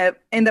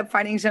end up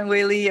fighting Zhang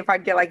Weili, if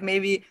I'd get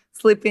maybe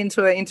slip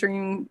into an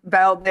interim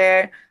belt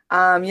there,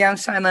 Yang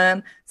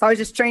Shannon. So I was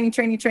just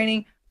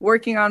training,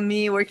 working on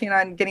me, working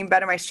on getting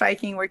better my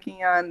striking,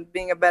 working on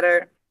being a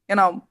better,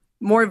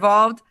 more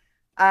involved.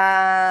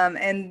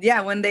 And yeah,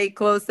 when they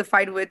closed the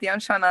fight with Yang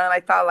Shannon, I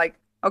thought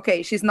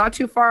okay, she's not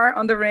too far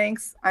on the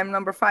ranks. I'm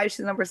number 5,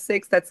 she's number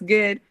 6. That's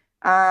good.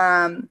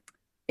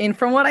 And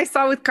from what I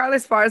saw with Carla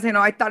Esparza,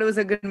 I thought it was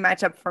a good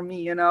matchup for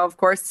me. Of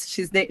course,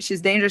 she's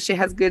dangerous. She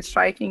has good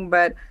striking,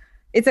 but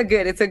it's a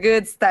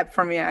good step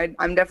for me.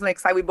 I'm definitely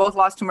excited. We both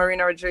lost to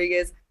Marina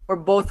Rodriguez. We're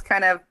both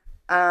kind of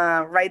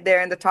right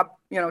there in the top,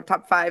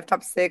 top 5,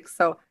 top 6.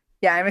 So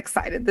yeah, I'm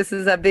excited. This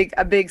is a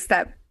big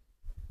step.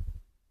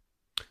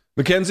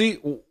 Mackenzie,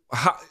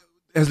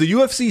 has the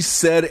UFC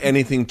said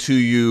anything to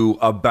you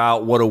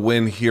about what a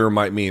win here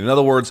might mean? In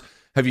other words,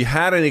 have you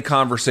had any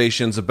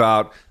conversations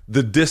about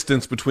the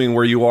distance between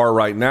where you are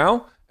right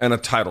now and a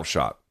title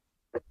shot?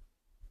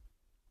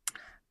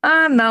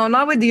 No,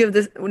 not with the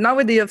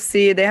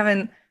UFC. They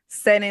haven't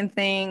said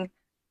anything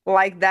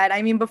like that.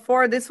 I mean,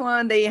 before this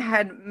one, they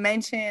had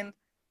mentioned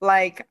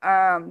they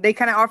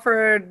kind of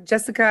offered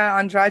Jessica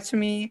Andrade to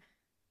me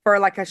for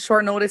a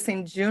short notice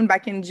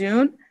back in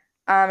June.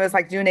 It was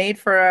June 8th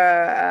for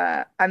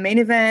a main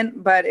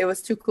event, but it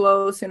was too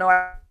close.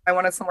 I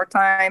wanted some more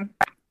time.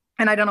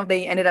 And I don't know if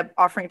they ended up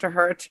offering to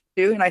her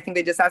too. And I think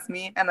they just asked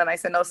me. And then I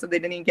said no, so they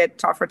didn't get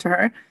to offer to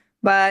her.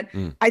 But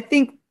I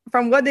think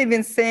from what they've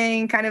been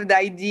saying, kind of the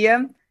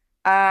idea,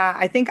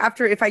 I think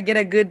if I get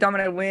a good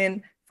dominant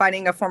win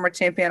fighting a former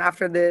champion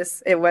after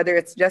this, whether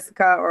it's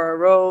Jessica or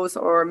Rose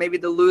or maybe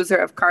the loser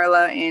of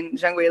Carla and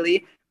Zhang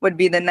Weili would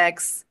be the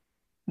next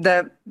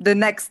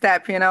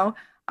step,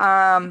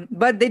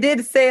 But they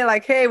did say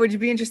hey, would you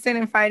be interested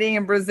in fighting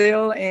in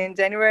Brazil in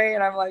January?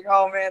 And I'm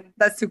oh man,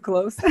 that's too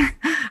close.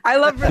 I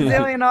love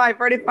Brazil, I've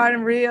already fought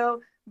in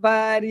Rio,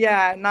 but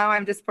yeah, now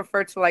I'm just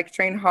prefer to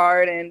train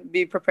hard and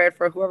be prepared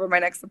for whoever my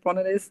next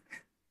opponent is.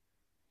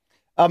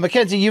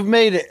 Mackenzie, you've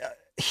made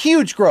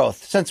huge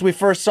growth since we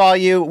first saw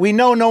you. We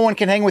know no one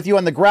can hang with you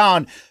on the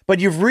ground,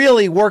 but you've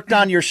really worked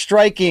on your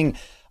striking.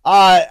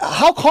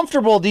 How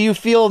comfortable do you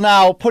feel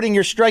now putting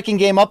your striking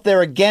game up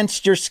there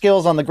against your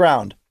skills on the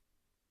ground?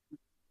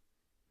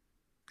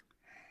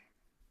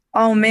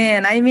 Oh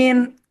man, I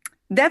mean,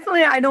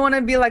 definitely I don't want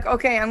to be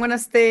okay, I'm going to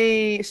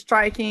stay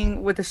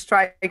striking with a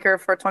striker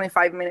for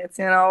 25 minutes.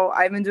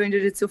 I've been doing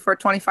jiu-jitsu for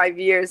 25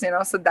 years,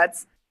 so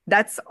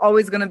that's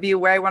always going to be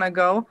where I want to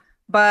go.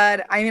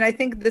 But I mean, I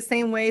think the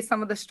same way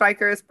some of the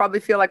strikers probably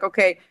feel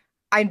okay,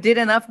 I did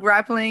enough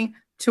grappling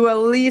to at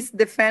least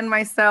defend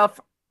myself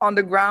on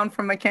the ground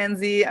from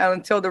Mackenzie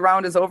until the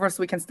round is over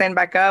so we can stand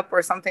back up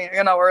or something,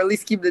 or at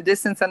least keep the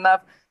distance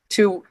enough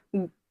to,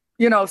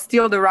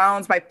 steal the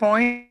rounds by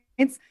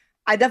points.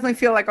 I definitely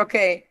feel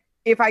okay,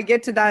 if I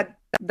get to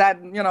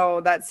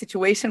that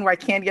situation where I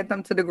can't get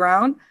them to the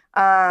ground,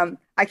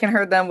 I can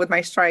hurt them with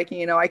my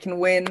striking. I can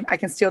win. I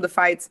can steal the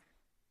fights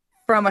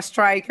from a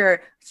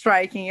striker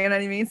striking. You know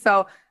what I mean?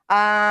 So,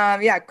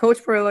 yeah, Coach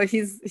Perillo,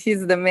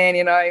 he's the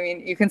man. I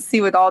mean, you can see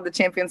with all the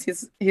champions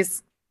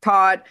he's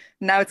taught.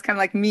 Now it's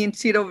kind of me and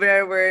Cheeto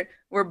Bear,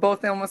 we're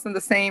both almost in the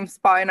same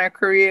spot in our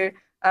career.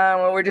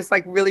 Where we're just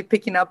really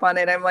picking up on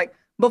it. I'm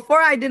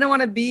before I didn't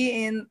want to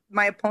be in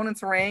my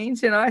opponent's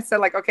range, I said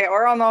okay,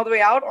 or I'm all the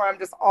way out or I'm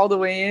just all the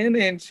way in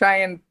and try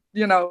and,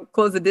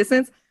 close the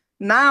distance.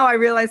 Now I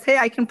realize, hey,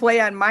 I can play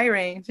at my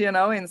range,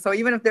 and so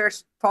even if they're a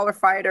taller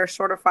fighter,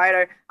 shorter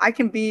fighter, I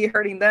can be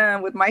hurting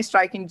them with my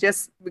striking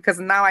just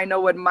because now I know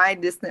what my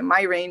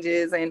range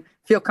is and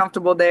feel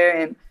comfortable there.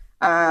 And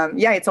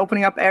yeah, it's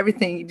opening up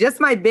everything.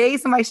 Just my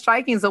base and my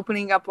striking is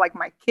opening up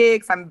my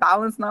kicks. I'm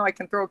balanced now. I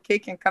can throw a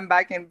kick and come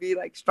back and be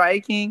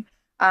striking.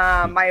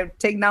 My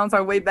takedowns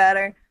are way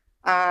better.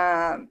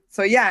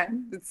 So yeah,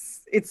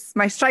 it's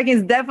my striking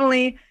is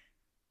definitely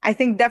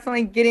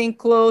getting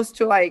close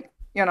to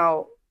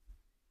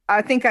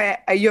I think a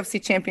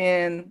UFC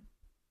champion,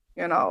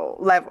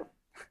 level.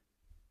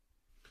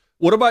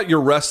 What about your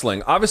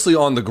wrestling? Obviously,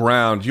 on the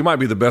ground, you might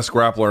be the best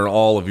grappler in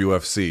all of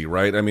UFC,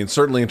 right? I mean,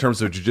 certainly in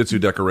terms of jiu-jitsu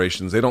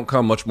decorations, they don't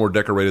come much more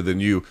decorated than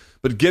you.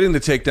 But getting the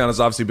takedown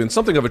has obviously been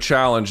something of a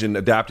challenge in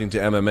adapting to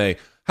MMA.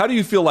 How do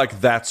you feel like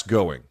that's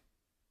going?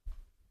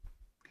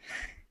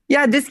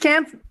 Yeah, this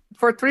camp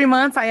for 3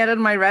 months, I added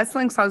my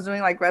wrestling. So I was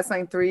doing like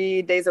wrestling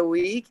 3 days a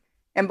week.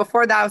 And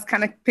before that, I was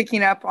kind of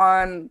picking up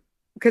on,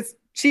 because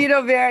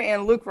Cheeto Bear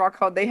and Luke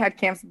Rockhold, they had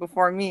camps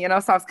before me, so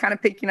I was kind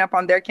of picking up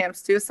on their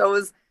camps too. So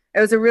it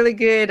was a really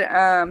good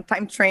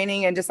time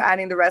training and just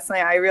adding the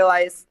wrestling. I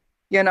realized,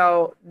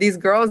 these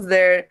girls,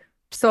 they're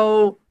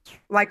so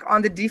like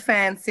on the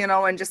defense,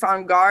 and just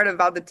on guard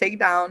about the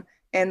takedown.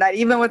 And that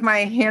even with my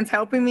hands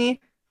helping me,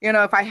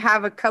 if I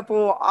have a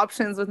couple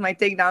options with my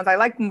takedowns, I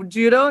like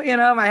judo,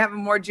 I have a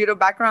more judo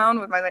background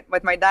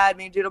with my dad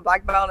being judo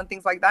black belt and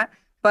things like that.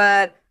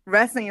 But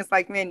wrestling is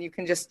like, man, you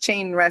can just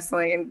chain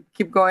wrestling and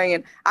keep going.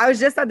 And I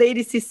was just at the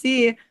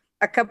ADCC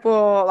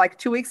like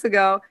 2 weeks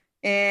ago,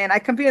 and I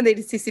competed in the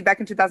ADCC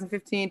back in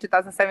 2015,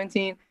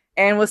 2017,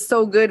 and it was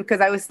so good because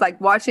I was like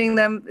watching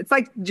them. It's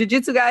like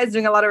jiu-jitsu guys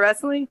doing a lot of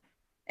wrestling.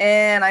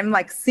 And I'm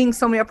like seeing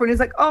so many opportunities,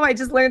 like, oh, I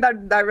just learned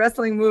that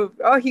wrestling move.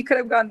 Oh, he could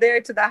have gone there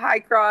to the high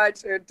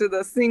crotch or to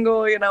the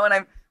single, and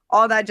I'm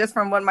all that just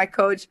from what my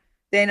coach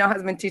Daniel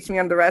has been teaching me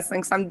on the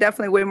wrestling. So I'm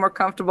definitely way more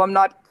comfortable. I'm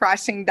not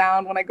crashing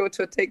down when I go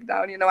to a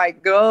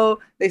takedown.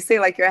 They say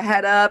like your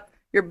head up,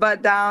 your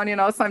butt down,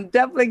 so I'm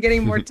definitely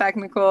getting more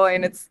technical.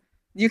 And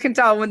you can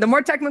tell when the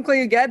more technical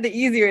you get, the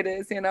easier it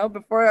is,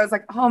 Before I was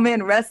like, oh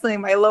man,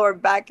 wrestling, my lower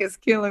back is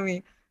killing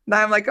me.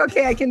 Now I'm like,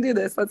 okay, I can do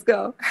this. Let's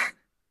go.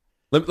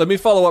 Let me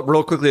follow up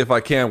real quickly, if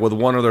I can, with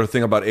one other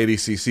thing about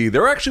ADCC.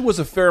 There actually was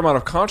a fair amount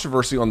of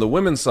controversy on the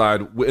women's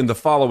side in the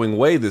following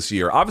way this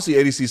year. Obviously,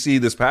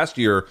 ADCC this past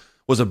year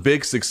was a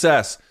big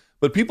success,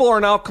 but people are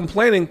now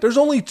complaining there's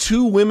only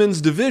 2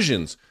 women's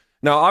divisions.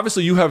 Now,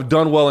 obviously, you have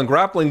done well in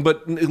grappling,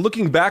 but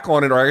looking back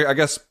on it, or I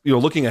guess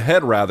looking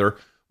ahead rather,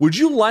 would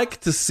you like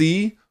to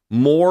see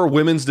more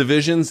women's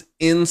divisions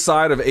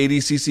inside of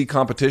ADCC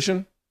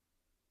competition?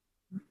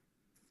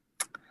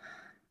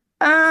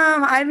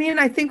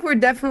 I think we're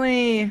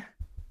definitely,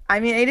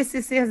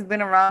 ADCC has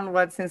been around,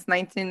 since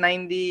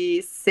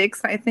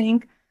 1996, I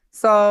think.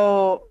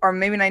 So, or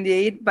maybe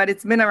 98, but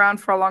it's been around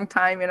for a long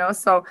time,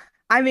 So,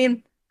 I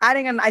think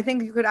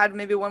you could add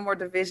maybe one more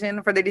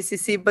division for the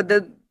ADCC, but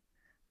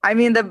I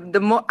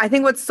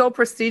think what's so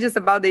prestigious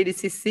about the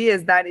ADCC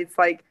is that it's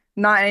like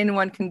not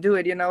anyone can do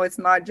it, It's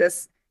not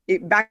just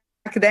back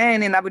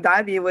then in Abu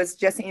Dhabi, it was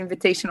just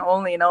invitation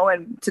only,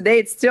 and today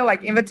it's still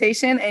like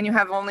invitation and you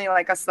have only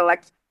like a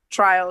select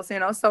trials,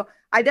 So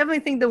I definitely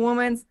think the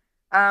women's,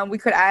 we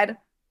could add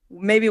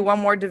maybe one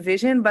more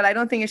division, but I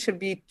don't think it should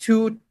be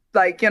too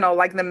like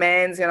the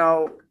men's,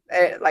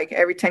 like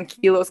every 10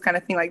 kilos kind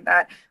of thing like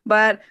that.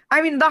 But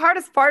the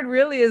hardest part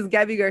really is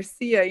Gabby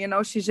Garcia,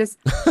 she's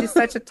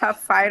such a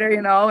tough fighter,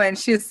 and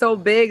she's so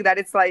big that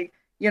it's like,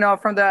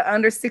 from the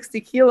under 60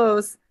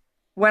 kilos,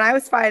 when I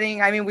was fighting,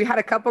 we had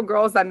a couple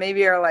girls that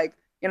maybe are like,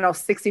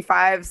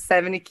 65,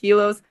 70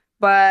 kilos,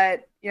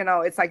 but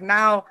it's like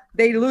now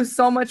they lose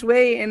so much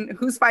weight, and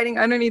who's fighting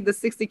underneath the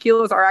 60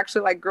 kilos are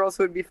actually like girls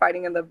who would be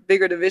fighting in the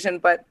bigger division,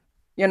 but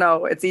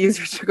it's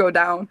easier to go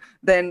down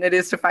than it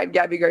is to fight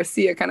Gabby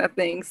Garcia kind of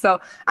thing.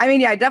 So,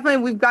 definitely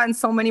we've gotten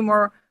so many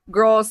more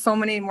girls, so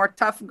many more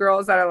tough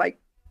girls that are like,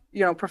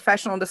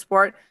 professional in the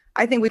sport.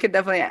 I think they could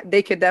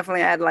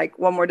definitely add like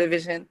one more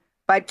division,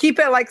 but keep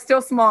it like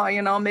still small,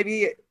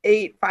 maybe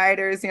 8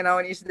 fighters, in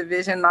each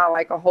division, not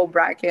like a whole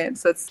bracket.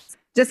 So it's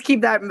just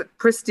keep that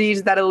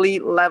prestige, that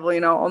elite level,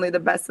 only the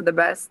best of the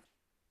best.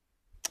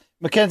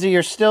 Mackenzie,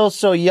 you're still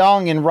so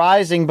young and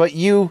rising, but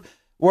you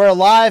were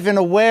alive and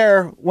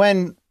aware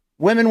when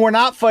women were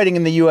not fighting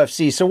in the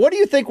UFC. So what do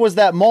you think was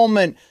that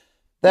moment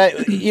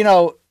that,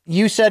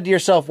 you said to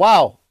yourself,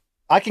 wow,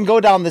 I can go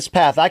down this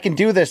path. I can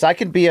do this. I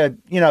can be a,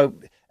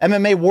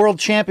 MMA world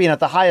champion at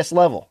the highest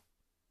level.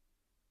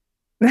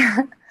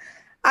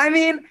 I'm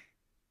going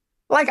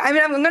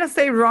to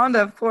say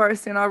Ronda, of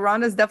course.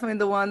 Ronda's definitely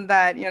the one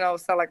that,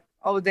 so like,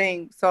 oh,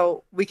 dang.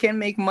 So we can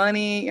make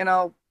money,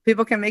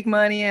 people can make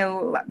money,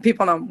 and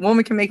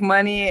women can make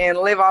money and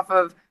live off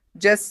of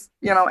just,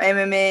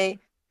 MMA.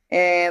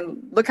 And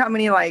look how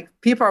many like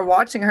people are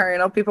watching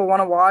her, people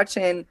want to watch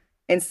and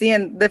see.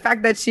 And the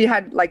fact that she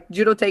had like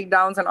judo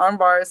takedowns and arm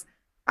bars,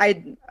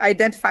 I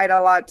identified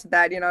a lot to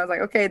that. I was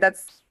like, okay,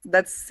 that's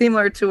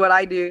similar to what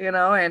I do, and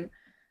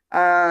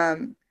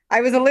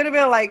I was a little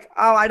bit like,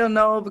 oh, I don't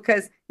know,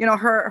 because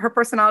her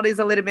personality is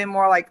a little bit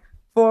more like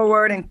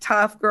forward and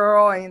tough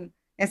girl and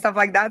stuff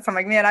like that. So I'm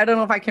like, man, I don't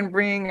know if I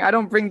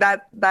don't bring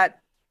that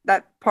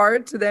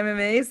part to the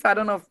MMA. So I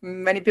don't know if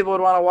many people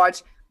would want to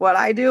watch what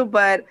I do,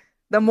 but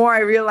the more I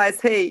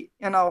realized, hey,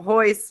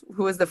 Royce,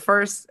 who was the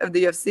first of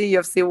the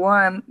UFC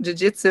 1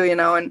 jiu-jitsu,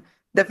 and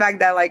the fact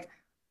that like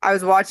I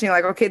was watching,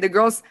 like, okay, the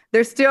girls,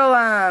 there's still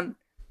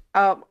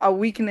a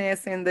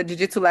weakness in the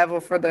jiu-jitsu level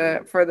for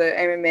the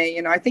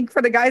MMA. I think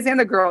for the guys and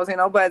the girls,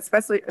 but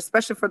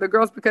especially for the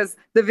girls, because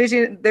the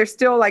vision, they're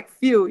still like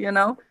few,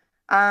 So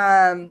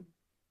I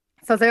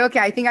was like, okay,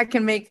 I think I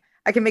can make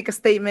I can make a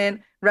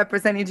statement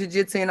representing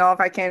jiu-jitsu, you know, if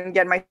I can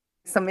get my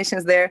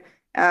submissions there.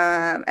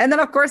 And then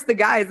of course the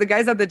guys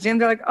at the gym,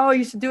 they're like, oh,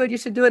 you should do it. You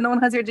should do it. No one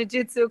has your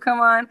jiu-jitsu. Come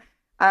on.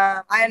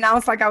 I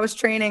announced like I was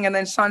training, and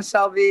then Sean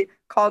Shelby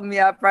called me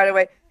up right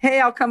away.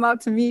 Hey, I'll come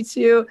out to meet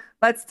you.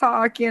 Let's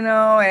talk, you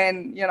know.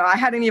 And, you know, I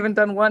hadn't even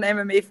done one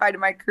MMA fight in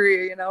my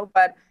career, you know,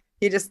 but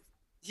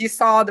he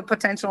saw the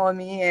potential in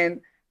me, and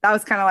that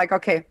was kind of like,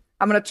 okay,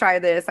 I'm going to try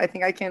this. I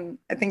think I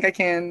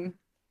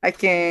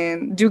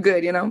can do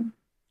good, you know.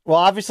 Well,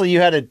 obviously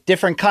you had a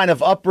different kind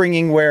of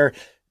upbringing where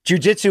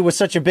jiu-jitsu was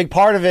such a big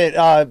part of it,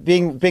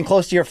 being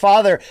close to your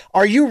father.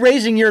 Are you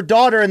raising your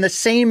daughter in the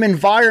same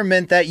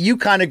environment that you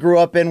kind of grew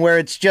up in, where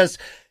it's just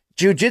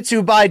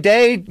jiu-jitsu by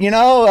day, you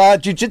know,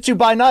 jiu-jitsu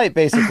by night,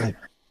 basically?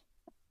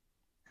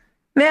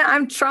 Man,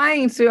 I'm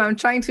trying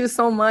to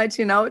so much,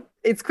 you know.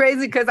 It's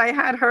crazy because I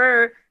had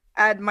her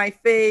at my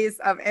phase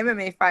of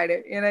MMA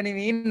fighter, you know what I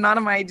mean? Not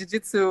on my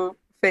jiu-jitsu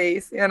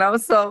phase, you know.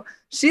 So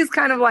she's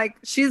kind of like,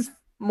 she's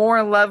more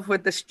in love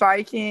with the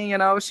striking, you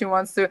know. She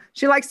likes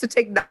to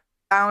take down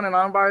and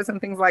arm bars and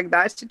things like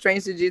that. She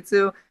trains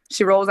jiu-jitsu.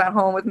 She rolls at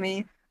home with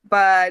me.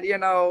 But, you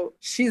know,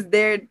 she's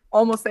there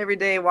almost every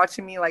day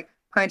watching me like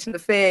punch in the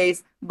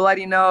face,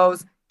 bloody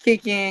nose,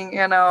 kicking,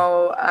 you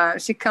know.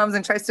 She comes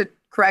and tries to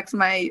correct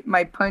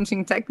my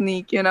punching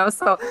technique, you know.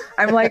 So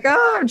I'm like,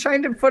 oh, I'm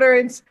trying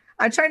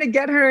to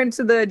get her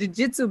into the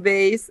jiu-jitsu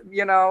base,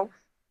 you know.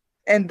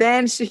 And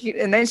then she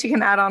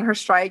can add on her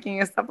striking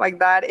and stuff like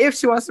that if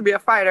she wants to be a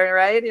fighter,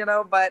 right? You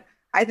know, but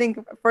I think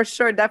for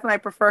sure, definitely I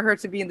prefer her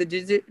to be in the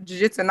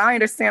jiu-jitsu. Now I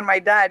understand my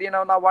dad, you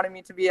know, not wanting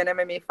me to be an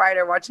MMA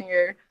fighter. Watching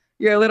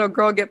your little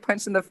girl get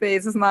punched in the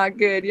face is not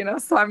good, you know.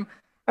 So I'm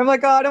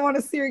like, oh, I don't want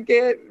to see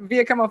her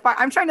become a fight.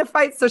 I'm trying to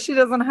fight so she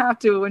doesn't have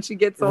to when she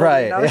gets older.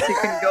 Right. You know, she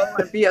can go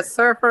and be a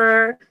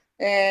surfer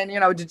and,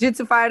 you know,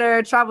 jiu-jitsu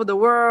fighter, travel the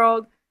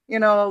world, you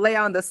know, lay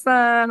out in the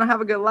sun,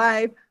 have a good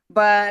life.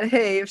 But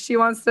hey, if she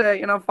wants to,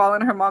 you know, follow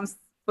in her mom's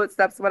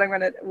footsteps, what am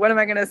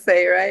I gonna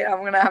say, right?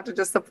 I'm gonna have to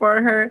just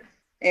support her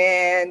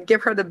and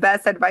give her the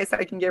best advice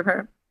I can give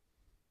her.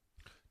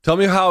 Tell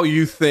me how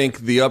you think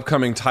the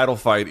upcoming title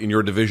fight in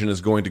your division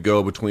is going to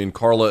go between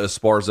Carla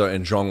Esparza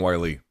and Zhang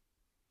Weili.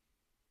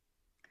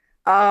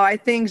 Oh, I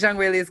think Zhang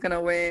Weili is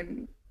gonna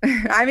win.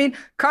 I mean,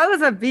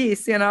 Carla's a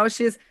beast, you know.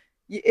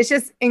 It's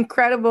just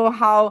incredible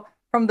how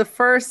from the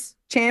first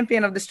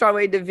champion of the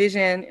strawweight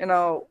division, you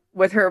know,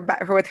 with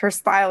her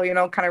style, you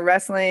know, kind of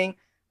wrestling,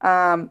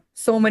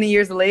 so many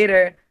years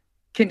later,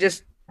 can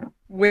just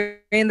win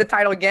the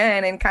title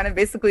again, and kind of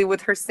basically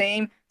with her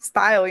same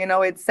style, you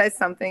know, it says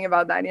something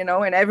about that, you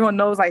know, and everyone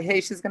knows like,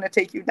 hey, she's going to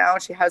take you down.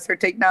 She has her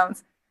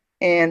takedowns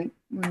and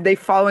they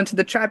fall into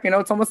the trap, you know.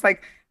 It's almost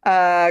like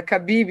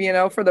Khabib, you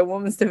know, for the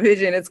women's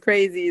division. It's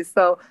crazy.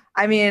 So,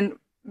 I mean,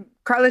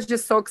 Carla's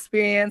just so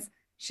experienced.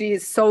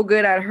 She's so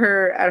good at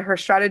her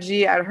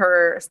strategy, at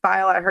her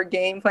style, at her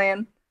game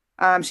plan.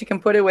 She can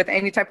put it with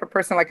any type of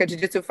person, like a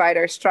jiu-jitsu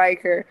fighter,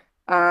 striker.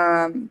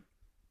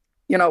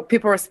 You know,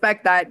 people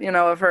respect that, you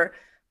know, of her.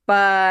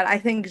 But I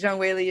think Zhang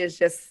Weili is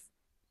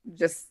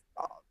just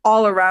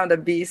all around a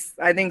beast.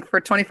 I think for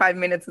 25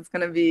 minutes, it's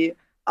going to be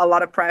a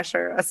lot of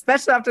pressure,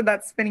 especially after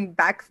that spinning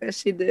back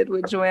fist she did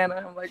with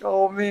Joanna. I'm like,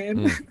 oh,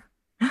 man.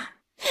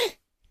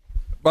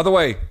 By the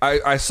way,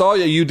 I saw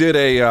you did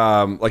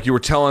a like you were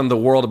telling the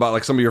world about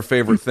like some of your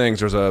favorite things.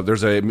 There's a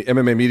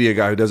MMA media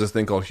guy who does this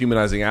thing called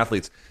Humanizing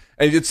Athletes,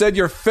 and it said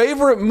your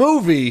favorite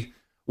movie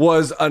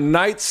was A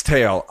Knight's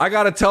Tale. I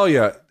got to tell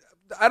you,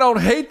 I don't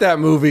hate that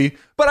movie,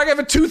 but I give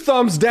it 2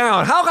 thumbs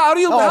down. How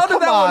did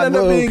that one end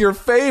up being your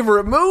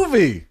favorite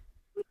movie?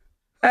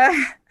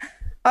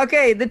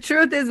 Okay, the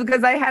truth is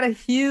because I had a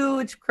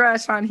huge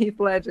crush on Heath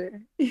Ledger.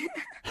 me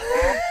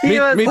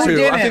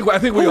too. I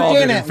think we all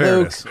did. In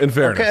fairness.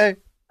 Okay.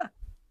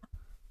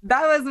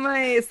 That was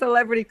my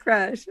celebrity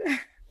crush.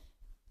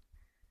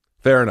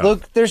 Fair enough.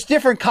 Look, there's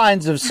different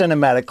kinds of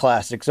cinematic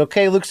classics,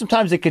 okay? Look,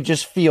 sometimes it could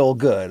just feel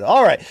good.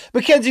 All right.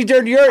 Mackenzie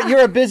Dern,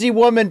 you're a busy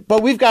woman,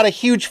 but we've got a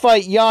huge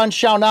fight, Yan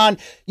Xiaonan.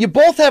 You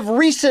both have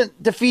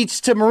recent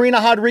defeats to Marina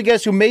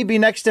Rodriguez, who may be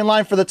next in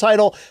line for the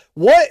title.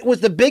 What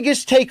was the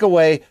biggest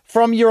takeaway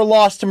from your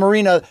loss to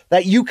Marina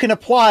that you can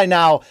apply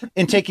now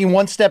in taking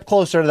one step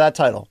closer to that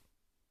title?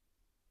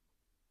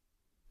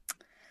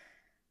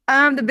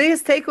 The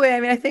biggest takeaway,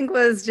 I mean, I think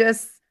was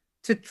just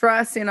to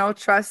trust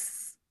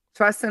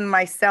in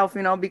myself,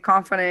 you know, be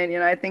confident. You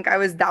know, I think I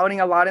was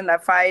doubting a lot in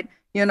that fight.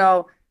 You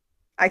know,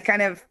 I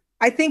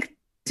think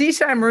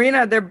Tisha and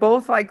Marina, they're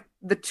both like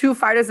the 2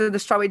 fighters of the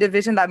strawweight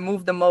division that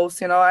move the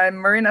most, you know, and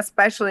Marina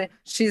especially,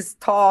 she's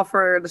tall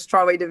for the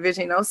strawweight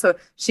division, you know, so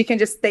she can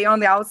just stay on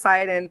the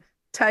outside and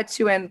touch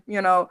you and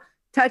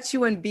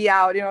be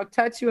out, you know,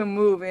 touch you and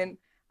move. And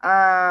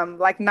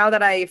like now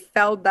that I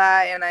felt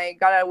that and I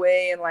got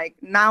away, and like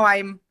now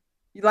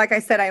like I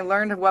said, I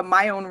learned what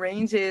my own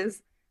range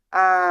is.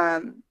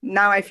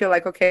 Now I feel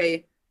like,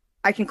 okay,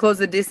 I can close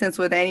the distance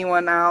with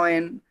anyone now.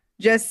 And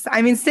just,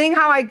 I mean, seeing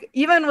how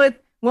even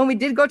when we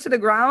did go to the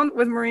ground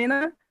with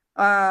Marina,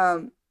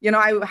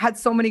 I had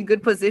so many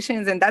good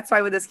positions, and that's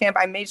why with this camp,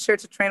 I made sure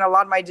to train a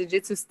lot of my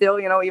jiu-jitsu still,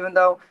 even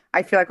though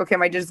I feel like, okay,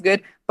 my jiu-jitsu is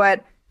good.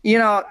 But,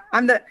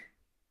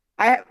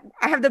 I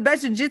have the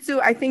best jiu-jitsu,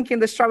 I think, in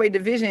the strawweight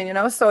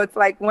division, so it's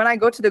like when I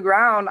go to the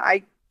ground,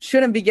 I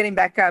shouldn't be getting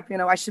back up.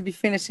 I should be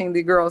finishing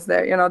the girls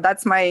there.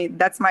 That's my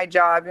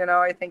job.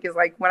 I think is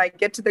like when I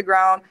get to the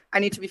ground, I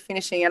need to be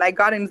finishing. And I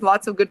got in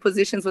lots of good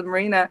positions with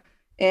Marina,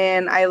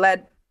 and I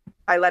let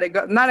it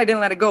go. Not I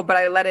didn't let it go, but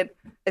I let it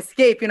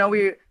escape.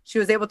 She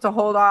was able to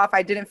hold off.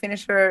 I didn't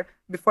finish her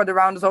before the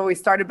round was over. We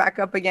started back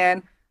up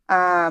again,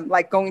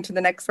 like going to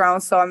the next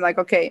round. So I'm like,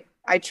 okay,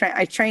 I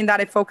trained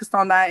that. I focused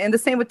on that. And the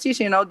same with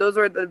Tisha, those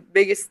were the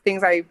biggest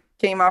things I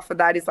came off of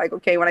that. Is like,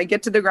 okay, when I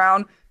get to the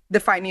ground, the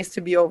fight needs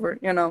to be over.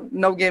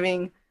 No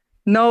giving,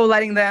 no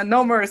letting them,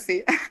 no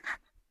mercy.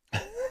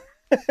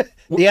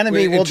 The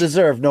enemy will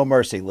deserve no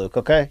mercy, Luke.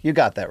 Okay, you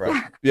got that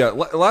right. Yeah.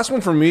 Last one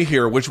from me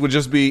here, which would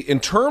just be in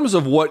terms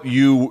of what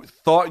you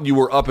thought you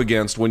were up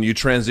against when you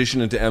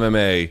transitioned into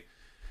MMA,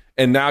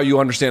 and now you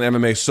understand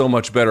MMA so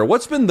much better.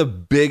 What's been the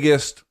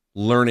biggest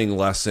learning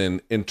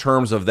lesson in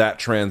terms of that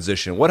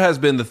transition? What has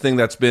been the thing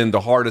that's been the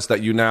hardest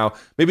that you now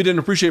maybe didn't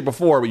appreciate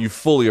before, but you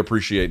fully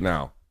appreciate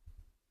now?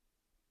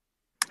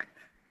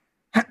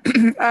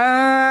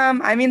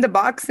 The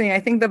boxing. I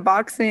think the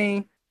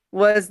boxing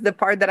was the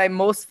part that I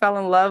most fell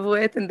in love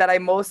with, and that I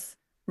most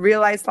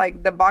realized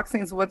like the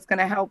boxing is what's going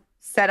to help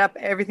set up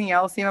everything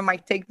else, even my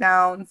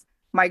takedowns,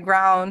 my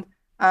ground,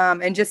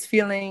 and just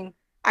feeling,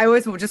 I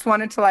always just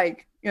wanted to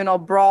like, do a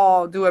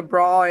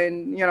brawl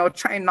and,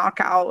 try and knock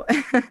out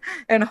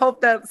and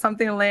hope that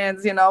something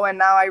lands, and now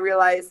I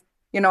realize,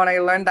 and I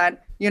learned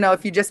that,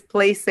 if you just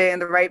place it in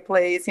the right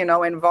place, and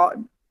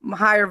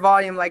higher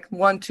volume, like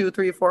 1, 2,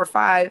 3, 4,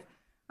 5,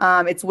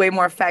 it's way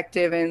more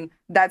effective. And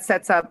that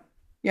sets up,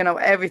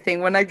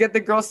 everything. When I get the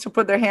girls to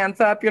put their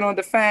hands up,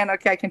 defend,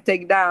 okay, I can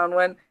take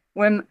down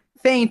when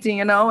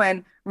fainting,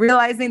 and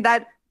realizing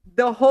that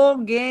the whole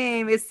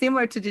game is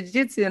similar to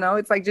jiu-jitsu,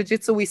 it's like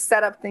jiu-jitsu, we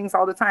set up things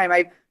all the time.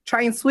 I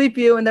try and sweep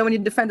you, and then when you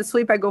defend the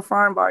sweep, I go for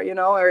armbar,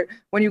 or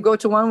when you go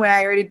to one way,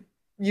 I already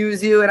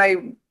use you and I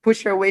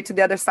push your weight to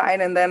the other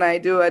side, and then I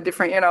do a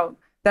different,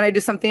 then I do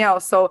something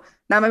else. So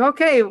now I'm like,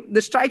 okay,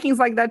 the striking's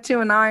like that too,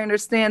 and now I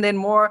understand it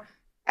more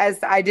as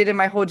I did in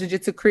my whole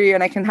jiu-jitsu career,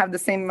 and I can have the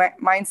same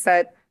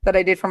mindset that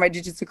I did for my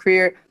jiu-jitsu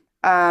career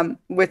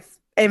with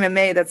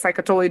MMA. That's like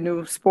a totally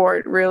new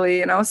sport,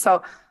 really,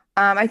 So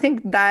I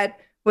think that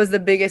was the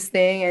biggest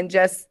thing, and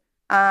just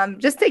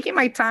taking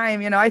my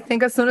time. I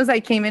think as soon as I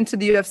came into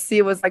the UFC,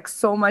 it was like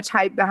so much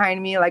hype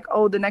behind me, like,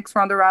 oh, the next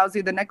Ronda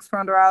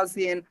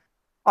Rousey, and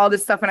all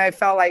this stuff. And I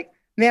felt like,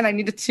 man, I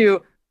needed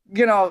to,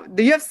 the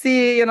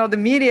UFC, the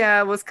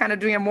media was kind of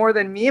doing it more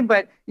than me,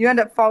 but you end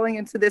up falling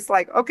into this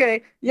like,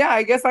 okay, yeah,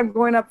 I guess I'm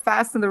going up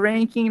fast in the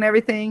ranking and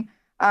everything.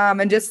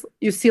 And just,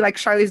 you see like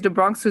Charles de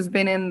Bronx, who's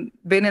been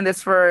in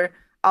this for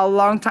a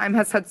long time,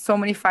 has had so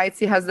many fights.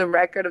 He has the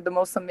record of the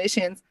most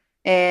submissions.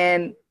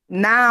 And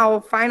now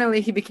finally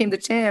he became the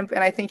champ.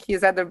 And I think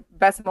he's at the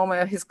best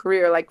moment of his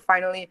career, like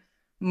finally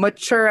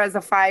mature as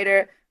a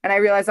fighter. And I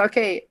realized,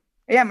 okay,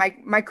 yeah,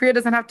 my career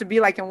doesn't have to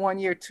be like in 1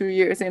 year, 2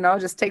 years,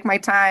 just take my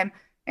time.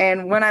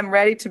 And when I'm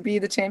ready to be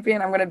the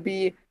champion, I'm going to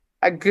be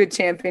a good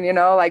champion,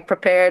 like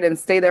prepared and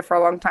stay there for a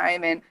long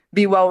time and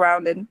be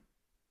well-rounded.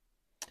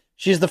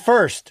 She's the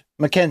first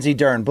Mackenzie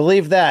Dern.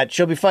 Believe that.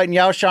 She'll be fighting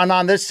Yao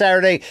Shannon this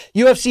Saturday.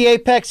 UFC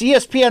Apex,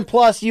 ESPN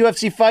Plus,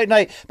 UFC Fight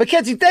Night.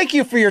 Mackenzie, thank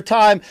you for your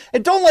time.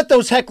 And don't let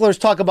those hecklers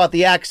talk about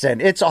the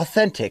accent. It's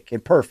authentic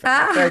and perfect.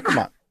 Okay, come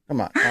on.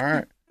 All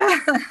right.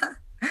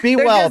 Be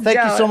well. Thank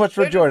you so much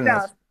for joining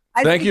us.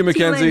 Thank you,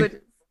 Mackenzie.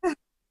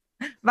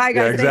 Bye, guys.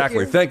 Yeah,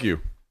 exactly. Thank you.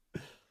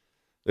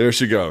 There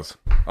she goes.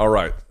 All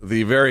right.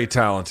 The very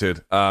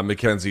talented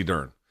Mackenzie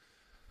Dern.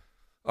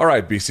 All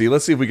right, BC.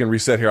 Let's see if we can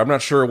reset here. I'm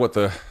not sure what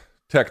the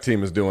tech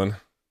team is doing.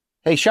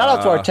 Hey, shout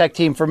out to our tech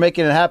team for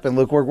making it happen,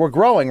 Luke. We're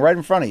growing right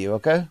in front of you,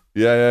 okay?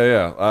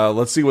 Yeah.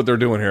 Let's see what they're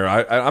doing here.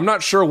 I'm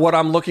not sure what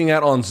I'm looking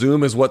at on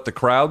Zoom is what the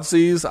crowd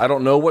sees. I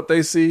don't know what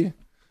they see.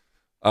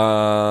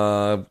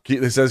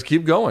 It says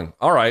keep going.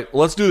 All right,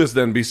 let's do this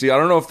then, BC. I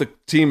don't know if the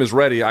team is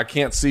ready. I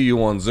can't see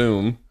you on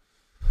Zoom,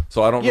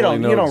 so I don't really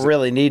know. You don't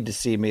really need to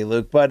see me,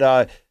 Luke, but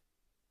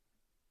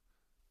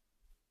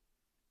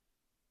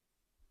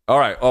all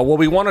right. Well,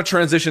 we want to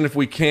transition if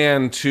we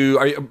can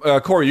to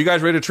Corey. You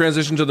guys ready to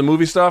transition to the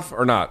movie stuff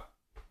or not?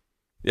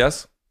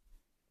 Yes.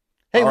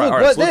 Hey,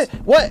 Luke,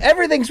 what?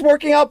 Everything's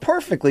working out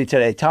perfectly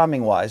today,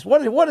 timing wise.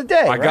 What a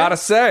day! I gotta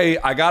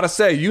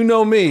say, you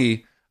know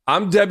me.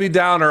 I'm Debbie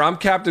Downer. I'm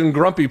Captain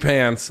Grumpy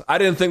Pants. I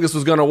didn't think this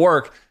was going to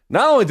work.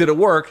 Not only did it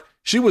work,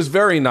 she was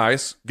very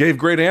nice, gave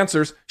great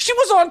answers. She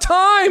was on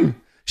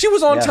time.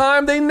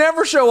 Time. They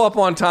never show up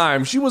on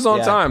time. She was on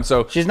time.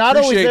 So she's not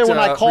always there when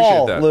I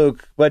call,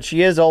 Luke, but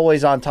she is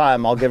always on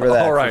time. I'll give her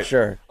that for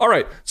sure. All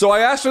right. So I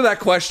asked her that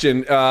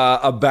question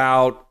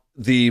about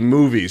the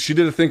movies. She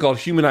did a thing called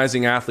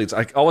Humanizing Athletes.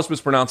 I always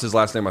mispronounce his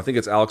last name. I think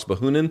it's Alex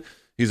Bahunin.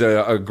 He's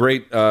a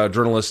great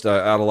journalist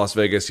out of Las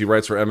Vegas. He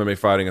writes for MMA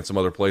Fighting and some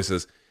other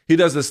places. he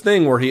does this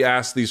thing where he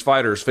asks these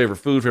fighters favorite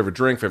food, favorite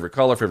drink, favorite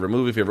color, favorite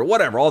movie, favorite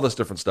whatever, all this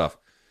different stuff.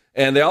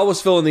 And they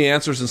always fill in the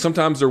answers, and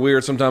sometimes they're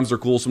weird, sometimes they're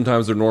cool,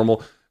 sometimes they're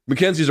normal.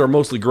 Mackenzie's are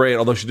mostly great,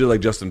 although she did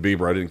like Justin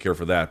Bieber. I didn't care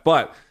for that.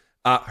 But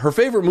her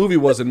favorite movie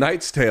was A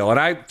Knight's Tale. And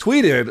I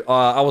tweeted,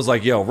 I was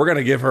like, yo, we're going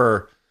to give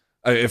her,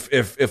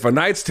 if A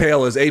Knight's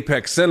Tale is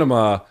Apex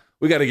Cinema,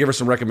 we got to give her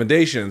some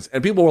recommendations.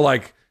 And people were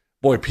like,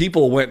 boy,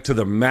 people went to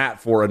the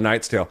mat for A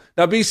Knight's Tale.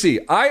 Now, BC,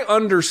 I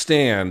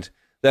understand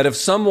that if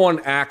someone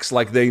acts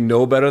like they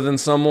know better than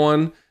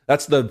someone,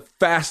 that's the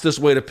fastest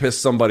way to piss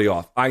somebody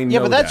off. I know. Yeah,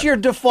 but that's your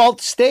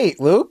default state,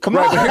 Luke. Come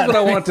on. But here's what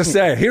I want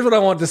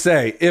to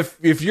say.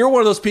 If you're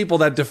one of those people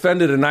that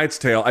defended A Knight's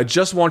Tale, I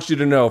just want you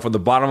to know from the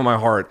bottom of my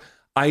heart,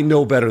 I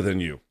know better than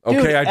you.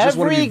 Okay? Dude, I just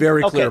want to be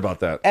very clear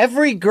about that.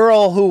 Every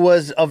girl who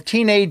was of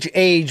teenage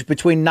age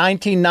between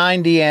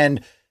 1990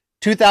 and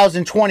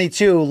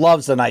 2022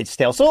 loves A Knight's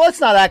Tale. So let's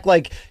not act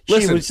like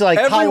she was like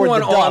everyone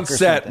Howard the Duck on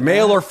set,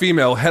 male or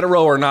female,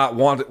 hetero or not,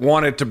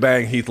 wanted to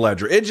bang Heath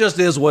Ledger. It just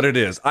is what it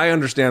is. I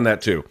understand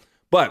that too.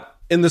 But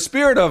in the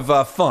spirit of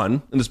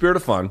fun,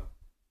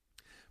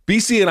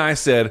 BC and I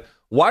said,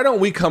 why don't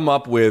we come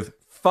up with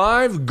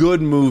 5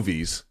 good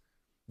movies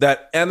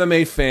that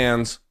MMA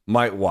fans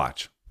might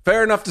watch?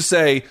 Fair enough to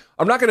say,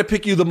 I'm not going to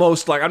pick you the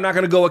most, like, I'm not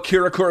going to go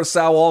Akira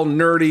Kurosawa all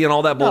nerdy and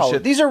all that bullshit. No,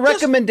 these are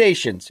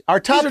recommendations.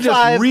 Our top these are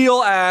 5. just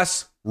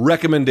real-ass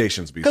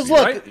recommendations, BC, because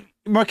look, right?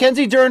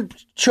 Mackenzie Dern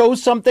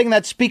chose something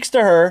that speaks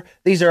to her.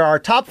 These are our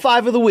top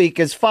 5 of the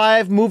week as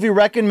 5 movie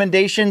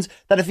recommendations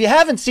that if you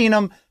haven't seen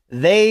them,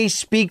 they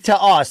speak to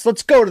us.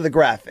 Let's go to the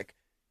graphic.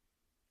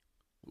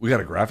 We got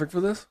a graphic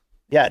for this?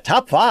 Yeah,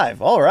 top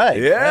 5. All right.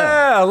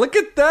 Yeah, look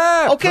at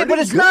that. Okay, but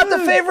it's not the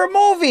favorite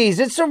movies.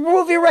 It's a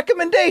movie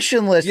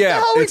recommendation list.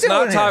 Yeah, it's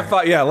not top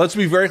 5. Yeah, let's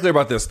be very clear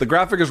about this. The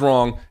graphic is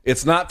wrong.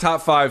 It's not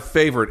top 5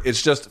 favorite.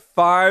 It's just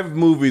 5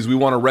 movies we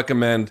want to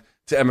recommend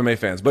to MMA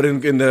fans. But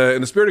in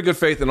the spirit of good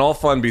faith and all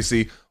fun,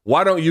 BC,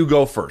 why don't you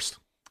go first?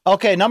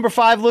 Okay, number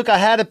 5, Luke, I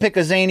had to pick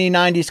a zany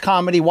 90s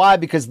comedy. Why?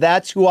 Because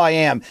that's who I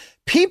am.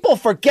 People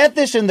forget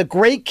this in the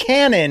great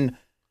canon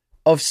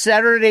of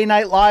Saturday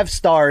Night Live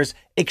stars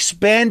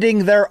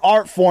expanding their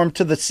art form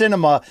to the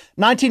cinema.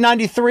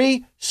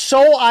 1993,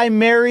 So I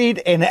Married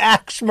an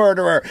Axe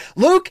Murderer.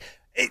 Luke,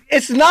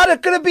 it's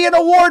not going to be an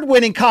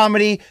award-winning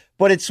comedy,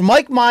 but it's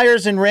Mike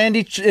Myers and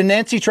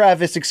Nancy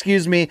Travis,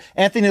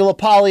 Anthony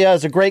LaPaglia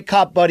is a great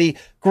cop buddy.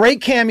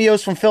 Great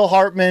cameos from Phil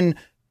Hartman,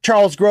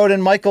 Charles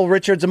Grodin, Michael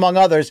Richards, among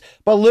others.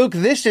 But Luke,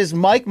 this is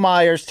Mike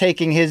Myers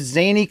taking his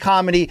zany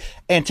comedy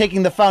and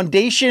taking the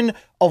foundation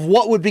of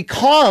what would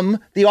become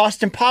the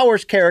Austin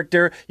Powers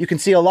character. You can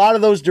see a lot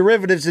of those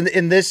derivatives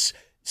in this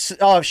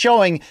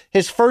showing.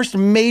 His first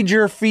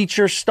major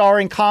feature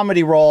starring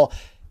comedy role.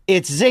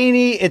 It's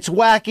zany, it's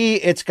wacky,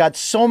 it's got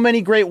so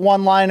many great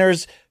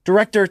one-liners.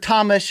 Director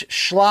Thomas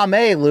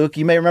Schlamme, Luke,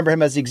 you may remember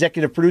him as the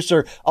executive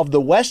producer of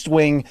The West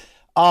Wing.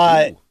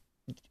 I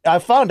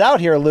found out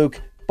here, Luke,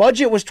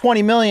 budget was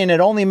 $20 million. It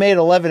only made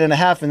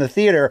 11.5 in the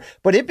theater,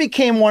 but it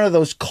became one of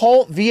those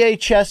cult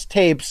VHS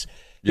tapes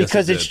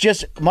because it's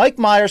just Mike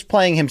Myers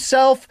playing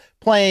himself,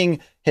 playing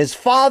his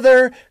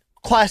father,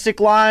 classic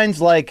lines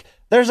like,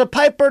 there's a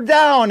piper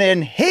down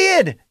and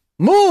hid,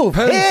 move,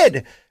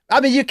 hid.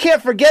 I mean, you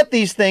can't forget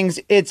these things.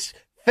 It's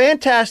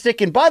fantastic.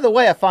 And by the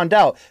way, I found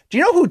out, do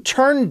you know who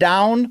turned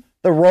down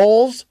the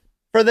roles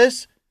for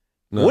this?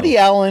 No. Woody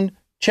Allen,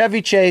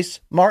 Chevy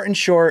Chase, Martin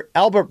Short,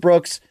 Albert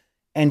Brooks,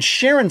 and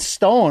Sharon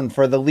Stone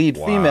for the lead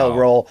female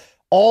role,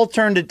 all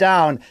turned it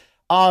down.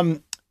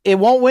 It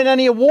won't win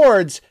any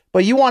awards,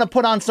 but you want to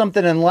put on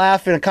something and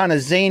laugh in a kind of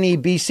zany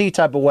BC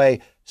type of way.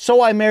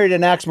 So I Married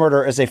an Axe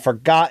Murderer is a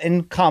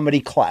forgotten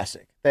comedy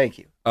classic. Thank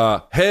you.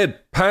 Head,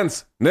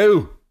 pants,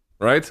 no,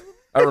 right?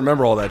 I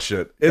remember all that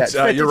shit. It's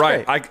you're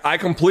right. I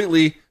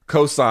completely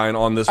co-sign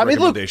on this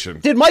recommendation.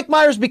 Look, did Mike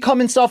Myers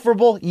become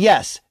insufferable?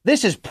 Yes.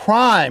 This is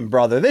prime,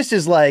 brother. This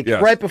is like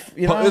right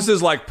before, This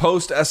is like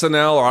post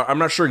SNL, or I'm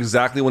not sure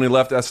exactly when he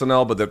left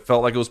SNL, but that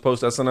felt like it was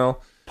post SNL.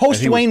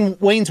 Post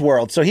Wayne's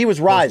World. So he was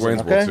rising.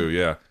 Wayne's World too,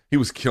 yeah. He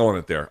was killing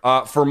it there.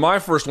 For my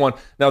first one,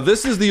 now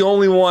this is the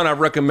only one I've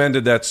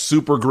recommended that's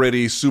super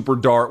gritty, super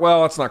dark.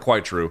 Well, that's not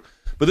quite true.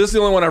 But this is the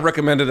only one I've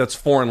recommended that's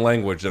foreign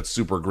language, that's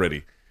super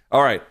gritty.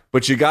 All right,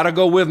 but you got to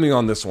go with me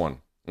on this one,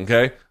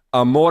 okay?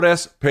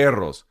 Amores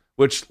Perros,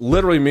 which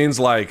literally means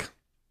like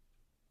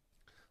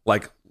it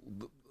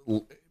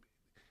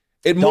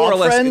more dog or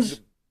less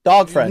friends?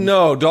 Dog friends.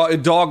 No,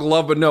 dog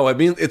love, but no. I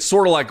mean, it's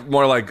sort of like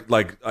more like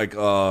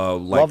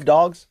love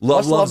dogs.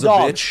 Love's a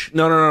bitch.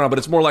 No. But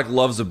it's more like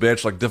love's a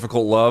bitch, like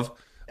difficult love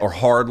or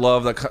hard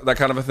love, that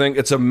kind of a thing.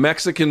 It's a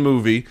Mexican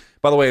movie.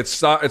 By the way, it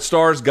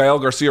stars Gael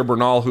Garcia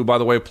Bernal, who by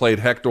the way played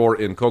Hector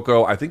in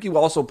Coco. I think he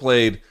also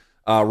played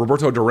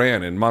Roberto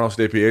Duran in Manos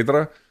de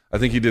Piedra. I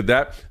think he did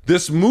that.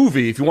 This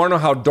movie, if you want to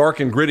know how dark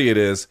and gritty it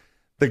is,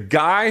 the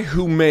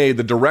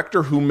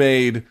director who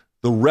made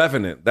The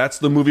Revenant, that's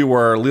the movie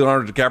where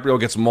Leonardo DiCaprio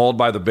gets mauled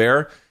by the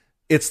bear.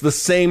 It's the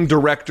same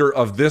director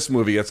of this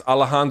movie. It's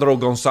Alejandro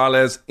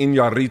González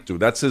Iñárritu.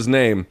 That's his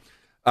name.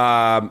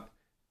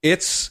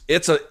 It's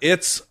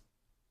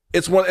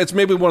It's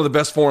maybe one of the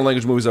best foreign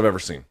language movies I've ever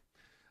seen.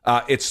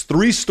 It's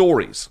 3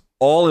 stories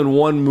all in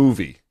one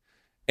movie,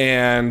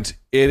 and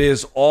it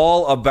is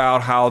all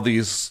about how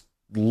these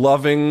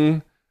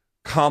loving,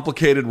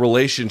 complicated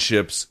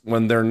relationships,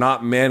 when they're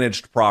not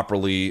managed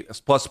properly,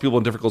 plus people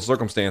in difficult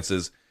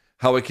circumstances,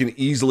 how it can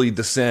easily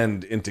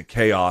descend into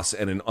chaos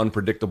and in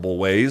unpredictable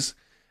ways.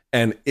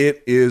 And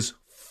it is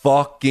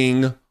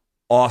fucking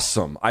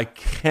awesome. I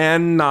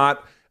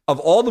cannot, of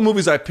all the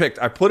movies I picked,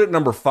 I put it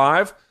number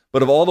 5,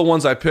 but of all the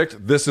ones I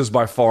picked, this is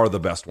by far the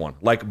best one.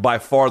 Like, by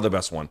far the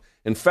best one.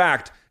 In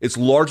fact, it's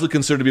largely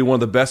considered to be one of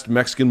the best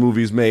Mexican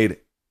movies made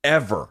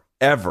ever.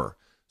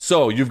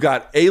 So you've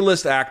got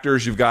A-list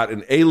actors, you've got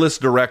an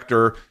A-list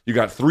director, you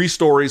got 3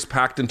 stories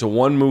packed into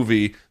one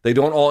movie. They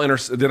don't all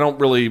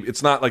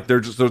it's not like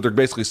they're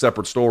basically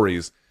separate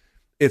stories.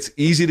 It's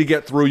easy to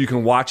get through. You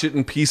can watch it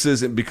in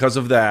pieces, and because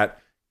of that,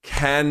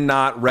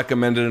 cannot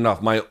recommend it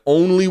enough. My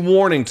only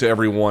warning to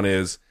everyone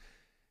is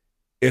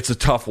it's a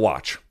tough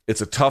watch.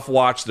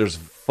 There's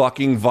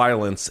fucking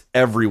violence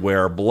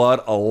everywhere, blood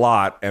a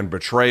lot, and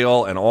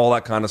betrayal and all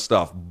that kind of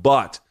stuff.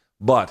 But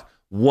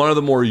one of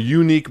the more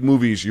unique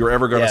movies you're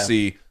ever going to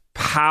see,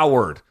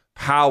 powered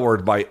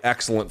by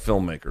excellent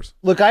filmmakers.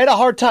 Look, I had a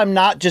hard time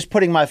not just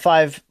putting my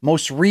 5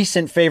 most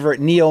recent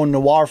favorite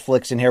neo-noir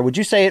flicks in here. Would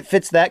you say it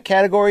fits that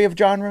category of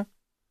genre?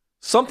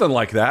 Something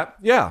like that,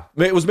 yeah.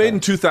 It was made in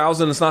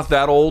 2000. It's not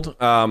that old.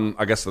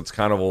 I guess that's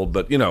kind of old,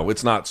 but,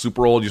 it's not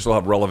super old. You still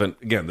have relevant.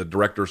 Again, the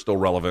director is still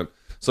relevant.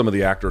 Some of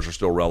the actors are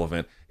still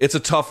relevant. It's a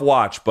tough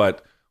watch,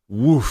 but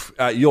woof,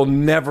 you'll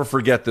never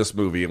forget this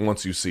movie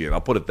once you see it.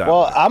 I'll put it that way.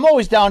 Well, I'm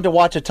always down to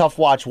watch a tough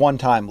watch one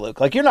time, Luke.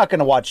 Like, you're not going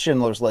to watch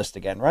Schindler's List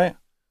again, right?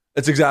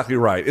 It's exactly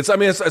right. It's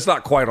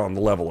not quite on the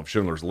level of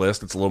Schindler's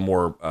List. It's a little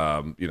more,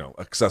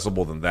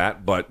 accessible than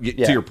that. But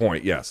to your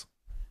point, yes.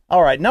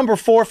 All right, number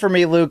 4 for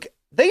me, Luke.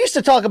 They used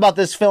to talk about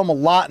this film a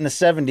lot in the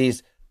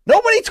 70s.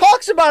 Nobody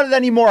talks about it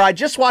anymore. I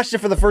just watched it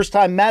for the first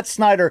time. Matt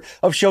Snyder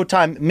of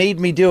Showtime made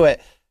me do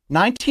it.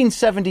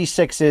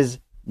 1976's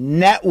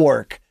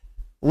Network.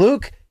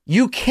 Luke,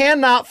 you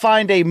cannot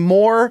find a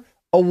more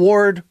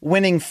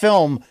award-winning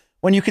film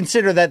when you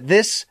consider that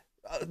this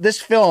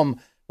film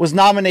was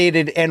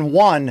nominated and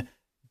won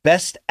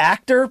Best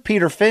Actor,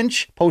 Peter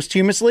Finch,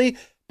 posthumously,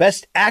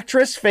 Best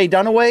Actress, Faye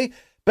Dunaway,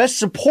 Best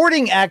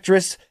Supporting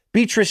Actress,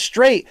 Beatrice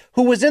Straight,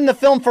 who was in the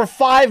film for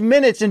 5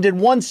 minutes and did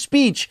one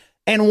speech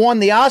and won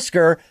the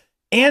Oscar,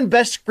 and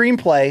Best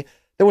Screenplay.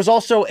 There was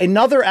also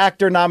another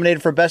actor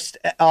nominated for Best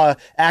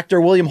Actor,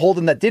 William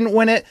Holden, that didn't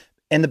win it,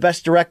 and the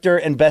Best Director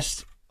and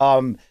Best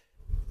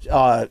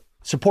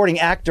Supporting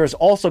Actors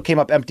also came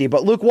up empty.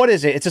 But Luke, what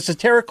is it? It's a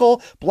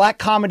satirical black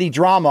comedy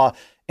drama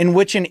in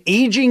which an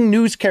aging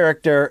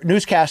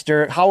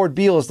newscaster, Howard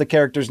Beale is the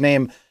character's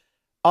name,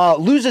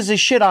 loses his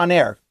shit on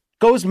air,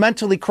 goes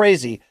mentally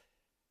crazy.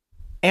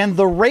 And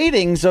the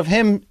ratings of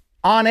him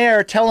on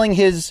air telling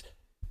his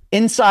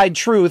inside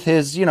truth,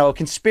 his,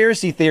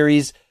 conspiracy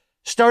theories,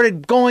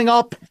 started going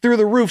up through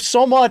the roof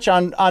so much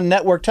on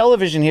network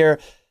television here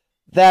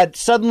that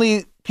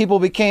suddenly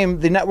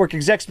the network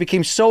execs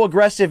became so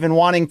aggressive in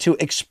wanting to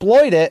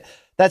exploit it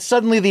that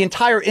suddenly the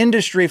entire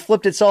industry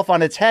flipped itself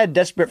on its head,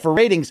 desperate for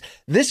ratings.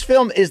 This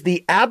film is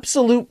the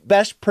absolute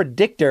best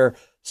predictor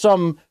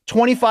some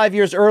 25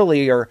 years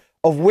earlier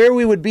of where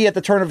we would be at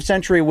the turn of the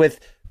century with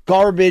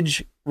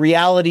garbage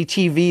reality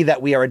TV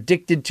that we are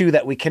addicted to,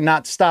 that we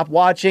cannot stop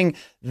watching.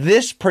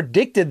 This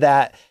predicted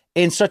that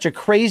in such a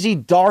crazy,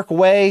 dark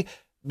way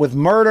with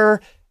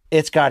murder.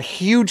 It's got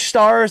huge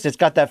stars. It's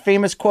got that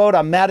famous quote,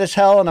 "I'm mad as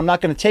hell and I'm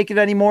not going to take it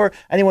anymore."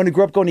 Anyone who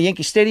grew up going to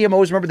Yankee Stadium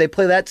always remember they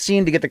play that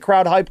scene to get the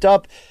crowd hyped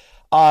up.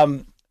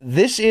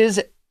 This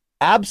is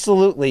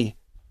absolutely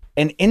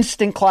an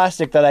instant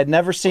classic that I'd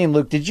never seen.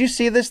 Luke, did you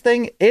see this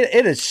thing?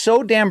 It is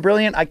so damn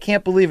brilliant. I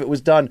can't believe it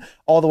was done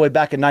all the way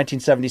back in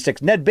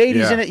 1976. Ned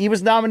Beatty's in it. He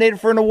was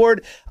nominated for an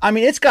award. I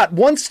mean, it's got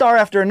one star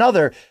after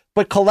another,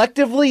 but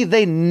collectively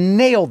they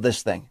nailed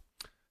this thing.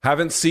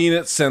 Haven't seen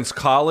it since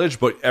college,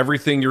 but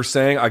everything you're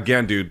saying,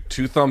 again, dude,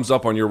 2 thumbs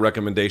up on your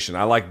recommendation.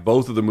 I like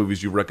both of the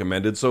movies you've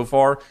recommended so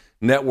far.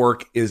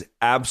 Network is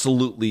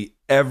absolutely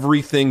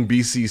everything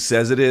BC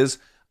says it is.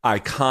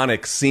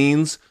 Iconic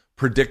scenes,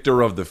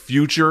 predictor of the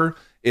future.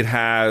 It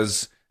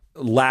has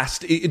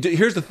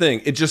here's the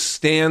thing. It just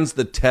stands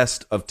the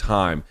test of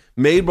time.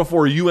 Made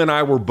before you and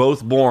I were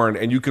both born,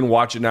 and you can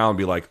watch it now and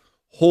be like,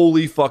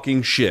 holy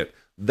fucking shit.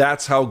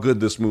 That's how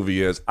good this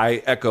movie is.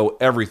 I echo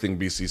everything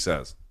BC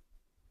says.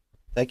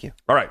 Thank you.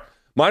 All right.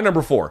 My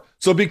number 4.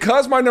 So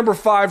because my number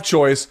 5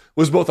 choice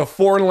was both a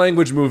foreign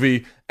language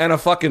movie and a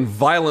fucking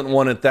violent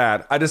one at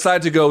that, I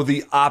decided to go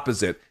the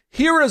opposite.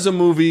 Here is a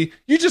movie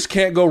you just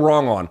can't go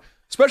wrong on,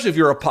 especially if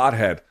you're a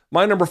pothead.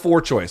 My number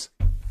 4 choice,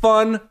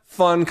 fun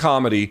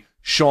comedy,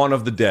 Shaun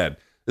of the Dead.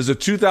 This is a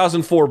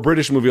 2004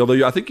 British movie,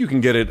 although I think you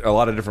can get it a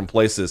lot of different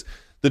places.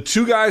 The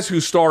 2 guys who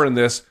star in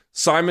this,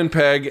 Simon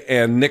Pegg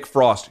and Nick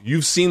Frost,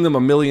 you've seen them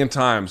a million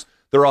times.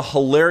 They're a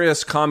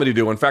hilarious comedy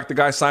duo. In fact, the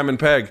guy Simon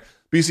Pegg,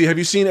 BC, have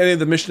you seen any of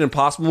the Mission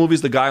Impossible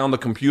movies? The guy on the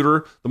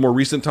computer, the more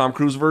recent Tom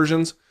Cruise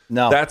versions?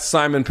 No. That's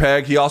Simon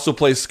Pegg. He also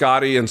plays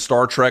Scotty in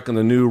Star Trek and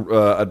the new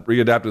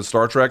readapted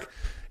Star Trek.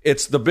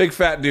 It's the big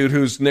fat dude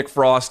who's Nick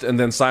Frost and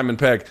then Simon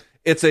Pegg.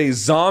 It's a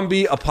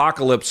zombie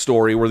apocalypse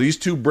story where these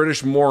two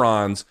British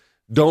morons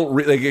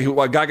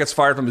a guy gets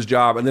fired from his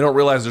job and they don't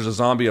realize there's a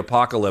zombie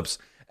apocalypse,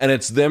 and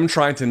it's them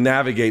trying to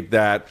navigate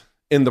that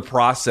in the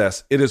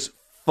process. It is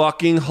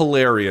fucking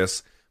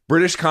hilarious.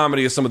 British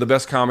comedy is some of the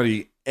best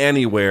comedy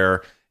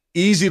anywhere.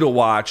 Easy to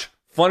watch,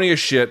 funny as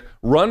shit.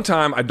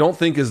 Runtime I don't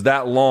think is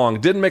that long.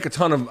 Didn't make a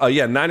ton of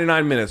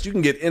 99 minutes. You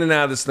can get in and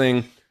out of this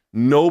thing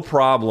no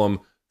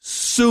problem.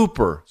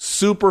 Super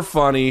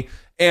funny,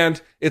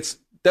 and it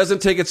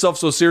doesn't take itself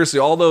so seriously.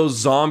 All those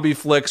zombie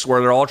flicks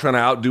where they're all trying to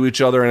outdo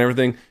each other and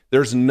everything,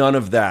 there's none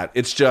of that.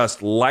 It's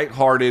just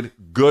lighthearted,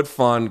 good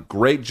fun,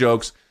 great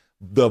jokes.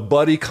 The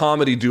buddy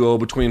comedy duo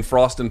between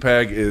Frost and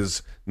Pegg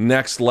is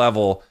next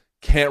level.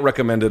 Can't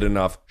recommend it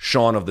enough.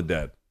 Shaun of the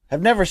Dead.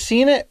 I've never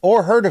seen it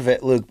or heard of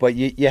it, Luke, but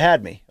you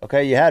had me.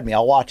 Okay, you had me.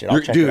 I'll watch it. I'll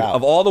check it out.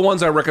 Of all the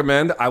ones I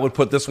recommend, I would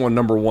put this one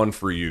number one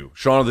for you.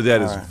 Shaun of the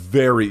Dead is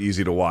very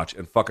easy to watch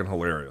and fucking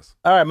hilarious.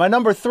 All right, my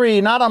number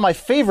 3, not on my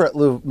favorite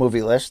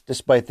movie list,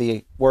 despite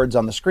the words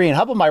on the screen.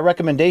 How about my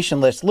recommendation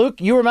list? Luke,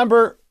 you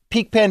remember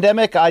peak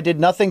pandemic? I did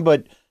nothing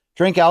but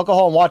drink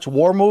alcohol and watch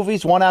war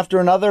movies one after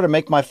another to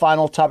make my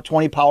final top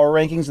 20 power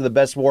rankings of the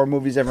best war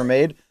movies ever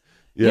made.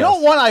 Yes. You know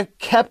what I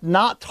kept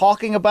not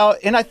talking about?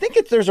 And I think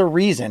there's a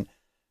reason.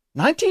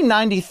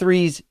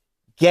 1993's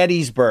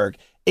Gettysburg.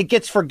 It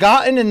gets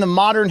forgotten in the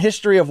modern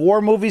history of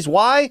war movies.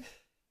 Why?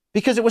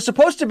 Because it was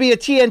supposed to be a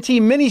TNT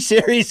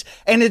miniseries,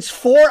 and it's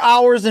 4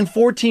 hours and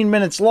 14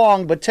 minutes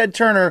long. But Ted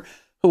Turner,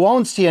 who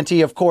owns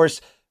TNT, of course,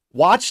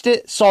 watched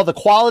it, saw the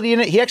quality in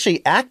it. He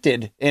actually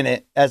acted in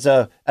it as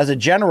a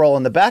general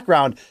in the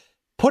background,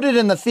 put it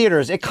in the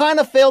theaters. It kind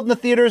of failed in the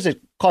theaters. It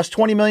cost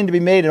 $20 million to be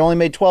made. It only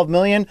made $12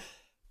 million.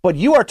 But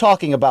you are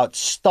talking about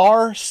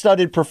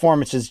star-studded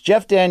performances.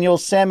 Jeff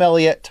Daniels, Sam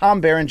Elliott,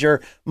 Tom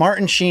Berenger,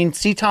 Martin Sheen,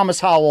 C.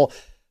 Thomas Howell.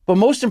 But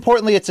most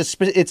importantly,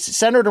 it's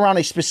centered around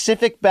a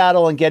specific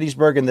battle in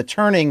Gettysburg and the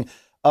turning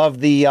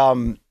of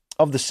the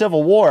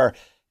Civil War.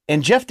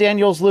 And Jeff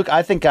Daniels, Luke,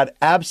 I think got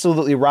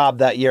absolutely robbed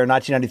that year in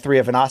 1993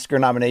 of an Oscar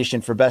nomination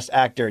for Best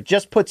Actor. It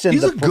just puts in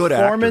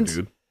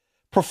the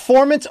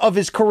performance of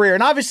his career.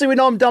 And obviously we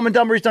know him Dumb and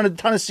Dumber. He's done a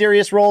ton of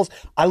serious roles.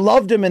 I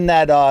loved him in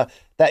that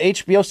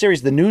HBO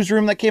series, The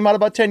Newsroom, that came out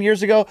about 10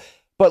 years ago.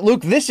 But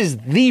Luke, this is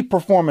the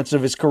performance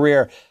of his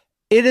career.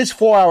 It is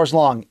 4 hours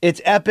long. It's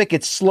epic.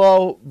 It's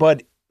slow,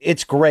 but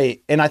it's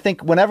great. And I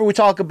think whenever we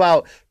talk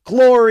about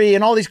Glory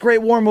and all these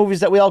great war movies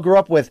that we all grew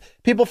up with,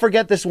 people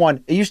forget this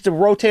one. It used to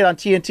rotate on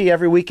TNT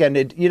every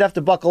weekend. You'd have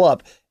to buckle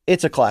up.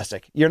 It's a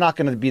classic. You're not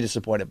going to be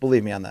disappointed.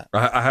 Believe me on that.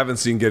 I haven't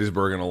seen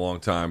Gettysburg in a long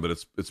time, but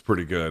it's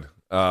pretty good.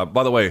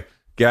 By the way,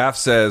 Gaff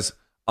says,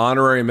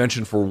 honorary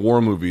mention for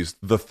war movies,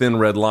 The Thin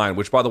Red Line,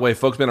 which, by the way,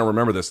 folks may not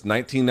remember this,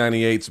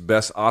 1998's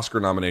best Oscar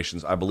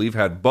nominations, I believe,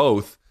 had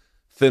both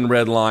Thin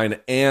Red Line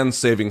and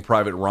Saving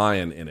Private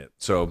Ryan in it.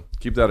 So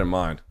keep that in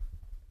mind.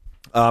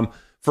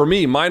 For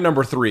me, my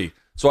number 3.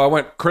 So I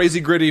went crazy,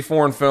 gritty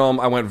foreign film.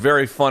 I went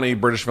very funny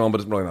British film, but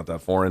it's really not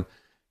that foreign.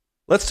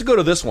 Let's go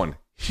to this one.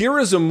 Here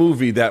is a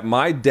movie that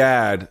my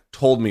dad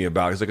told me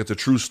about. He's like, it's a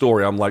true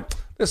story. I'm like,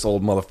 this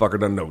old motherfucker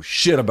doesn't know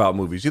shit about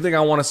movies. You think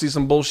I want to see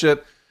some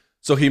bullshit?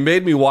 So he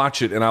made me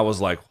watch it, and I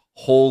was like,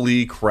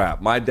 holy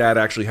crap. My dad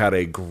actually had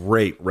a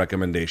great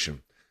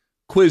recommendation.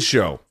 Quiz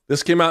Show.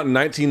 This came out in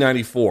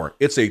 1994.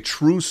 It's a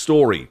true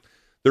story.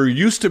 There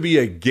used to be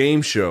a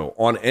game show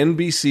on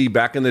NBC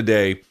back in the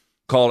day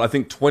called, I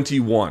think,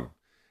 21.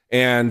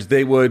 And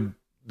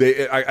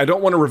I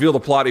don't want to reveal the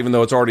plot, even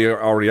though it's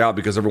already out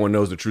because everyone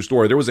knows the true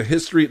story. There was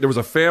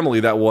a family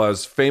that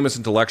was famous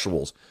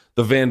intellectuals,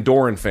 the Van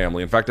Doren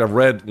family. In fact, I've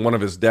read one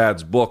of his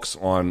dad's books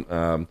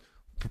on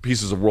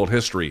pieces of world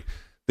history.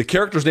 The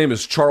character's name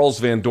is Charles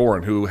Van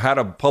Doren, who had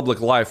a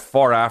public life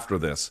far after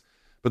this.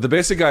 But the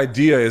basic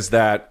idea is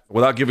that,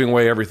 without giving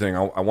away everything,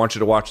 I want you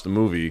to watch the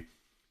movie.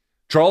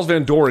 Charles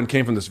Van Doren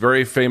came from this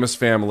very famous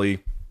family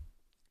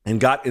and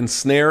got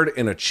ensnared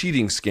in a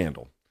cheating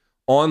scandal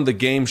on the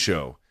game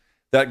show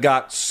that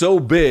got so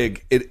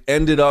big, it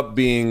ended up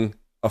being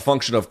a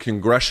function of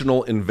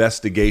congressional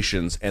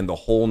investigations and the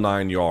whole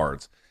 9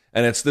 yards.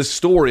 And it's this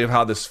story of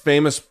how this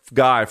famous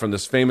guy from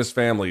this famous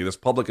family, this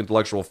public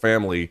intellectual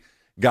family,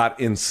 got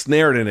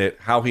ensnared in it,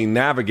 how he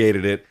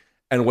navigated it,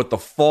 and what the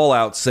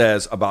fallout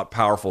says about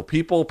powerful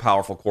people,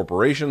 powerful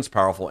corporations,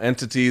 powerful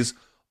entities,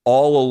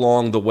 all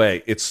along the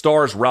way. It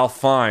stars Ralph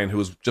Fiennes, who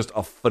is just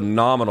a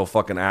phenomenal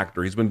fucking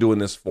actor. He's been doing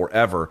this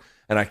forever,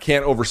 and I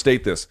can't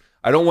overstate this.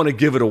 I don't want to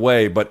give it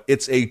away, but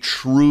it's a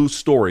true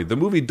story. The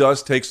movie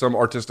does take some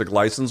artistic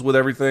license with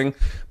everything,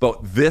 but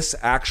this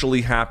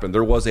actually happened.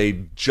 There was a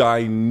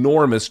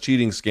ginormous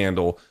cheating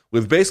scandal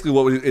with basically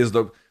what is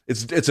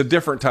it's a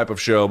different type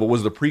of show, but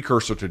was the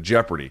precursor to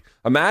Jeopardy.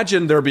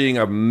 Imagine there being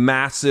a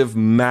massive,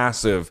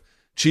 massive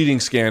cheating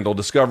scandal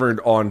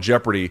discovered on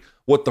Jeopardy,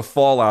 what the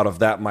fallout of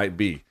that might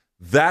be.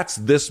 That's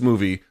this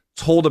movie,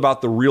 told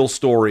about the real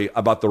story,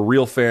 about the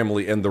real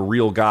family and the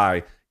real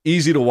guy.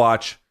 Easy to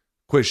watch.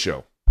 Quiz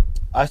Show.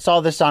 I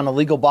saw this on a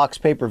Legal Box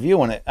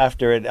pay-per-view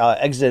after it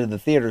exited the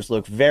theaters,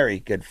 Luke. Very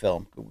good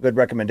film. Good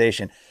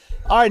recommendation.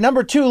 All right,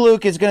 number 2,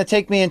 Luke, is going to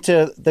take me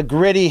into the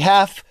gritty,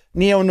 half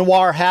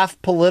neo-noir,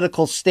 half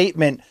political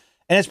statement,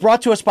 and it's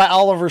brought to us by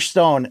Oliver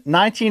Stone,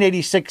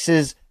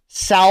 1986's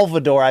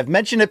Salvador. I've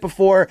mentioned it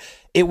before.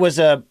 It was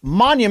a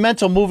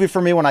monumental movie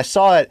for me when I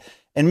saw it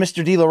in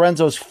Mr.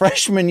 DiLorenzo's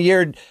freshman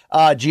year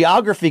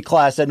geography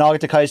class at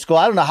Naugatuck High School.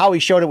 I don't know how he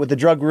showed it with the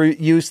drug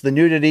use, the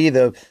nudity,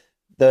 the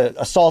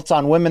assaults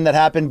on women that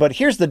happened. But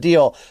here's the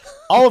deal.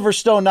 Oliver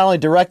Stone not only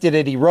directed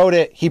it, he wrote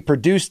it, he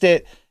produced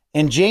it.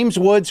 And James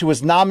Woods, who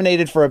was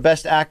nominated for a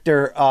Best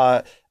Actor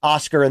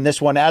Oscar in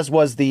this one, as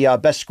was the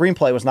Best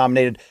Screenplay, was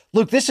nominated.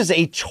 Luke, this is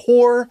a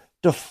tour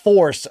de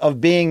force of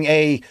being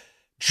a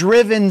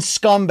driven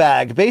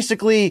scumbag.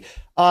 Basically,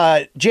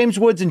 James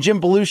Woods and Jim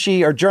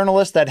Belushi are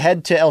journalists that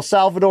head to El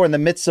Salvador in the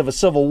midst of a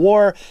civil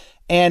war.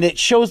 And it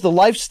shows the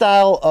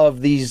lifestyle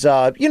of these,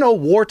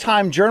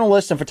 wartime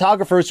journalists and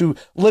photographers who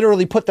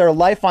literally put their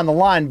life on the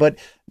line. But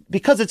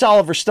because it's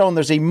Oliver Stone,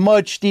 there's a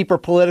much deeper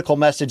political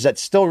message that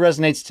still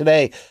resonates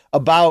today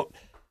about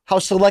how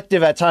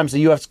selective at times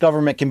the U.S.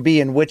 government can be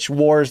in which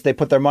wars they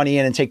put their money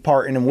in and take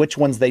part in and which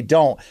ones they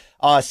don't.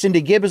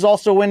 Cindy Gibb is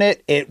also in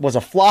it. It was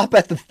a flop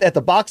at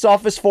the box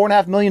office,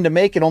 $4.5 million to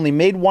make. It only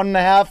made $1.5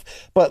 million.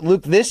 But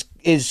Luke, this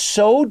is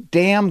so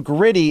damn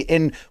gritty.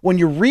 And when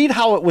you read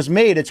how it was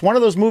made, it's one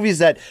of those movies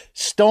that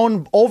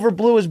Stone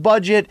overblew his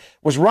budget,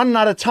 was running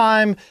out of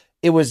time.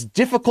 It was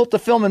difficult to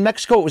film in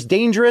Mexico. It was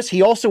dangerous.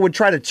 He also would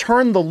try to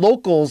turn the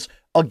locals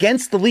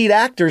against the lead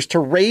actors to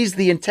raise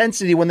the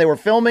intensity when they were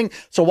filming.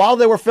 So while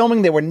they were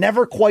filming, they were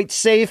never quite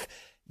safe.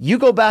 You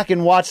go back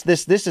and watch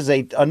this. This is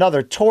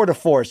another tour de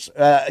force.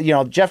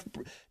 Jeff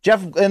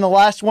in the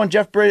last one,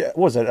 Jeff Bridges?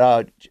 Is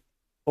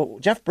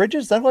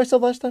that who I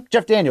said last time?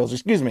 Jeff Daniels,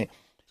 excuse me.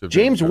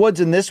 James Woods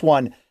in this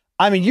one.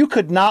 I mean, you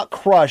could not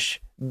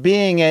crush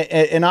being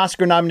an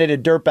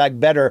Oscar-nominated dirtbag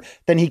better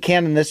than he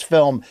can in this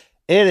film.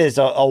 It is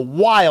a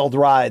wild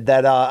ride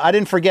that I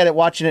didn't forget it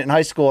watching it in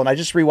high school, and I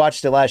just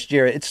rewatched it last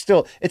year. It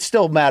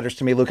still matters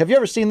to me, Luke. Have you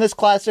ever seen this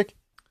classic?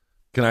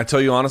 Can I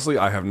tell you honestly,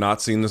 I have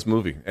not seen this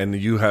movie, and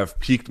you have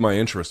piqued my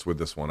interest with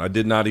this one. I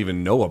did not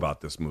even know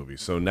about this movie,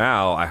 so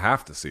now I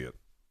have to see it.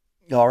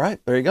 All right,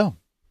 there you go.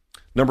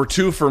 Number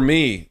 2 for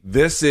me,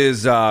 this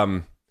is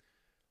BC.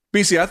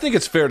 I think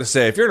it's fair to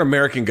say if you're an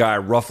American guy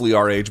roughly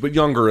our age, but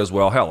younger as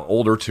well, hell,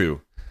 older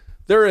too,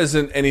 there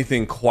isn't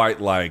anything quite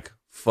like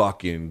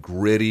fucking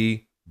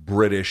gritty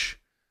British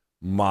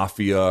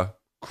mafia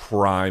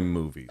crime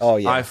movies. Oh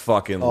yeah, I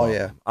fucking love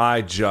them.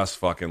 I just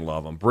fucking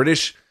love them.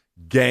 British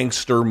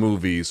gangster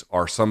movies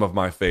are some of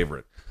my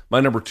favorite.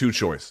 My number 2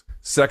 choice,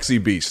 Sexy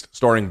Beast,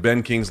 starring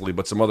Ben Kingsley,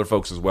 but some other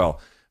folks as well.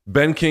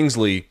 Ben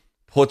Kingsley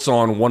puts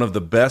on one of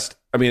the best.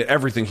 I mean,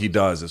 everything he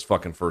does is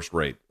fucking first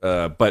rate.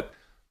 But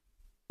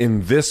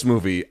in this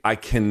movie, I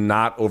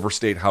cannot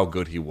overstate how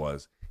good he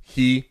was.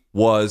 He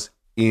was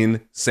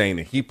insane.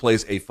 He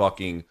plays a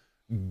fucking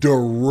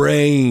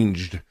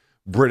deranged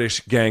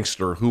British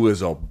gangster who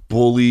is a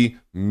bully,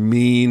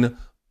 mean,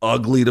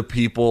 ugly to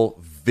people,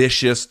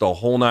 vicious, the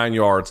whole 9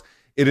 yards.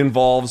 It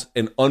involves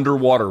an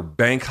underwater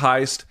bank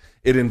heist.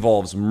 It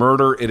involves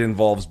murder. It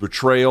involves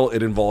betrayal.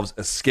 It involves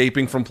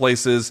escaping from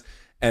places.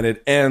 And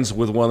it ends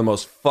with one of the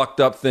most fucked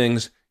up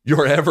things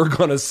you're ever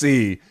going to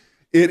see.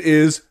 It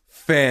is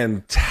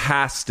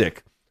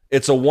fantastic.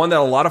 It's a one that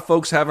a lot of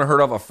folks haven't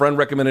heard of. A friend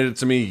recommended it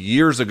to me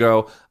years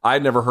ago.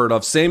 I'd never heard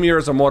of. Same year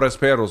as Amores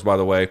Perros, by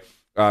the way,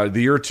 the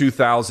year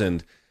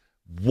 2000.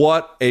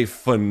 What a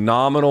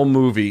phenomenal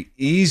movie.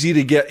 Easy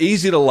to get,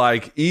 easy to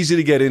like, easy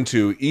to get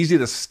into, easy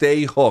to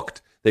stay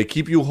hooked. They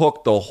keep you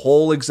hooked the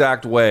whole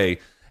exact way.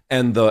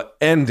 And the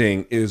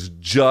ending is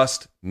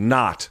just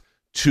not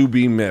to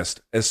be missed,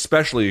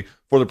 especially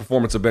for the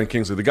performance of Ben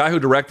Kingsley. The guy who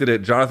directed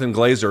it, Jonathan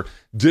Glazer,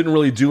 didn't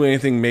really do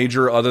anything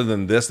major other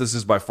than this. This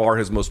is by far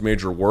his most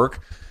major work.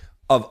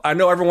 I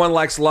know everyone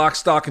likes Lock,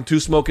 Stock, and Two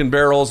Smoking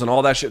Barrels and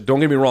all that shit. Don't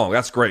get me wrong.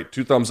 That's great.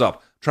 2 thumbs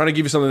up. Trying to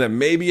give you something that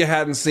maybe you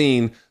hadn't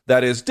seen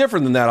that is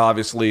different than that,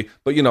 obviously,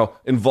 but,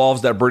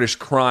 involves that British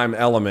crime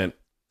element.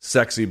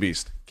 Sexy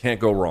Beast. Can't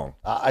go wrong.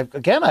 I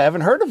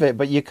haven't heard of it,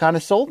 but you kind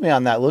of sold me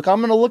on that. Look, I'm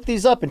going to look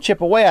these up and chip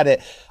away at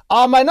it.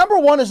 My number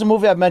 1 is a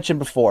movie I've mentioned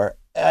before.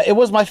 It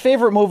was my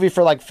favorite movie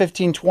for like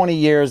 15, 20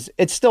 years.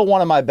 It's still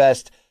one of my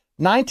best.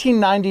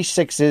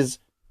 1996's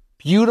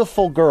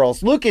Beautiful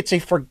Girls. Luke, it's a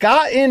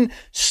forgotten,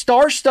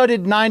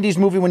 star-studded 90s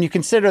movie when you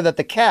consider that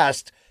the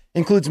cast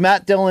includes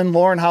Matt Dillon,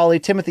 Lauren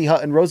Holly, Timothy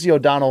Hutton, Rosie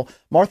O'Donnell,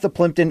 Martha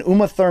Plimpton,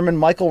 Uma Thurman,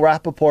 Michael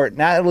Rappaport,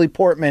 Natalie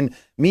Portman,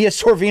 Mia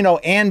Sorvino,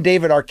 and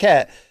David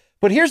Arquette.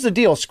 But here's the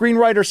deal.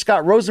 Screenwriter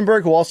Scott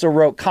Rosenberg, who also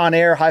wrote Con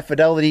Air, High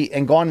Fidelity,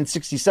 and Gone in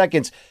 60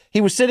 Seconds, he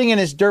was sitting in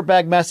his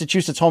dirtbag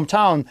Massachusetts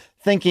hometown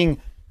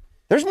thinking,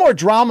 there's more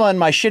drama in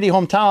my shitty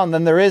hometown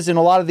than there is in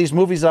a lot of these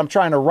movies that I'm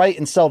trying to write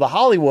and sell to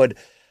Hollywood.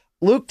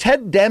 Luke,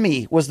 Ted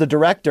Demme was the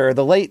director,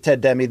 the late Ted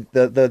Demme,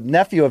 the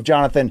nephew of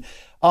Jonathan.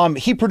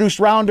 He produced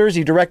Rounders.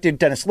 He directed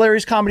Dennis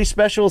Leary's comedy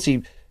specials.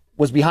 He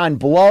was behind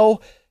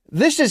Blow.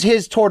 This is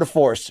his tour de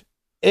force.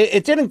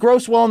 It didn't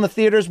gross well in the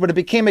theaters, but it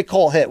became a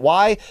cult hit.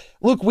 Why?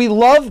 Luke, we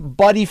love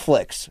buddy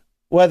flicks,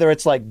 whether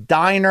it's like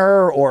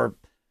Diner or,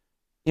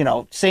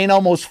 St.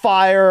 Elmo's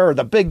Fire or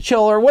The Big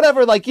Chill or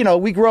whatever. Like,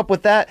 we grew up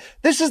with that.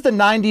 This is the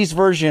 90s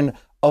version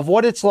of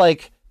what it's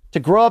like to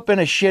grow up in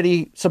a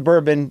shitty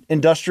suburban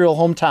industrial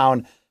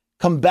hometown,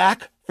 come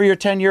back for your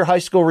 10-year high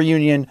school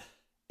reunion,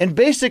 and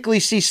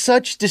basically see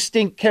such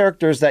distinct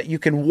characters that you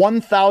can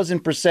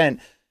 1,000%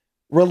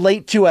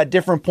 relate to at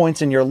different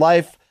points in your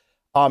life.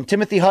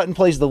 Timothy Hutton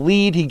plays the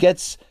lead. He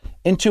gets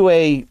into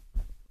a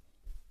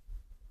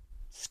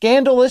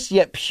scandalous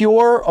yet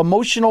pure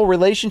emotional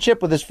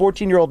relationship with his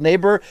 14-year-old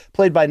neighbor,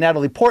 played by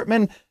Natalie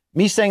Portman.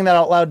 Me saying that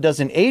out loud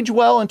doesn't age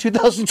well in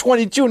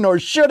 2022, nor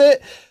should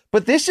it.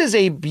 But this is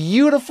a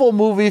beautiful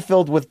movie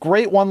filled with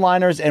great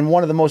one-liners and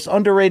one of the most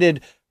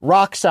underrated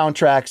rock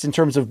soundtracks in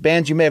terms of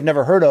bands you may have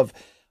never heard of.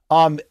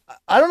 I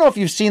don't know if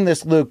you've seen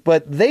this, Luke,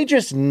 but they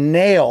just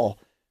nail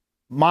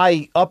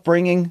my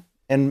upbringing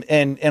and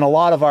a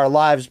lot of our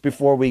lives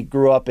before we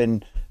grew up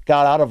and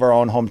got out of our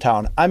own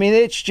hometown. I mean,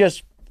 it's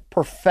just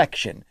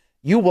perfection.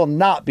 You will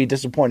not be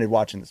disappointed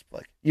watching this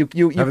flick. You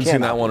haven't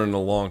seen that one in a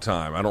long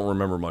time. I don't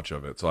remember much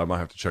of it, so I might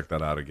have to check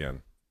that out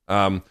again.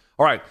 All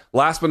right,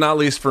 last but not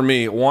least for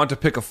me, want to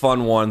pick a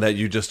fun one that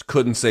you just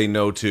couldn't say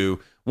no to.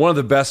 One of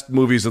the best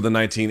movies of the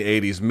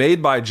 1980s,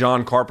 made by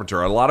John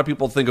Carpenter. A lot of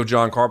people think of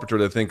John Carpenter,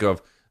 they think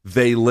of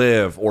They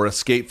Live or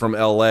Escape from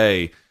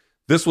L.A.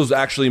 This was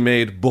actually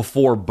made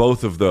before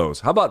both of those.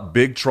 How about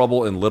Big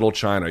Trouble in Little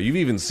China? You've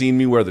even seen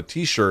me wear the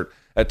t-shirt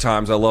at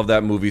times. I love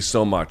that movie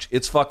so much.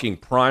 It's fucking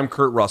prime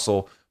Kurt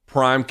Russell,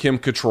 prime Kim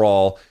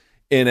Cattrall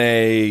in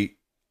a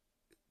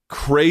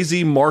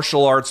crazy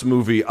martial arts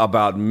movie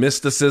about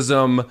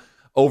mysticism,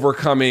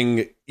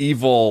 overcoming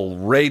evil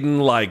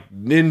Raiden-like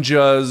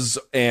ninjas,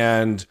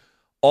 and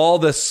all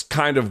this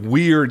kind of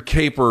weird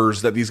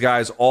capers that these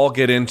guys all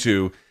get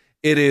into.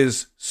 It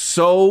is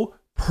so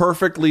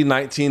perfectly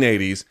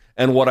 1980s.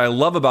 And what I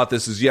love about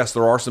this is, yes,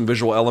 there are some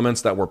visual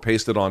elements that were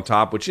pasted on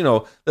top, which,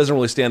 doesn't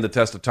really stand the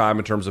test of time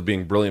in terms of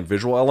being brilliant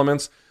visual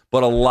elements.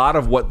 But a lot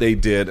of what they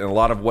did and a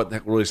lot of what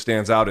really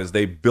stands out is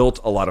they built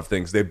a lot of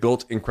things. They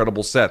built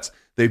incredible sets.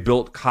 They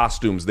built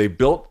costumes. They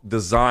built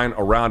design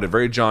around it,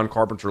 very John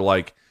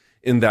Carpenter-like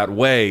in that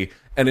way.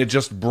 And it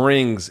just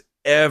brings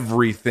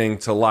everything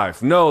to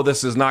life. No,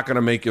 this is not going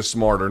to make you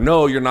smarter.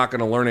 No, you're not going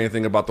to learn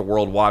anything about the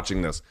world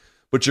watching this.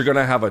 But you're going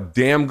to have a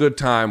damn good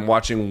time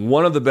watching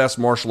one of the best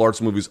martial arts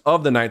movies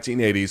of the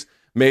 1980s,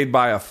 made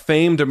by a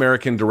famed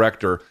American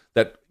director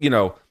that,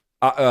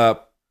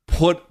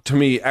 put, to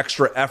me,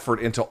 extra effort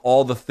into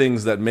all the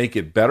things that make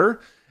it better.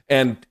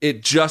 And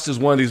it just is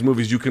one of these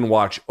movies you can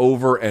watch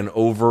over and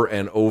over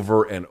and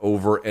over and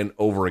over and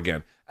over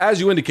again. As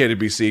you indicated,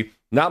 BC,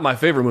 not my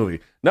favorite movie,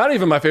 not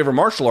even my favorite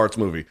martial arts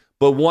movie,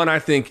 but one I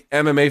think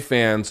MMA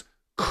fans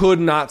could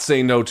not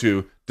say no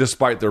to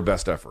despite their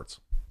best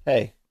efforts.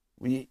 Hey,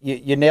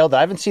 you nailed it.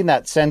 I haven't seen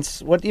that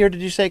since, what year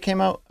did you say it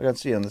came out? I got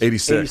to see it on this.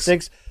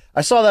 86.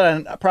 I saw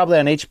that probably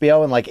on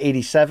HBO in like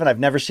 87. I've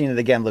never seen it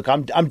again. Look,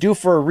 I'm due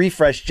for a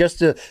refresh just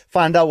to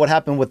find out what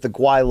happened with the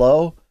Guai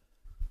Lo.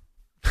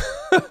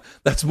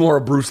 That's more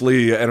a Bruce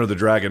Lee Enter the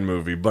Dragon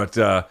movie, but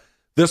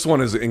this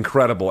one is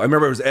incredible. I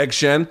remember it was Egg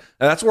Shen, and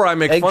that's where I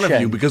make fun of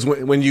you, because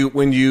when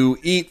you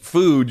eat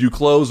food, you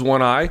close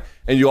one eye,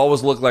 and you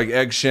always look like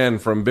Egg Shen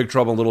from Big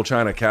Trouble in Little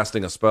China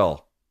casting a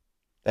spell.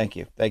 Thank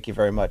you. Thank you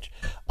very much.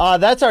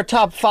 That's our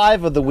top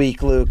 5 of the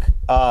week, Luke.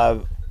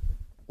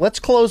 Let's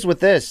close with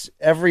this.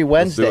 Every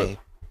Wednesday,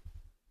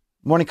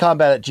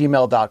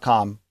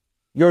 morningcombat@gmail.com.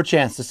 Your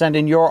chance to send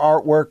in your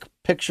artwork,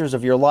 pictures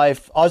of your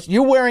life,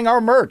 you wearing our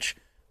merch.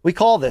 We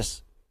call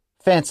this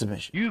Fan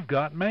Submission. You've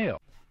got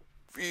mail.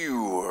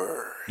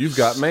 You've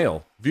got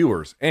male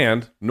viewers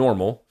and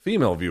normal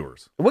female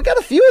viewers. We got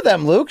a few of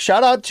them, Luke.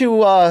 Shout out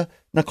to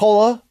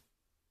Nicola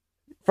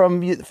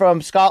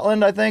from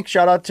Scotland, I think.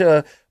 Shout out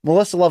to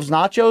Melissa Loves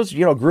Nachos,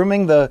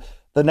 grooming the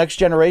next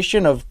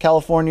generation of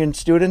Californian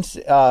students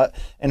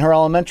in her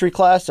elementary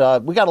class.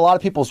 We got a lot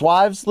of people's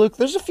wives, Luke.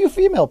 There's a few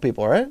female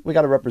people, right? We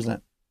got to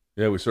represent.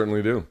 Yeah, we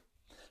certainly do.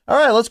 All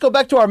right, let's go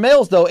back to our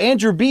mails, though.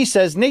 Andrew B.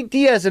 says, Nate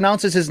Diaz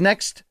announces his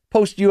next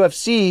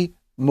post-UFC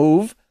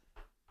move,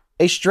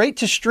 a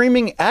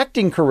straight-to-streaming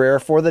acting career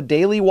for the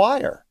Daily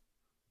Wire.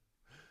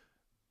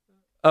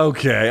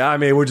 Okay, I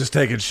mean, we're just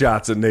taking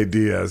shots at Nate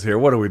Diaz here.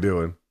 What are we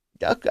doing?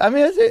 I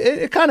mean,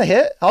 it kind of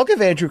hit. I'll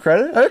give Andrew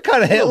credit. It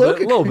kind of hit, Luke.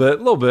 A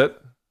little bit.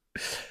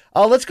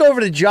 Let's go over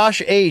to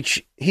Josh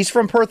H. He's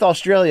from Perth,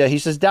 Australia. He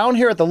says, down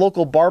here at the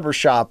local barber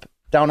shop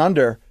down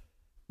under,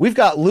 we've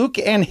got Luke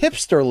and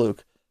Hipster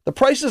Luke. The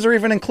prices are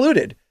even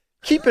included.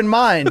 Keep in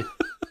mind,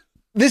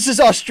 this is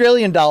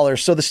Australian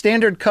dollars, so the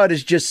standard cut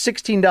is just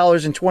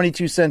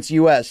 $16.22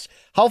 US.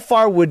 How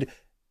far would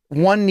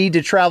one need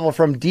to travel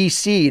from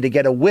DC to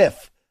get a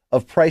whiff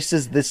of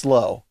prices this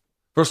low?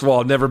 First of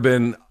all, I've never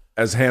been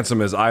as handsome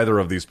as either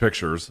of these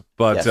pictures,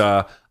 but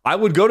yes. I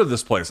would go to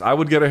this place. I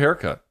would get a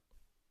haircut.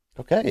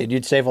 Okay, and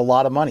you'd save a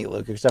lot of money,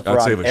 Luke, except for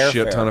I'd save a airfare.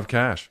 shit ton of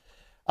cash.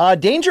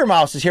 Danger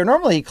Mouse is here.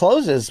 Normally he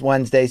closes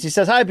Wednesdays. He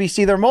says, hi,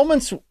 BC. There are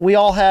moments we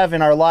all have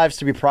in our lives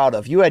to be proud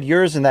of. You had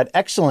yours in that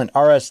excellent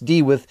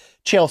RSD with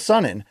Chael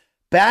Sonnen.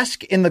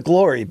 Bask in the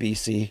glory,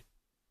 BC.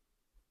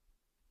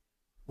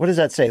 What does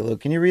that say,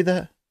 Luke? Can you read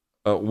that?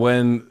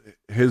 When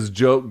his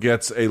joke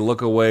gets a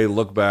look away,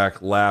 look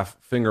back, laugh,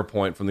 finger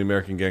point from the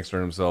American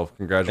gangster himself.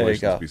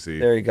 Congratulations, BC.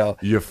 There you go.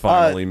 You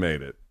finally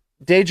made it.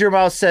 Danger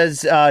Mouse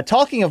says,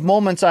 talking of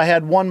moments, I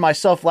had one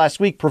myself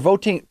last week,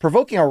 provoking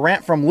a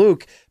rant from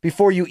Luke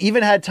before you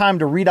even had time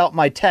to read out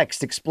my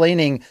text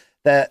explaining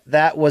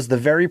that was the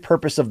very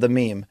purpose of the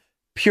meme.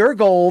 Pure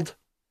gold.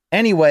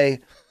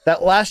 Anyway,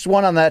 that last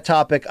one on that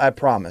topic, I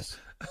promise.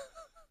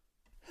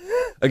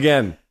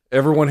 Again,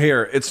 everyone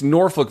here, it's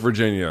Norfolk,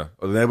 Virginia.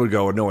 They would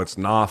go, no, it's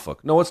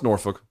Norfolk. No, it's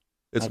Norfolk.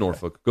 It's okay.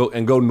 Norfolk. Go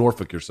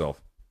Norfolk yourself.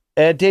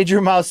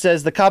 Daydream Mouse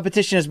says, the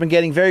competition has been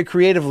getting very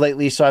creative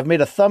lately, so I've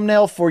made a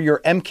thumbnail for your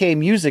MK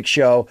music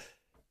show.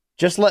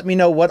 Just let me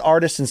know what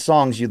artists and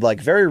songs you'd like.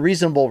 Very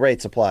reasonable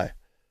rates apply.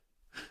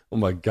 Oh,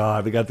 my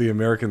God. They got the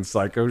American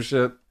Psycho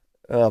shit.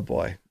 Oh,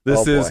 boy.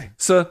 This is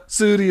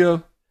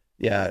Studio.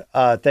 Yeah.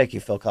 Thank you,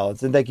 Phil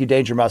Collins. And thank you,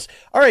 Danger Mouse.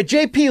 All right.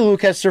 JP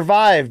Luke has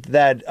survived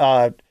that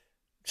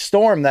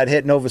storm that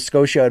hit Nova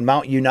Scotia and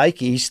Mount Unique.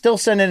 He's still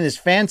sending his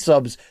fan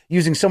subs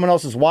using someone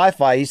else's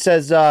Wi-Fi. He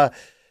says,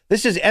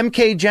 this is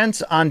MK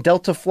Gents on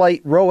Delta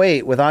Flight Row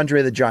 8 with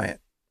Andre the Giant.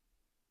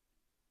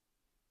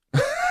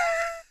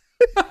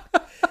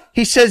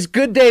 He says,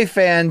 good day,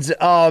 fans.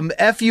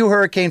 F you,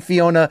 Hurricane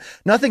Fiona.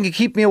 Nothing can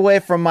keep me away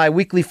from my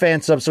weekly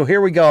fan sub, so here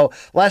we go.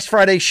 Last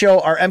Friday's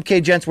show, our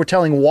MK Gents were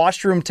telling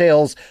washroom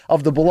tales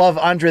of the beloved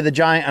Andre the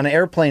Giant on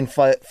airplane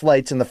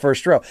flights in the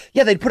first row.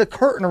 Yeah, they'd put a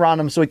curtain around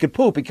him so he could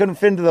poop. He couldn't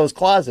fit into those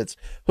closets.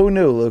 Who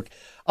knew, Luke?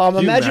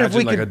 Imagine if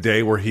we could, a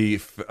day where he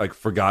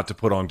forgot to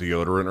put on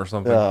deodorant or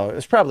something. Oh,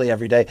 it's probably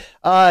every day.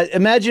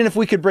 Imagine if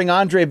we could bring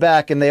Andre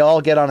back and they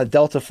all get on a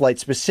Delta flight,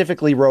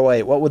 specifically row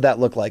 8. What would that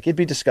look like? It'd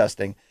be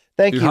disgusting.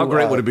 Thank you. How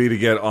great would it be to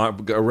get on,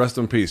 rest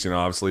in peace,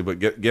 obviously, but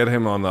get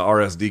him on the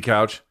RSD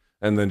couch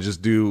and then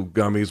just do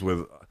gummies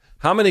with.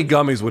 How many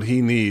gummies would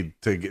he need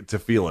to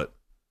feel it?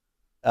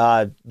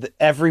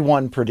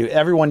 Everyone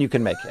you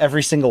can make,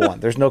 every single one.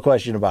 There's no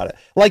question about it.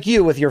 Like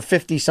you with your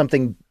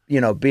 50-something,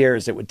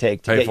 beers it would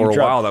take to get for you a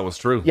drunk. while. That was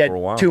true. Yeah, for a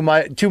while. two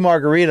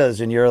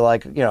margaritas, and you're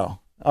like,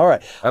 all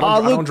right. I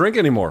don't drink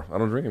anymore.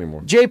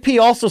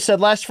 JP also said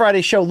last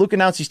Friday's show, Luke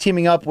announced he's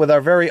teaming up with our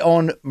very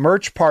own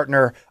merch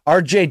partner,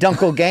 RJ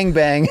Dunkel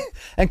Gangbang,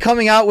 and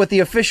coming out with the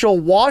official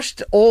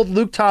washed old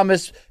Luke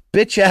Thomas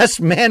bitch-ass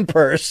man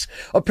purse.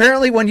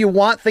 Apparently, when you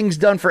want things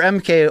done for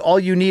MK, all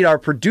you need are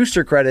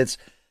producer credits.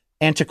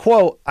 And to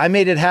quote, I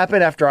made it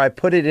happen after I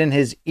put it in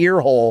his ear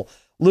hole.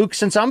 Luke,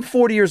 since I'm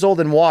 40 years old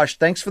and washed,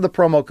 thanks for the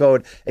promo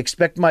code.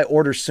 Expect my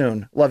order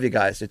soon. Love you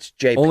guys. It's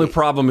JP. Only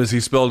problem is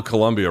he spelled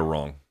Columbia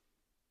wrong.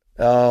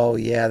 Oh,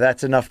 yeah,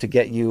 that's enough to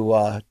get you.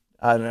 I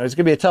don't know. It's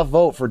going to be a tough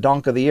vote for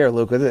Donk of the Year,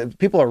 Luke.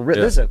 People are...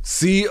 Yeah.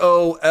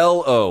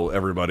 C-O-L-O,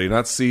 everybody,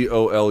 not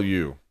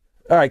C-O-L-U.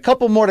 All right,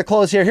 couple more to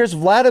close here. Here's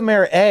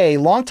Vladimir A.,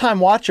 longtime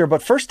watcher,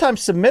 but first-time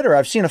submitter.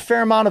 I've seen a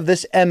fair amount of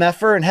this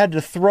MFer and had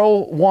to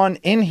throw one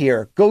in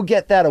here. Go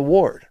get that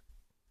award.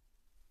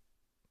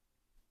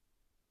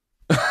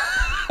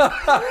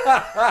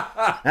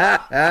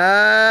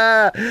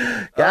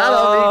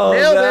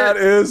 That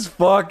is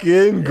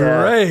fucking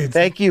great.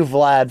 Thank you,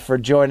 Vlad,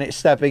 for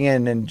stepping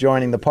in and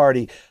joining the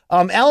party.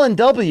 Alan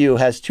W.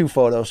 has 2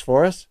 photos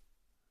for us.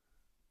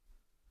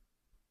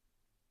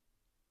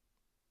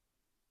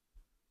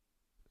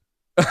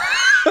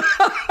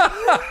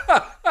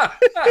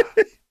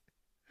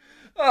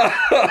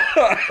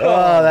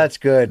 Oh, that's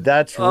good.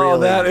 That's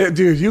really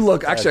dude, you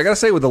look, actually, I gotta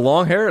say, with the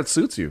long hair, it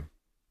suits you.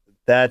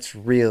 That's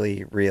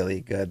really,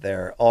 really good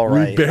there. All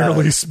right. We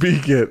barely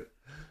speak it.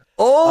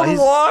 Old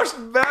washed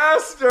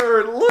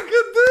bastard. Look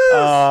at this.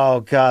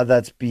 Oh, God,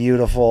 that's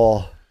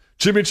beautiful.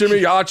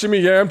 Chimmy, ya,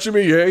 chimmy, yam,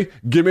 chimmy, yay.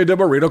 Give me the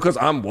burrito because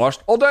I'm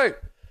washed all day.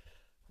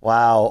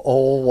 Wow,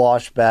 old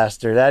washed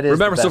bastard. That is.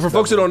 Remember, so for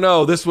folks who don't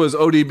know, this was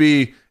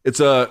ODB. It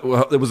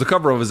was a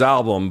cover of his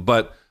album,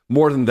 but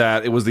more than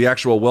that, it was the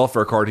actual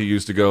welfare card he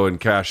used to go and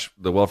cash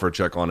the welfare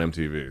check on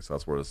MTV. So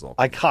that's where this is all.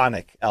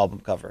 Iconic album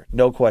cover.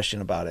 No question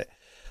about it.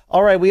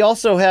 All right, we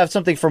also have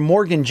something from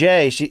Morgan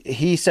J.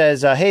 He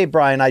says, hey,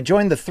 Brian, I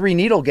joined the 3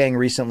 Needle Gang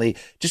recently.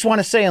 Just want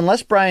to say,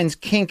 unless Brian's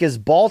kink is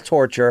ball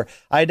torture,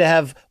 I had to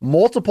have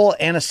multiple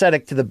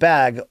anesthetic to the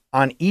bag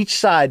on each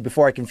side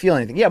before I can feel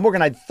anything. Yeah,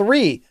 Morgan, I had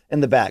 3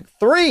 in the bag.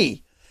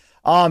 3!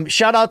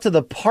 Shout out to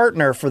the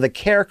partner for the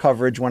care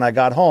coverage when I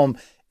got home.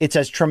 It's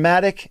as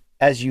traumatic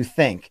as you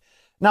think.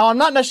 Now, I'm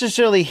not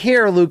necessarily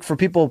here, Luke, for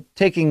people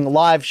taking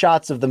live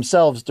shots of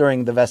themselves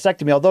during the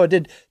vasectomy, although I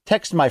did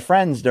text my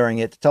friends during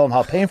it to tell them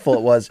how painful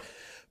it was.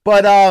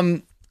 But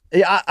I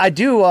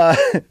do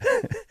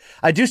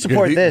I do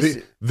support this.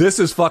 This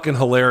is fucking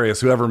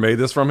hilarious. Whoever made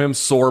this from him,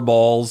 sore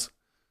balls,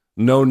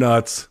 no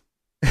nuts,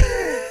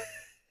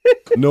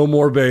 no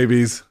more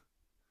babies.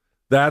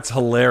 That's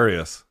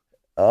hilarious.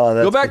 Oh,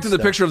 that's Go back to the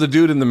picture of the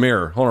dude in the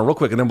mirror. Hold on real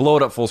quick, and then blow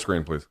it up full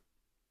screen, please.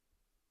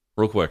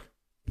 Real quick.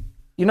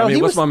 You know, I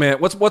mean,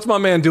 what's my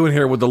man doing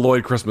here with the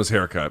Lloyd Christmas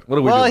haircut? What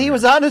are we doing? Well, he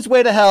was on his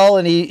way to hell,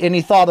 and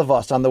he thought of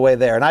us on the way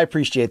there, and I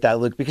appreciate that,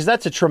 Luke, because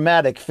that's a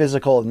traumatic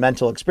physical and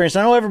mental experience.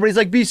 I know everybody's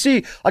like,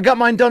 BC, I got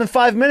mine done in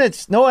 5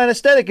 minutes, no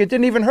anesthetic, it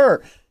didn't even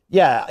hurt.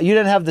 Yeah, you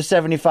didn't have the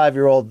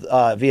 75-year-old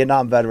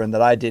Vietnam veteran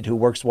that I did, who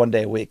works 1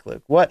 day a week,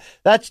 Luke.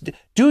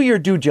 Do your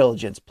due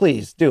diligence,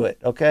 please do it,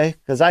 okay?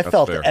 Because I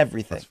felt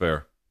everything. That's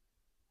fair.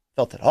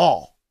 Felt it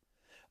all.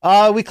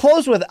 We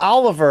close with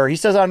Oliver. He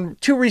says, on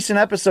 2 recent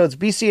episodes,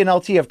 BC and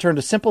LT have turned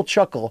a simple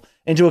chuckle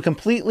into a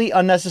completely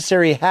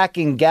unnecessary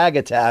hacking gag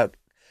attack.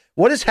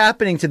 What is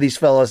happening to these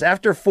fellows?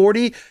 After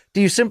 40,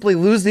 do you simply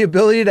lose the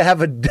ability to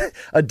have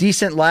a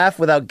decent laugh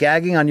without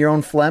gagging on your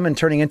own phlegm and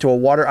turning into a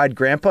water-eyed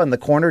grandpa in the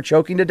corner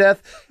choking to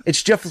death?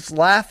 It's just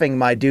laughing,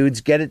 my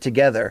dudes. Get it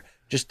together.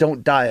 Just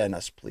don't die on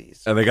us,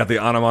 please. And they got the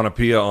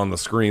onomatopoeia on the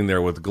screen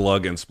there with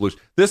glug and sploosh.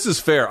 This is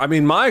fair. I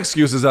mean, my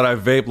excuse is that I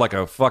vape like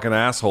a fucking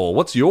asshole.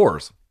 What's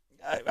yours?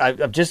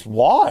 I'm just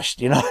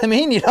washed, you know what I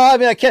mean?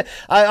 I can't.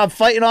 I'm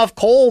fighting off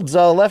colds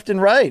left and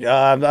right,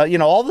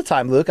 all the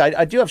time, Luke.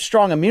 I do have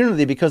strong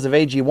immunity because of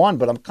AG1,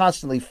 but I'm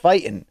constantly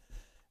fighting.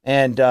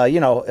 And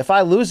if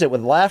I lose it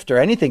with laughter,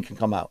 anything can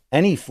come out,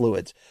 any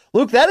fluids.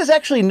 Luke, that is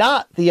actually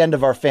not the end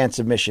of our fan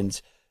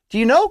submissions. Do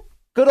you know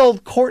good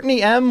old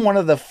Courtney M, one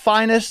of the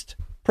finest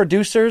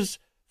producers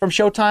from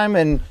Showtime,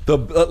 and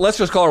let's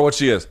just call her what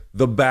she is,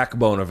 the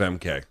backbone of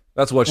MK.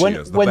 That's what she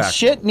is. When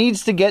shit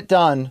needs to get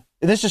done,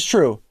 and this is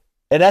true.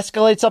 It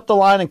escalates up the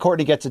line and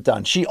Courtney gets it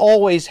done. She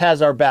always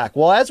has our back.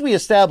 Well, as we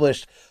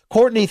established,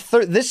 Courtney,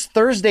 this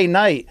Thursday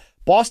night,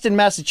 Boston,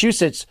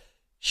 Massachusetts,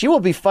 she will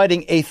be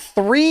fighting a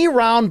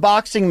 3-round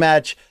boxing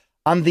match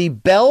on the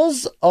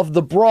Bells of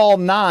the Brawl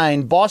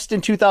 9, Boston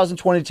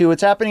 2022.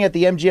 It's happening at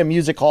the MGM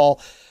Music Hall.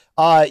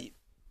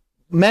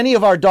 Many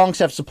of our donks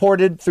have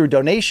supported through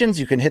donations.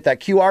 You can hit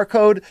that QR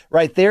code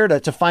right there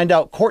to find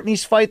out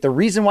Courtney's fight, the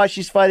reason why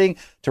she's fighting,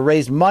 to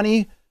raise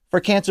money for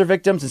cancer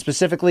victims, and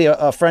specifically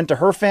a friend to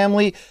her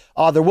family.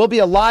 There will be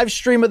a live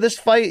stream of this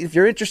fight if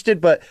you're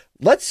interested, but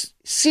let's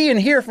see and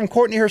hear from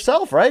Courtney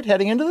herself, right?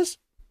 Heading into this?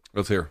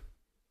 Let's hear.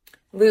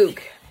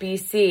 Luke,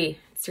 BC,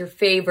 it's your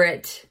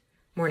favorite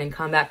Morning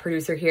Combat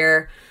producer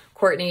here.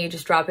 Courtney,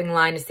 just dropping a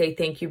line to say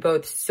thank you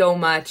both so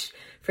much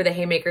for the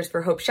Haymakers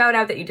for Hope shout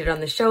out that you did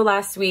on the show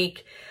last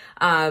week.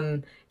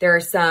 There are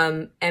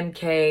some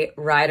MK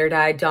ride or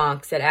die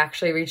donks that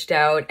actually reached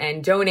out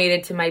and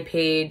donated to my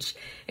page,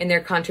 and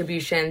their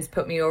contributions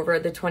put me over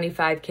the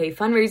 25K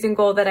fundraising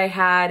goal that I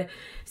had.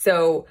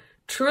 So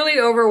truly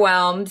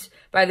overwhelmed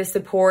by the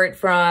support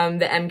from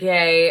the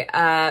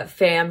MK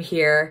fam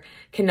here.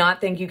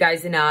 Cannot thank you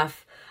guys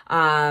enough.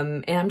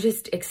 And I'm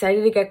just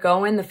excited to get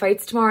going. The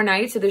fight's tomorrow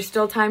night, so there's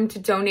still time to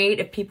donate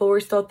if people were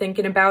still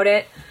thinking about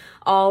it.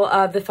 All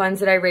of the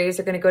funds that I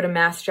raise are going to go to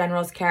Mass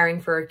General's Caring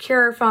for a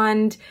Cure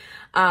Fund.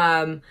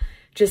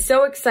 Just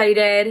so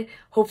excited.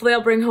 Hopefully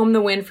I'll bring home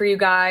the win for you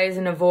guys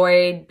and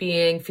avoid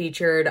being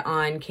featured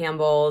on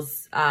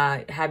Campbell's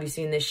Have You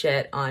Seen This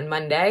Shit on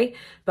Monday,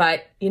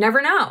 but you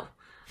never know.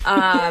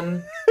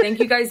 Thank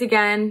you guys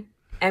again.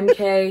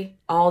 MK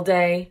all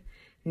day,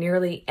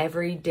 nearly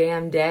every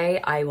damn day.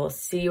 I will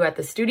see you at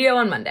the studio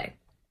on Monday.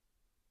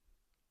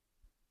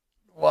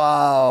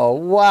 Wow.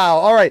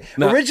 All right.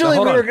 Originally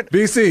we were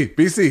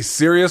BC,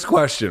 serious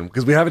question,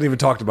 because we haven't even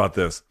talked about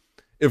this.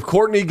 If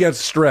Courtney gets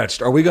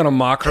stretched, are we going to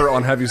mock her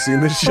on Have You Seen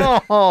This Shit?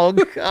 Oh,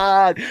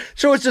 God.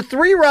 So it's a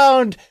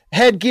 3-round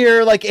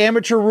headgear, like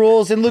amateur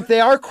rules. And Luke,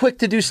 they are quick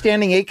to do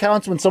standing 8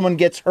 counts when someone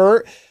gets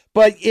hurt.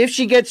 But if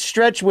she gets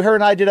stretched, her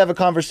and I did have a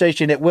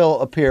conversation. It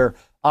will appear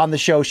on the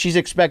show. She's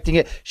expecting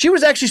it. She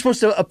was actually supposed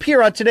to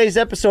appear on today's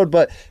episode,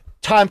 but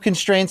time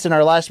constraints and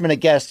our last-minute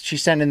guest, she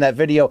sent in that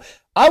video.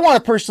 I want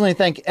to personally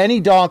thank any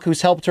donk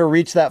who's helped her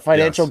reach that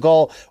financial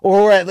goal,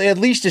 or at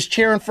least is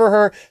cheering for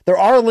her. There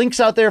are links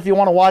out there if you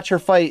want to watch her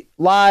fight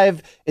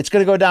live. It's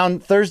going to go down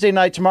Thursday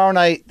night, tomorrow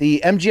night,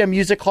 the MGM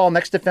Music Hall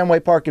next to Fenway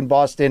Park in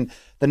Boston.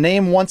 The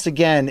name, once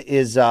again,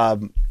 is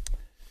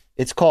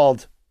it's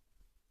called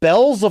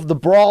Bells of the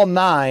Brawl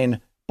 9,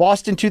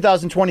 Boston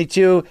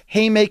 2022.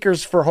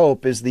 Haymakers for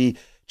Hope is the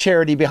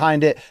charity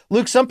behind it.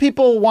 Luke, some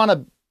people want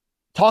to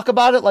talk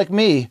about it like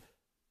me.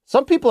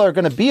 Some people are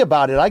going to be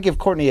about it. I give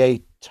Courtney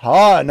a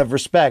ton of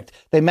respect.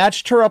 They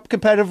matched her up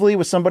competitively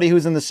with somebody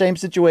who's in the same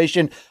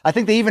situation. I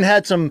think they even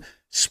had some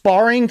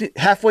sparring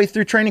halfway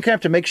through training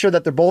camp to make sure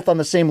that they're both on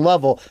the same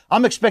level.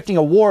 I'm expecting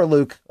a war,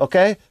 Luke,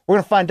 okay? We're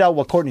going to find out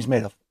what Courtney's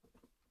made of.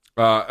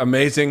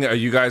 Amazing.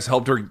 You guys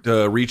helped her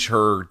to reach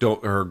her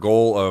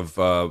goal of,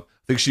 I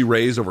think she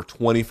raised over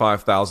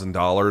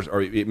 $25,000,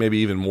 or maybe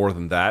even more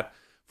than that,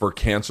 for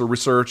cancer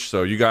research.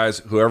 So you guys,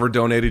 whoever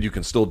donated, you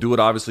can still do it.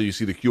 Obviously, you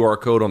see the QR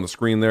code on the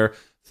screen there.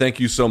 Thank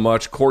you so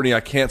much. Courtney,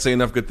 I can't say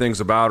enough good things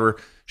about her.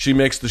 She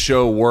makes the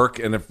show work,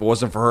 and if it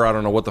wasn't for her, I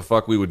don't know what the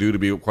fuck we would do, to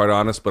be quite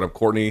honest. But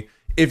Courtney,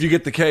 if you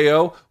get the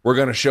KO, we're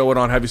going to show it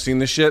on Have You Seen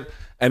This Shit?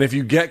 And if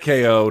you get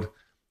KO'd,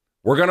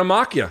 we're going to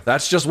mock you.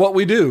 That's just what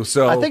we do.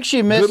 So I think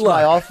she missed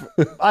my offer.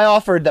 I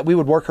offered that we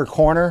would work her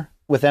corner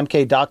with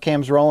MK doc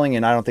cams rolling,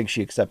 and I don't think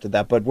she accepted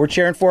that. But we're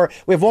cheering for her.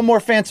 We have one more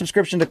fan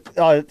description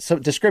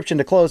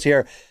to close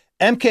here.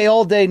 MK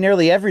all day,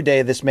 nearly every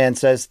day, this man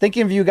says,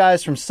 thinking of you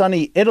guys from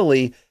sunny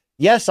Italy.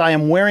 Yes, I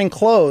am wearing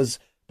clothes,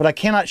 but I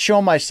cannot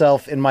show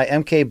myself in my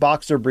MK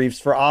boxer briefs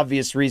for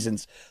obvious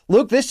reasons.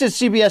 Luke, this is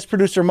CBS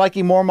producer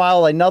Mikey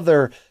Mormile,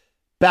 another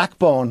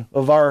backbone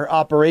of our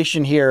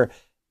operation here,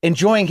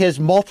 enjoying his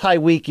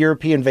multi-week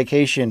European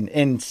vacation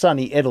in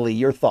sunny Italy.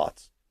 Your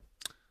thoughts?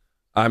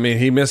 I mean,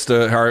 he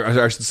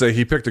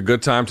he picked a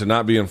good time to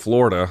not be in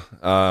Florida.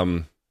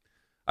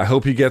 I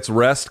hope he gets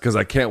rest because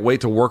I can't wait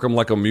to work him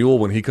like a mule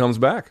when he comes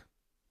back.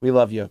 We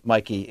love you,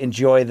 Mikey.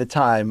 Enjoy the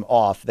time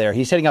off there.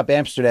 He's heading up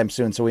Amsterdam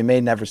soon, so we may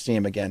never see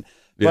him again.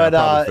 Yeah, but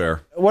probably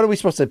fair. What are we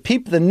supposed to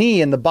peep the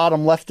knee in the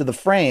bottom left of the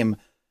frame?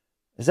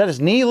 Is that his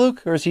knee,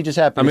 Luke, or is he just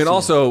happy? I mean,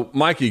 also,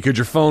 Mikey, could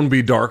your phone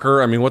be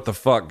darker? I mean, what the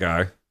fuck,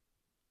 guy?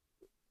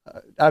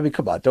 I mean,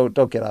 come on,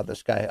 don't get on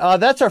this guy.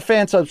 That's our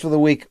fan subs for the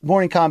week.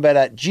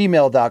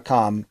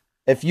 morningcombat@gmail.com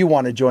if you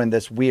want to join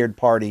this weird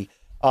party.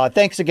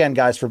 Thanks again,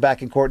 guys, for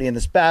backing Courtney in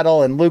this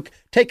battle. And Luke,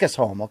 take us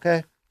home,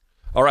 okay?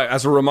 All right,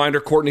 as a reminder,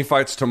 Courtney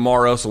fights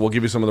tomorrow, so we'll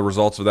give you some of the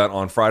results of that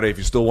on Friday. If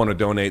you still want to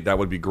donate, that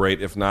would be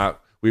great. If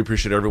not, we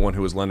appreciate everyone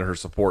who has lended her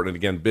support. And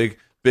again, big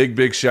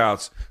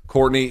shouts.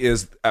 Courtney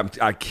is,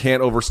 I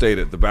can't overstate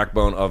it, the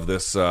backbone of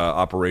this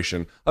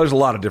operation. There's a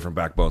lot of different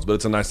backbones, but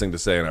it's a nice thing to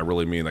say, and I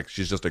really mean, like,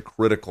 she's just a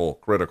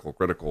critical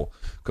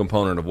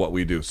component of what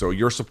we do. So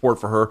your support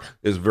for her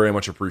is very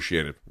much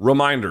appreciated.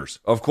 Reminders,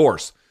 of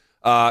course.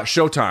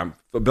 Showtime.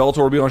 Bellator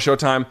will be on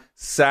Showtime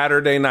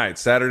Saturday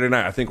night,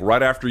 I think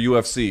right after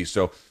UFC.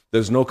 So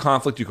there's no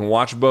conflict. You can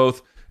watch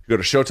both. You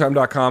go to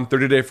Showtime.com,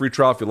 30-day free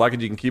trial. If you like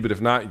it, you can keep it. If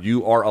not,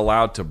 you are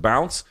allowed to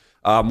bounce.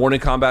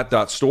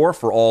 Morningcombat.store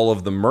for all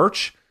of the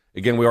merch.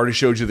 Again, we already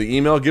showed you the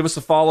email. Give us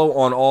a follow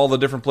on all the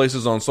different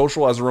places on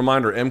social. As a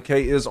reminder,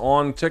 MK is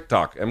on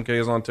TikTok.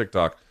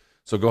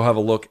 So go have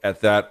a look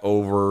at that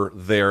over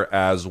there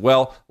as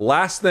well.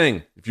 Last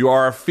thing, if you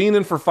are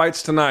fiending for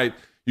fights tonight,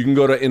 you can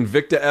go to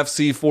Invicta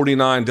FC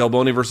 49, Del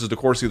Boni versus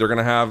DeCourcy. They're going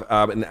to have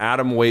an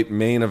atomweight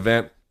main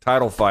event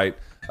title fight.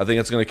 I think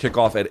it's going to kick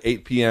off at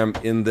 8 p.m.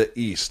 in the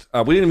East.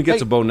 We didn't even get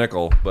to Bo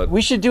Nickel, but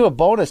we should do a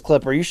bonus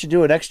clip, or you should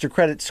do an extra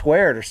credit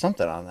squared or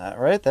something on that,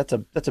 right? That's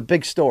a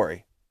big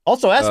story.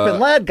 Also, Aspen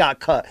Ladd got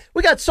cut.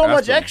 We got so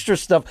much extra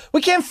stuff.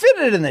 We can't fit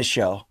it in this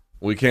show.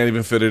 We can't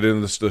even fit it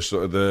in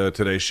the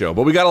today's show,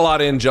 but we got a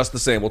lot in just the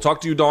same. We'll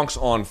talk to you donks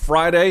on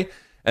Friday.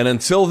 And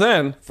until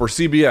then, for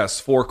CBS,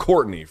 for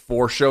Courtney,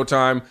 for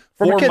Showtime,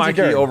 for Mackenzie Mikey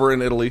Dern. over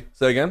in Italy.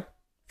 Say again?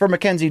 For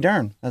Mackenzie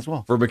Dern as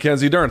well. For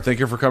Mackenzie Dern.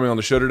 Thank you for coming on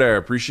the show today. I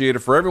appreciate it.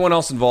 For everyone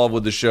else involved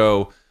with the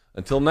show,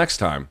 until next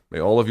time, may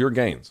all of your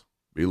gains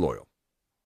be loyal.